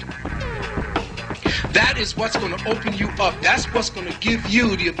buried. That is what's going to open you up. That's what's going to give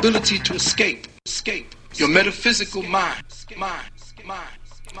you the ability to escape your metaphysical mind.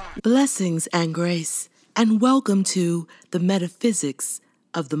 Blessings and grace, and welcome to the metaphysics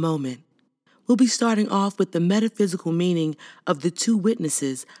of the moment. We'll be starting off with the metaphysical meaning of the two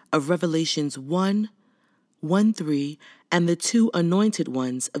witnesses of Revelations 1:1-3, and the two anointed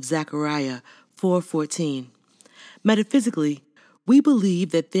ones of Zechariah 4:14. Metaphysically, we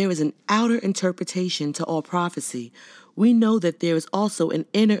believe that there is an outer interpretation to all prophecy. We know that there is also an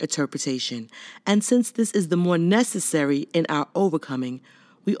inner interpretation, and since this is the more necessary in our overcoming,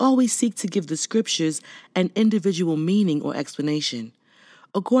 we always seek to give the scriptures an individual meaning or explanation.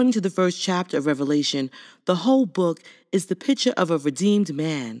 According to the first chapter of Revelation, the whole book is the picture of a redeemed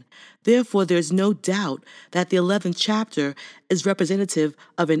man. Therefore, there is no doubt that the 11th chapter is representative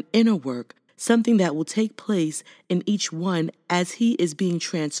of an inner work, something that will take place in each one as he is being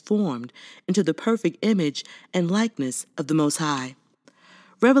transformed into the perfect image and likeness of the Most High.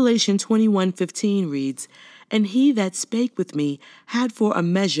 Revelation 21:15 reads, "And he that spake with me had for a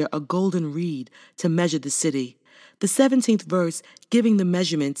measure a golden reed to measure the city." The 17th verse, giving the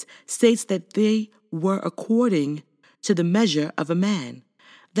measurements, states that they were according to the measure of a man,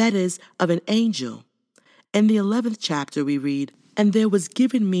 that is, of an angel. In the 11th chapter we read, "And there was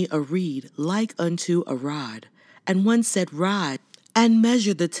given me a reed like unto a rod, and one said, Ride, and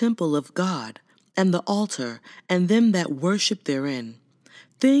measure the temple of God, and the altar, and them that worship therein.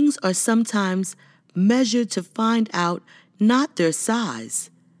 Things are sometimes measured to find out not their size,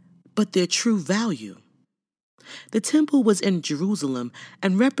 but their true value." The temple was in Jerusalem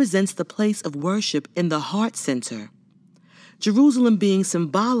and represents the place of worship in the heart center, Jerusalem being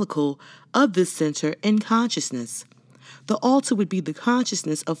symbolical of this center in consciousness. The altar would be the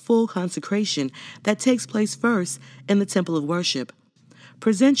consciousness of full consecration that takes place first in the temple of worship.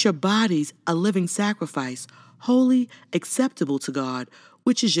 Present your bodies a living sacrifice, holy, acceptable to God,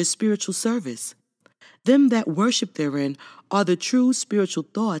 which is your spiritual service. Them that worship therein are the true spiritual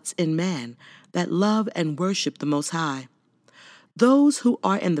thoughts in man that love and worship the Most High. Those who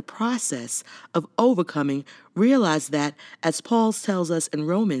are in the process of overcoming realize that, as Paul tells us in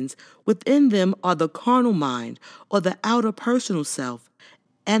Romans, within them are the carnal mind, or the outer personal self,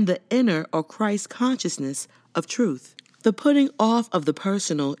 and the inner or Christ consciousness of truth. The putting off of the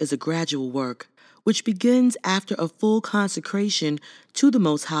personal is a gradual work, which begins after a full consecration to the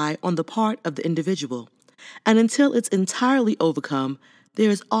Most High on the part of the individual. And until it's entirely overcome, there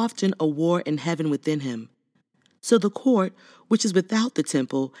is often a war in heaven within him. So the court, which is without the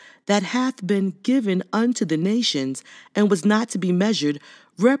temple, that hath been given unto the nations, and was not to be measured,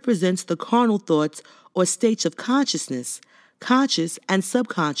 represents the carnal thoughts or states of consciousness, conscious and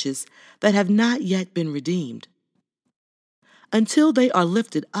subconscious, that have not yet been redeemed. Until they are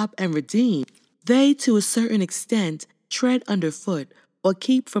lifted up and redeemed, they, to a certain extent, tread underfoot or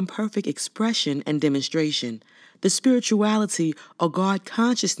keep from perfect expression and demonstration the spirituality or God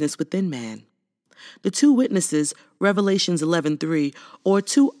consciousness within man. The two witnesses, Revelations 11:3, or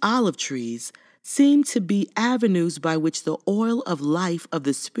two olive trees, seem to be avenues by which the oil of life of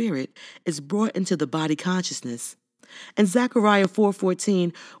the Spirit is brought into the body consciousness. In Zechariah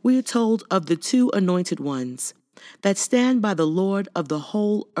 4:14, we are told of the two anointed ones that stand by the Lord of the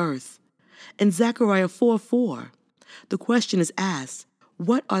whole earth. In Zechariah 4:4, the question is asked,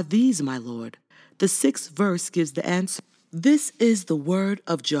 "What are these, my Lord?" The 6th verse gives the answer. "This is the word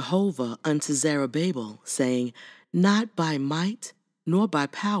of Jehovah unto Zerubbabel, saying, Not by might, nor by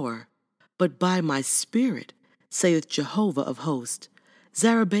power, but by my spirit, saith Jehovah of hosts."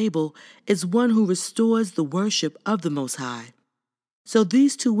 Zerubbabel is one who restores the worship of the Most High. So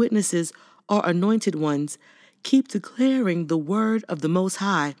these two witnesses are anointed ones, keep declaring the word of the Most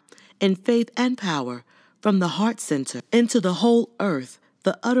High in faith and power from the heart center into the whole earth,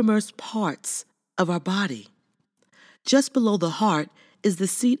 the uttermost parts of our body. Just below the heart is the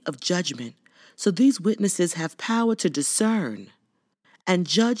seat of judgment, so these witnesses have power to discern and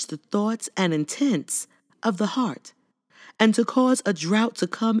judge the thoughts and intents of the heart, and to cause a drought to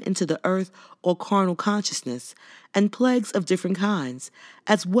come into the earth or carnal consciousness, and plagues of different kinds,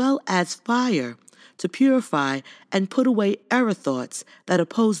 as well as fire to purify and put away error thoughts that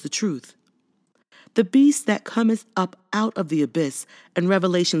oppose the truth. The beast that cometh up out of the abyss in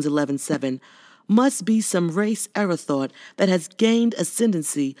Revelations 11:7 must be some race error thought that has gained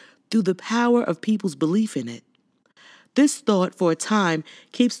ascendancy through the power of people's belief in it. This thought, for a time,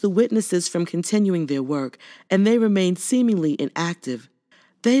 keeps the witnesses from continuing their work, and they remain seemingly inactive.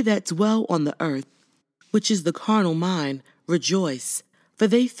 They that dwell on the earth which is the carnal mind, rejoice, for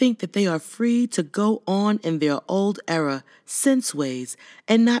they think that they are free to go on in their old era, sense ways,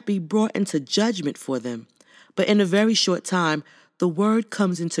 and not be brought into judgment for them. But in a very short time, the word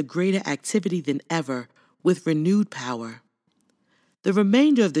comes into greater activity than ever, with renewed power. The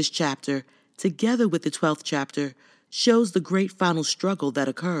remainder of this chapter, together with the 12th chapter, shows the great final struggle that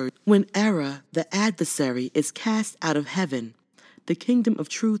occurred when error, the adversary, is cast out of heaven, the kingdom of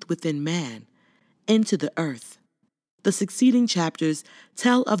truth within man, into the earth. The succeeding chapters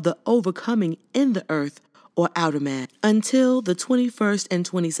tell of the overcoming in the earth or outer man, until the 21st and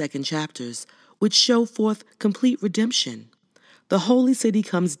 22nd chapters, which show forth complete redemption. The holy city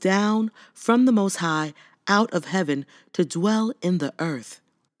comes down from the Most High out of heaven to dwell in the earth.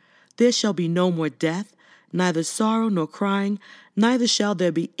 There shall be no more death, neither sorrow nor crying, neither shall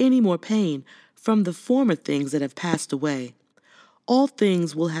there be any more pain from the former things that have passed away. All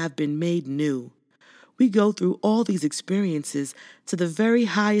things will have been made new. We go through all these experiences to the very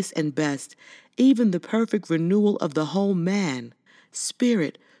highest and best, even the perfect renewal of the whole man,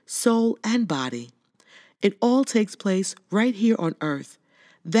 spirit, soul, and body. It all takes place right here on earth.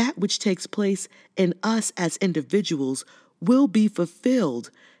 That which takes place in us as individuals will be fulfilled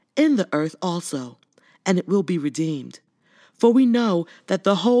in the earth also, and it will be redeemed. For we know that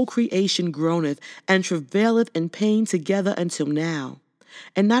the whole creation groaneth and travaileth in pain together until now.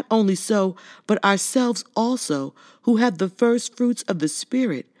 And not only so, but ourselves also, who have the first fruits of the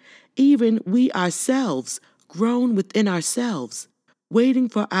Spirit, even we ourselves, groan within ourselves, waiting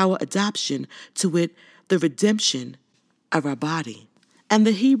for our adoption, to wit, the redemption of our body. And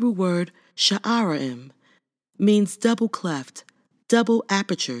the Hebrew word sha'araim means double cleft, double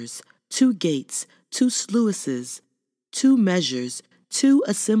apertures, two gates, two sluices, two measures, two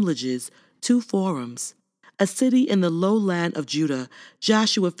assemblages, two forums. A city in the lowland of Judah,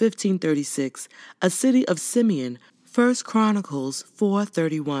 Joshua 15:36, a city of Simeon, 1 Chronicles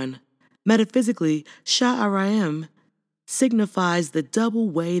 4:31. Metaphysically, Sha'araim signifies the double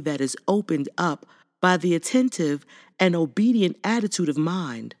way that is opened up by the attentive and obedient attitude of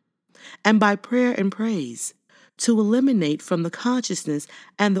mind, and by prayer and praise, to eliminate from the consciousness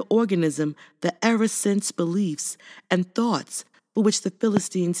and the organism the error-sense beliefs and thoughts for which the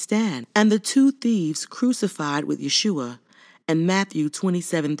Philistines stand, and the two thieves crucified with Yeshua in Matthew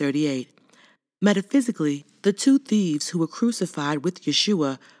 27:38. Metaphysically, the two thieves who were crucified with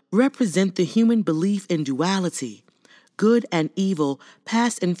Yeshua represent the human belief in duality, good and evil,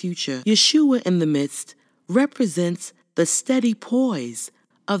 past and future. Yeshua in the midst represents the steady poise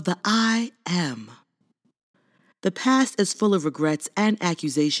of the I am. The past is full of regrets and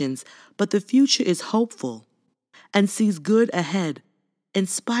accusations, but the future is hopeful and sees good ahead in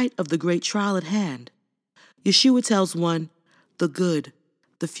spite of the great trial at hand. Yeshua tells one, the good,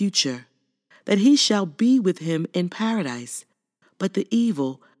 the future, that he shall be with him in paradise, but the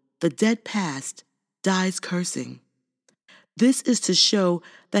evil, the dead past, dies cursing. This is to show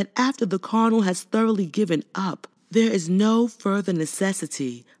that after the carnal has thoroughly given up, there is no further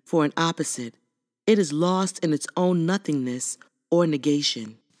necessity for an opposite. It is lost in its own nothingness or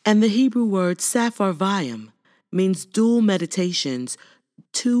negation. And the Hebrew word sapharvayim means dual meditations,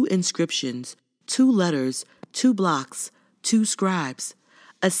 two inscriptions, two letters, two blocks, two scribes.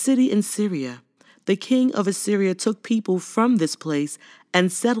 A city in Syria. The king of Assyria took people from this place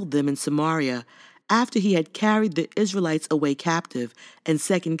and settled them in Samaria after he had carried the Israelites away captive in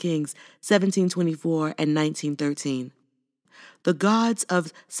 2 Kings 17:24 and 19:13. The gods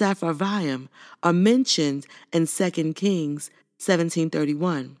of Sapharvayim are mentioned in 2 Kings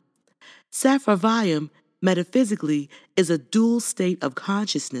 17:31. Sapharvayim, metaphysically, is a dual state of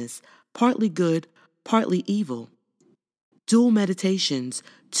consciousness, partly good, partly evil. Dual meditations,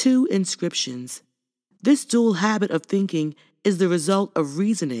 two inscriptions. This dual habit of thinking is the result of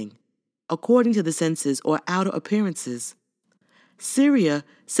reasoning, according to the senses or outer appearances. Syria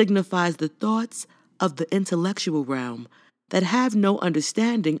signifies the thoughts of the intellectual realm that have no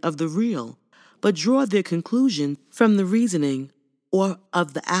understanding of the real, but draw their conclusion from the reasoning or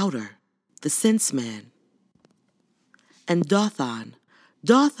of the outer, the sense man. And Dothan.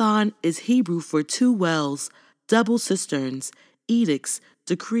 Dothan is Hebrew for two wells, double cisterns, edicts,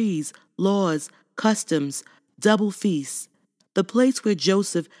 decrees, laws, customs, double feasts, the place where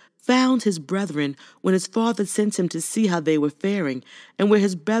Joseph found his brethren when his father sent him to see how they were faring, and where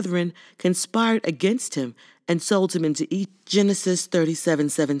his brethren conspired against him and sold him into Egypt. Genesis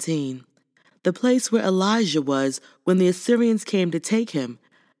 37:17. The place where Elijah was when the Assyrians came to take him.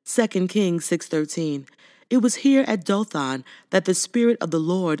 2 Kings 6:13. It was here at Dothan that the Spirit of the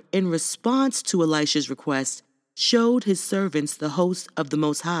Lord, in response to Elisha's request, showed his servants the hosts of the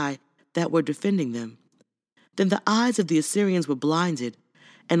Most High that were defending them. Then the eyes of the Assyrians were blinded,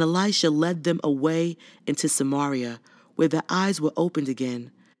 and Elisha led them away into Samaria, where their eyes were opened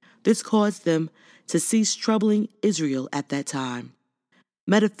again. This caused them to cease troubling Israel at that time.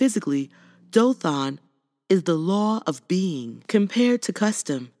 Metaphysically, Dothan is the law of being, compared to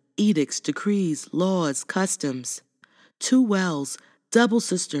custom, edicts, decrees, laws, customs. Two wells, double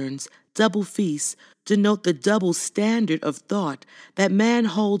cisterns, double feasts denote the double standard of thought that man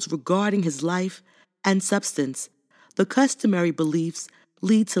holds regarding his life and substance. The customary beliefs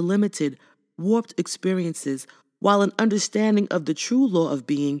lead to limited, warped experiences, while an understanding of the true law of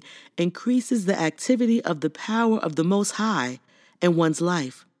being increases the activity of the power of the Most High in one's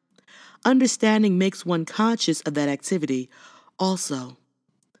life. Understanding makes one conscious of that activity also.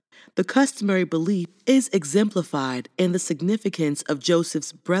 The customary belief is exemplified in the significance of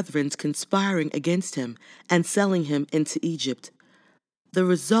Joseph's brethren conspiring against him and selling him into Egypt. The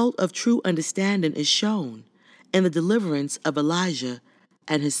result of true understanding is shown in the deliverance of Elijah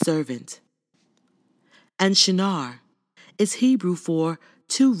and his servant. And Shinar is Hebrew for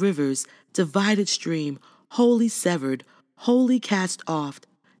two rivers, divided stream, wholly severed, wholly cast off,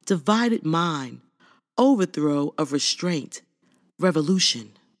 divided mind, overthrow of restraint,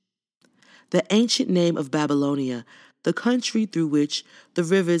 revolution. The ancient name of Babylonia, the country through which the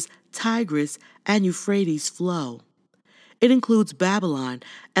rivers Tigris and Euphrates flow. It includes Babylon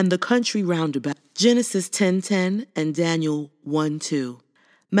and the country round about. Genesis 10:10 and Daniel 1:2.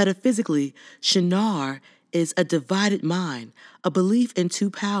 Metaphysically, Shinar is a divided mind, a belief in two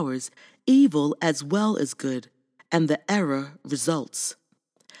powers, evil as well as good, and the error results.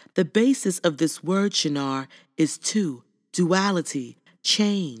 The basis of this word Shinar is two, duality,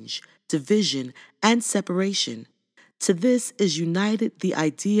 change, division, and separation. To this is united the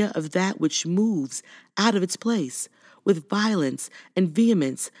idea of that which moves out of its place, with violence and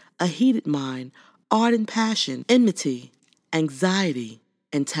vehemence, a heated mind, ardent passion, enmity, anxiety,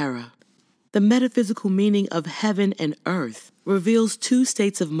 and terror. The metaphysical meaning of heaven and earth reveals two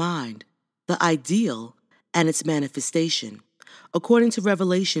states of mind, the ideal and its manifestation. According to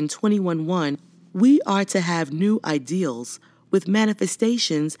Revelation 21:1, we are to have new ideals with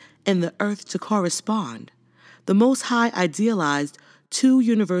manifestations in the earth to correspond. The Most High idealized two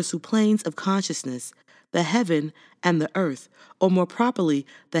universal planes of consciousness, the heaven and the earth, or more properly,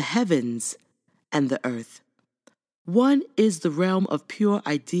 the heavens and the earth. One is the realm of pure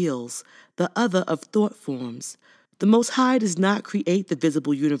ideals, the other of thought forms. The Most High does not create the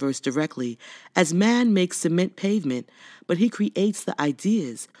visible universe directly, as man makes cement pavement, but he creates the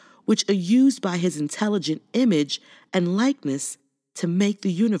ideas, which are used by his intelligent image and likeness to make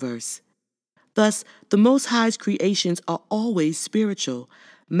the universe. Thus, the Most High's creations are always spiritual.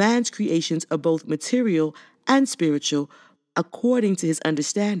 Man's creations are both material and spiritual, according to his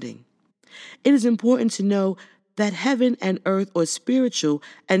understanding. It is important to know that heaven and earth, or spiritual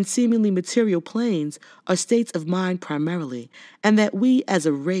and seemingly material planes, are states of mind primarily, and that we as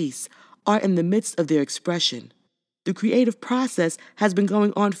a race are in the midst of their expression. The creative process has been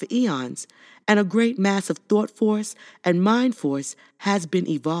going on for eons, and a great mass of thought force and mind force has been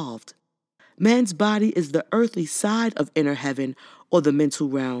evolved. Man's body is the earthly side of inner heaven, or the mental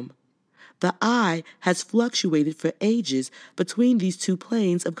realm. The I has fluctuated for ages between these two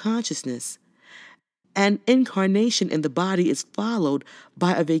planes of consciousness. An incarnation in the body is followed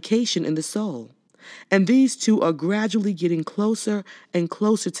by a vacation in the soul, and these two are gradually getting closer and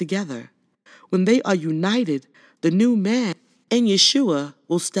closer together. When they are united, the new man in Yeshua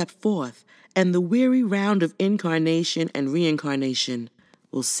will step forth, and the weary round of incarnation and reincarnation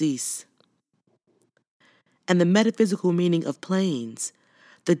will cease. And the metaphysical meaning of planes,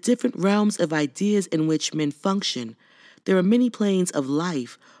 the different realms of ideas in which men function. There are many planes of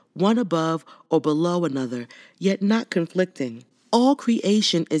life, one above or below another, yet not conflicting. All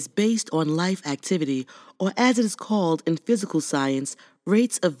creation is based on life activity, or as it is called in physical science,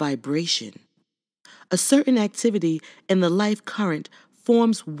 rates of vibration. A certain activity in the life current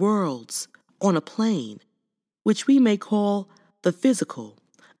forms worlds on a plane, which we may call the physical.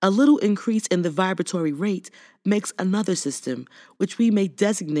 A little increase in the vibratory rate makes another system, which we may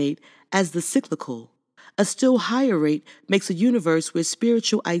designate as the cyclical. A still higher rate makes a universe where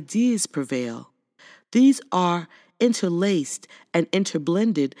spiritual ideas prevail. These are interlaced and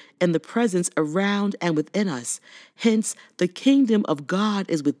interblended in the presence around and within us. Hence, the kingdom of God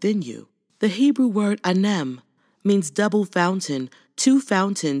is within you. The Hebrew word anem means double fountain, two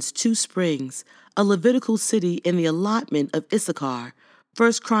fountains, two springs, a Levitical city in the allotment of Issachar,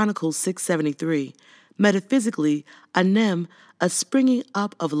 1 Chronicles 6:73. Metaphysically, anem, a springing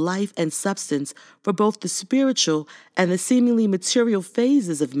up of life and substance for both the spiritual and the seemingly material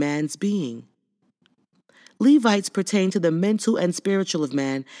phases of man's being. Levites pertain to the mental and spiritual of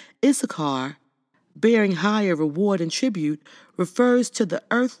man. Issachar, bearing higher reward and tribute, refers to the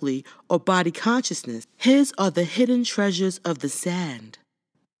earthly or body consciousness. His are the hidden treasures of the sand.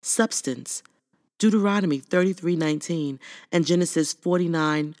 Substance, Deuteronomy 33:19 and Genesis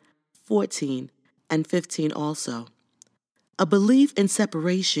 49:14 and 15 also. A belief in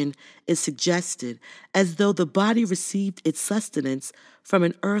separation is suggested as though the body received its sustenance from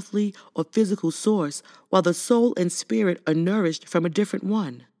an earthly or physical source, while the soul and spirit are nourished from a different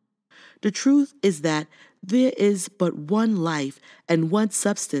one. The truth is that there is but one life and one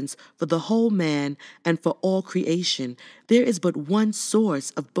substance for the whole man and for all creation. There is but one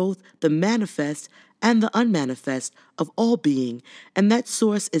source of both the manifest and the unmanifest of all being, and that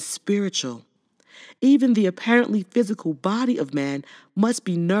source is spiritual. Even the apparently physical body of man must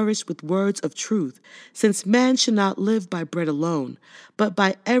be nourished with words of truth, since man should not live by bread alone, but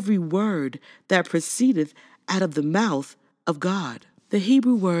by every word that proceedeth out of the mouth of God. The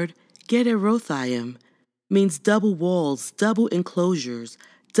Hebrew word Gederothayim means double walls, double enclosures,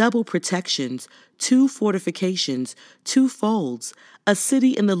 double protections, two fortifications, two folds, a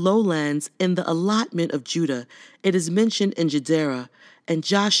city in the lowlands in the allotment of Judah. It is mentioned in Jederah and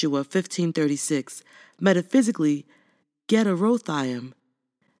Joshua 15:36. Metaphysically, Gederothayim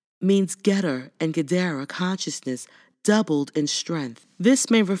means Geder and Gedera consciousness doubled in strength.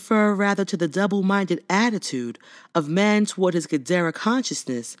 This may refer rather to the double-minded attitude of man toward his Gedera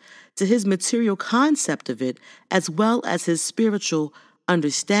consciousness, to his material concept of it, as well as his spiritual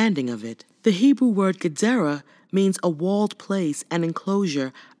understanding of it. The Hebrew word Gedera means a walled place, an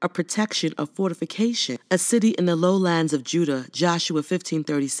enclosure, a protection, a fortification, a city in the lowlands of Judah, Joshua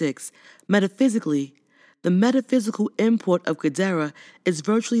 15:36. Metaphysically, the metaphysical import of Gedera is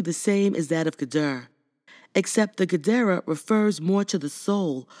virtually the same as that of Geder, except the Gedera refers more to the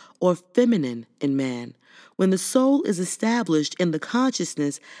soul or feminine in man. When the soul is established in the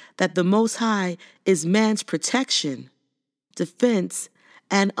consciousness that the Most High is man's protection, defense,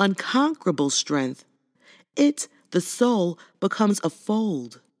 and unconquerable strength, it, the soul, becomes a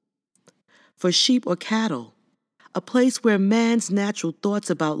fold for sheep or cattle, a place where man's natural thoughts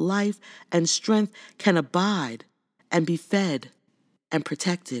about life and strength can abide and be fed and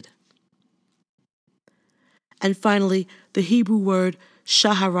protected. And finally, the Hebrew word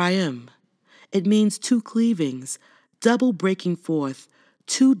shaharayim. It means two cleavings, double breaking forth,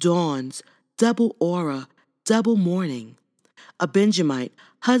 two dawns, double aura, double morning. A Benjamite,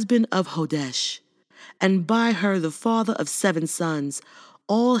 husband of Hodesh, and by her the father of 7 sons,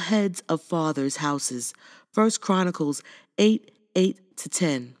 all heads of fathers' houses. 1 Chronicles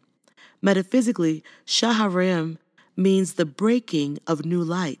 8:8-10. Metaphysically, Shaharim means the breaking of new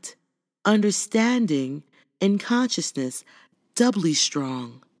light, understanding in consciousness, doubly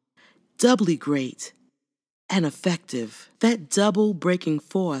strong, doubly great, and effective. That double breaking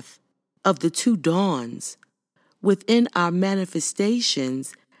forth of the two dawns within our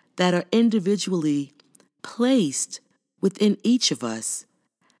manifestations that are individually placed within each of us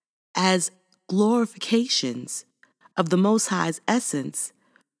as glorifications of the Most High's essence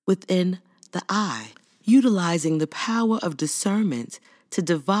within the I, utilizing the power of discernment to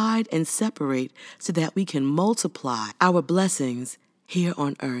divide and separate so that we can multiply our blessings here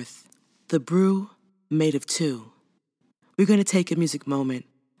on earth. The brew made of two. We're going to take a music moment.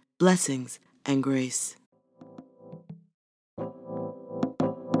 Blessings and grace.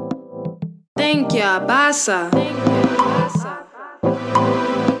 Thank ya, Basa.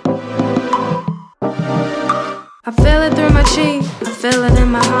 I feel it through my cheek, I feel it in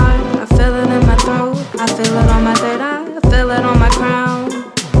my heart, I feel it in my throat, I feel it on my third eye, I feel it on my crown,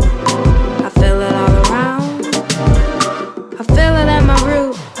 I feel it all around. I feel it at my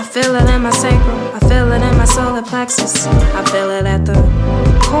root, I feel it in my sacral, I feel it in my solar plexus, I feel it at the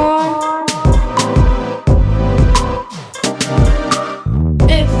core.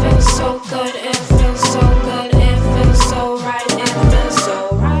 It feels so good, it feels so good, it feels so right, it feels so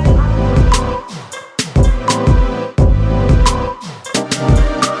right.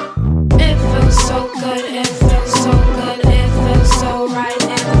 It feels so good, it feels so good, it feels so right,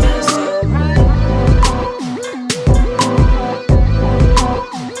 it feels so right.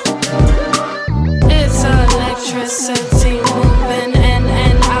 It's electricity moving in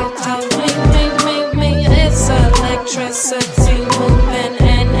and out of me. It's electricity moving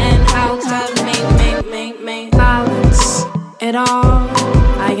in and out of me. Balance it all.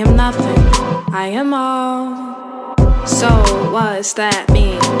 I am nothing, I am all. So what's that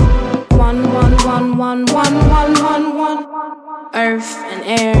mean? One. Earth and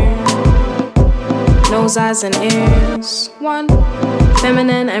air, nose, eyes, and ears. One.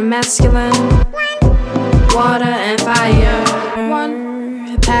 Feminine and masculine. water and fire.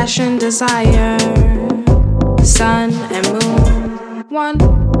 One, passion, desire. Sun and moon. One,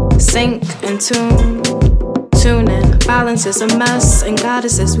 sync and tune. Tuning, balance is a mess, and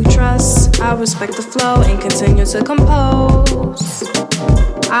goddesses we trust. I respect the flow and continue to compose.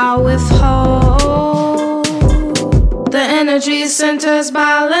 I withhold the energy centers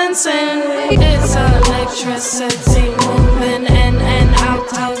balancing. It's electricity moving in and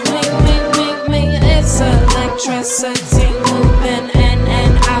out of me. It's electricity moving in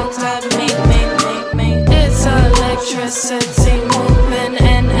and out of me. It's electricity moving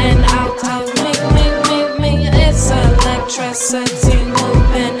in and out of me. It's electricity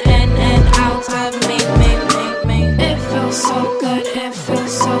moving in and out of me. It feels so good, it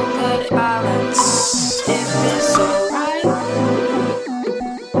feels so good. Balance, it feels so right.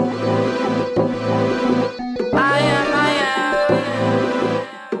 I am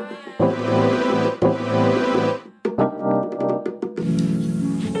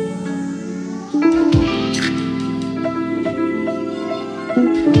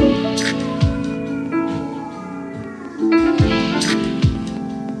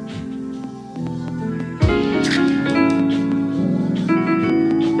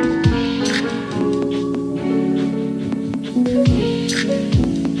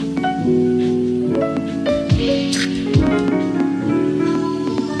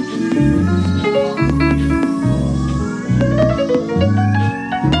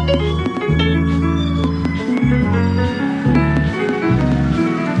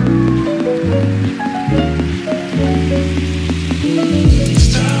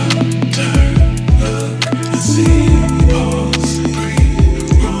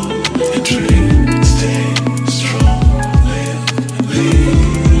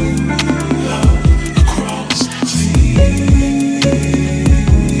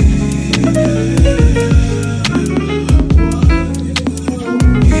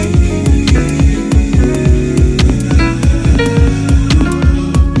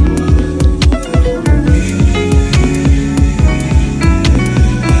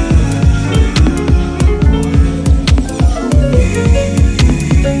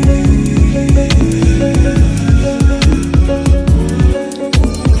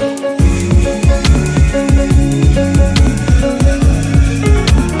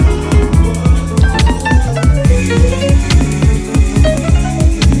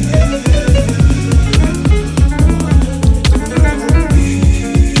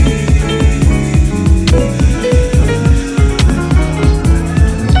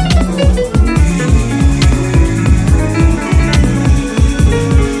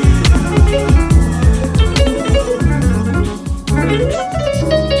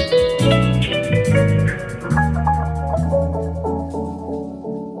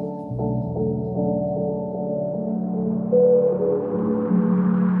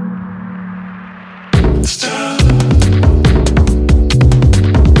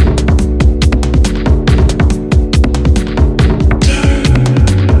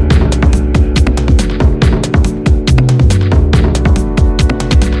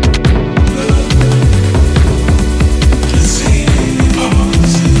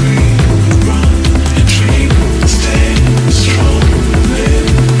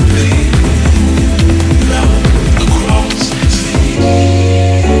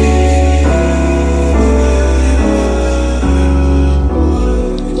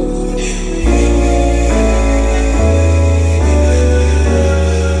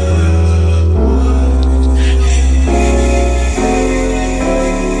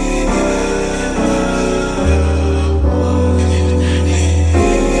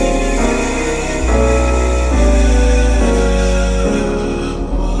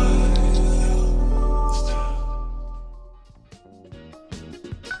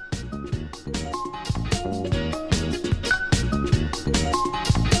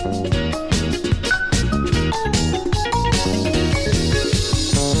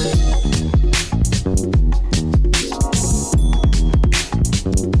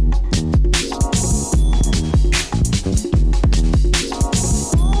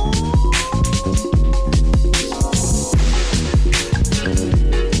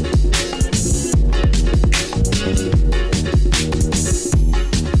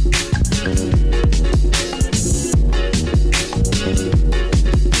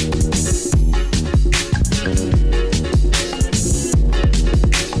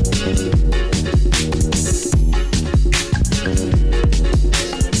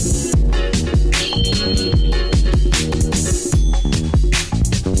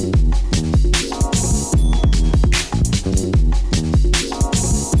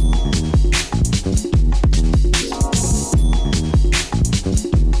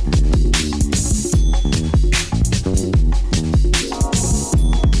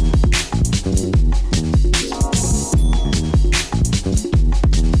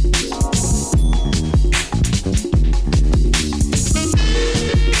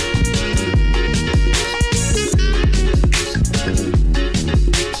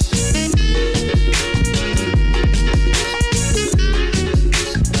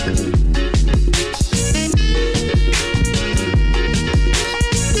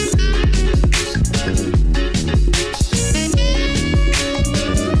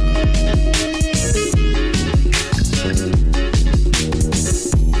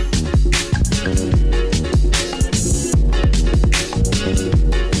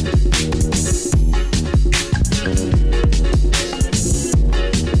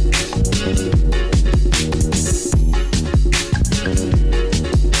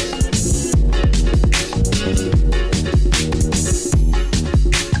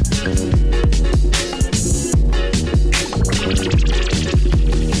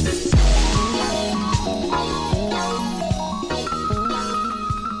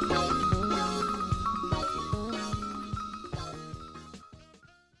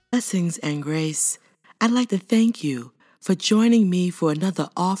Blessings and grace. I'd like to thank you for joining me for another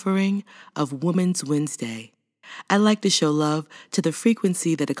offering of Wombman Wednesday. I'd like to show love to the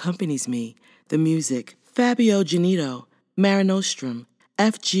frequency that accompanies me, the music. Fabio Janito, Marinostrum,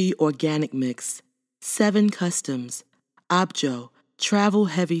 FG Organic Mix, 7 Customs, Abjo, Travel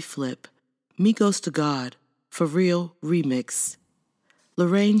Heavy Flip, Migos to God, For Real Remix,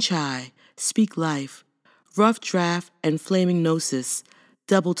 Lorraine Chai, Speak Life, Rough Draft and Flaming Gnosis,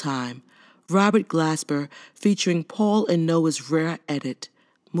 Double Time, Robert Glasper featuring Paul and Noah's Rare Edit,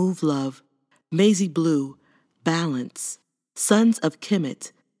 Move Love, Maisie Blue, Balance, Sons of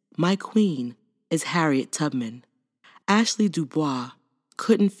Kemet, My Queen is Harriet Tubman, Ashley Dubois,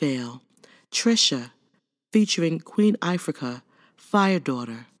 Couldn't Fail, Trisha featuring Queen Ifrica, Fire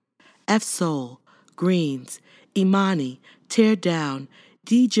Daughter, F Soul, Greens, Imani, Tear Down,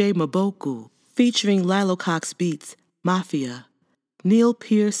 DJ Maboku featuring Lilo Cox Beats, Mafia, Neil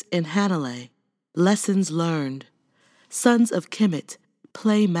Pierce and Hanalei, Lessons Learned, Sons of Kemet,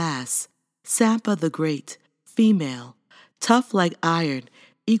 Play Mass, Sampa the Great, Female, Tough Like Iron,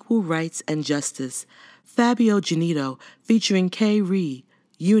 Equal Rights and Justice, Fabio Janito featuring K. Ree,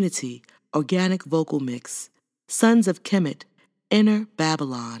 Unity, Organic Vocal Mix, Sons of Kemet, Inner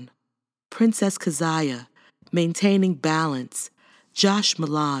Babylon, Princess Kazaya, Maintaining Balance, Josh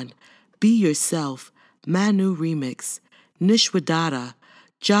Milan, Be Yourself, Manu Remix, Nishwadada,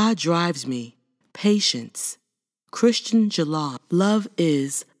 Jah Drives Me, Patience, Christian Jalal, Love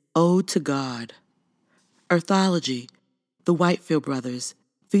Is, Ode to God, Earthology, The Whitefield Brothers,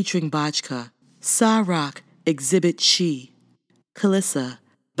 featuring Bajka, Sarok, Exhibit Chi, Kalissa,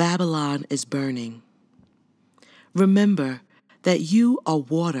 Babylon is Burning. Remember that you are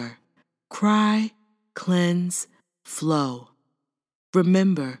water, cry, cleanse, flow.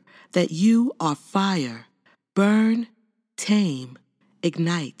 Remember that you are fire, burn, tame,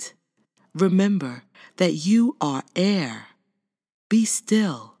 ignite. Remember that you are air. Be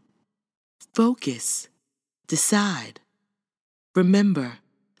still. Focus. Decide. Remember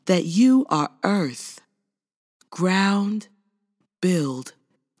that you are earth. Ground, build,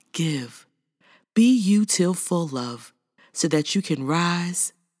 give. Be you till full love so that you can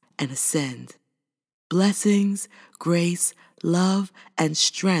rise and ascend. Blessings, grace, love, and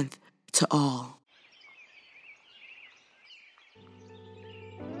strength to all.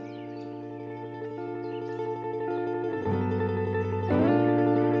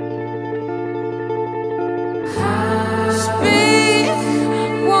 Speak,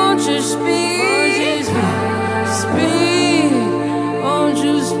 won't you speak? Speak, won't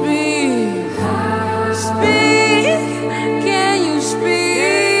you speak? Speak, can you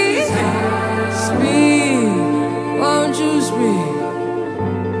speak? Speak, won't you speak?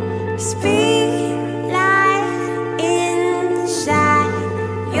 Speak light inside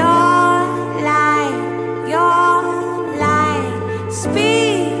your light, your light.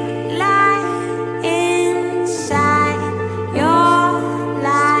 Speak light inside your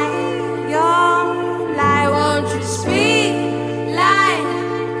light, your light. Won't you speak light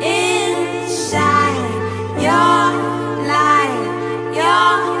inside your light,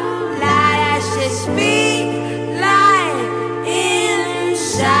 your light? I said speak light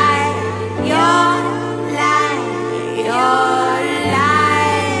inside your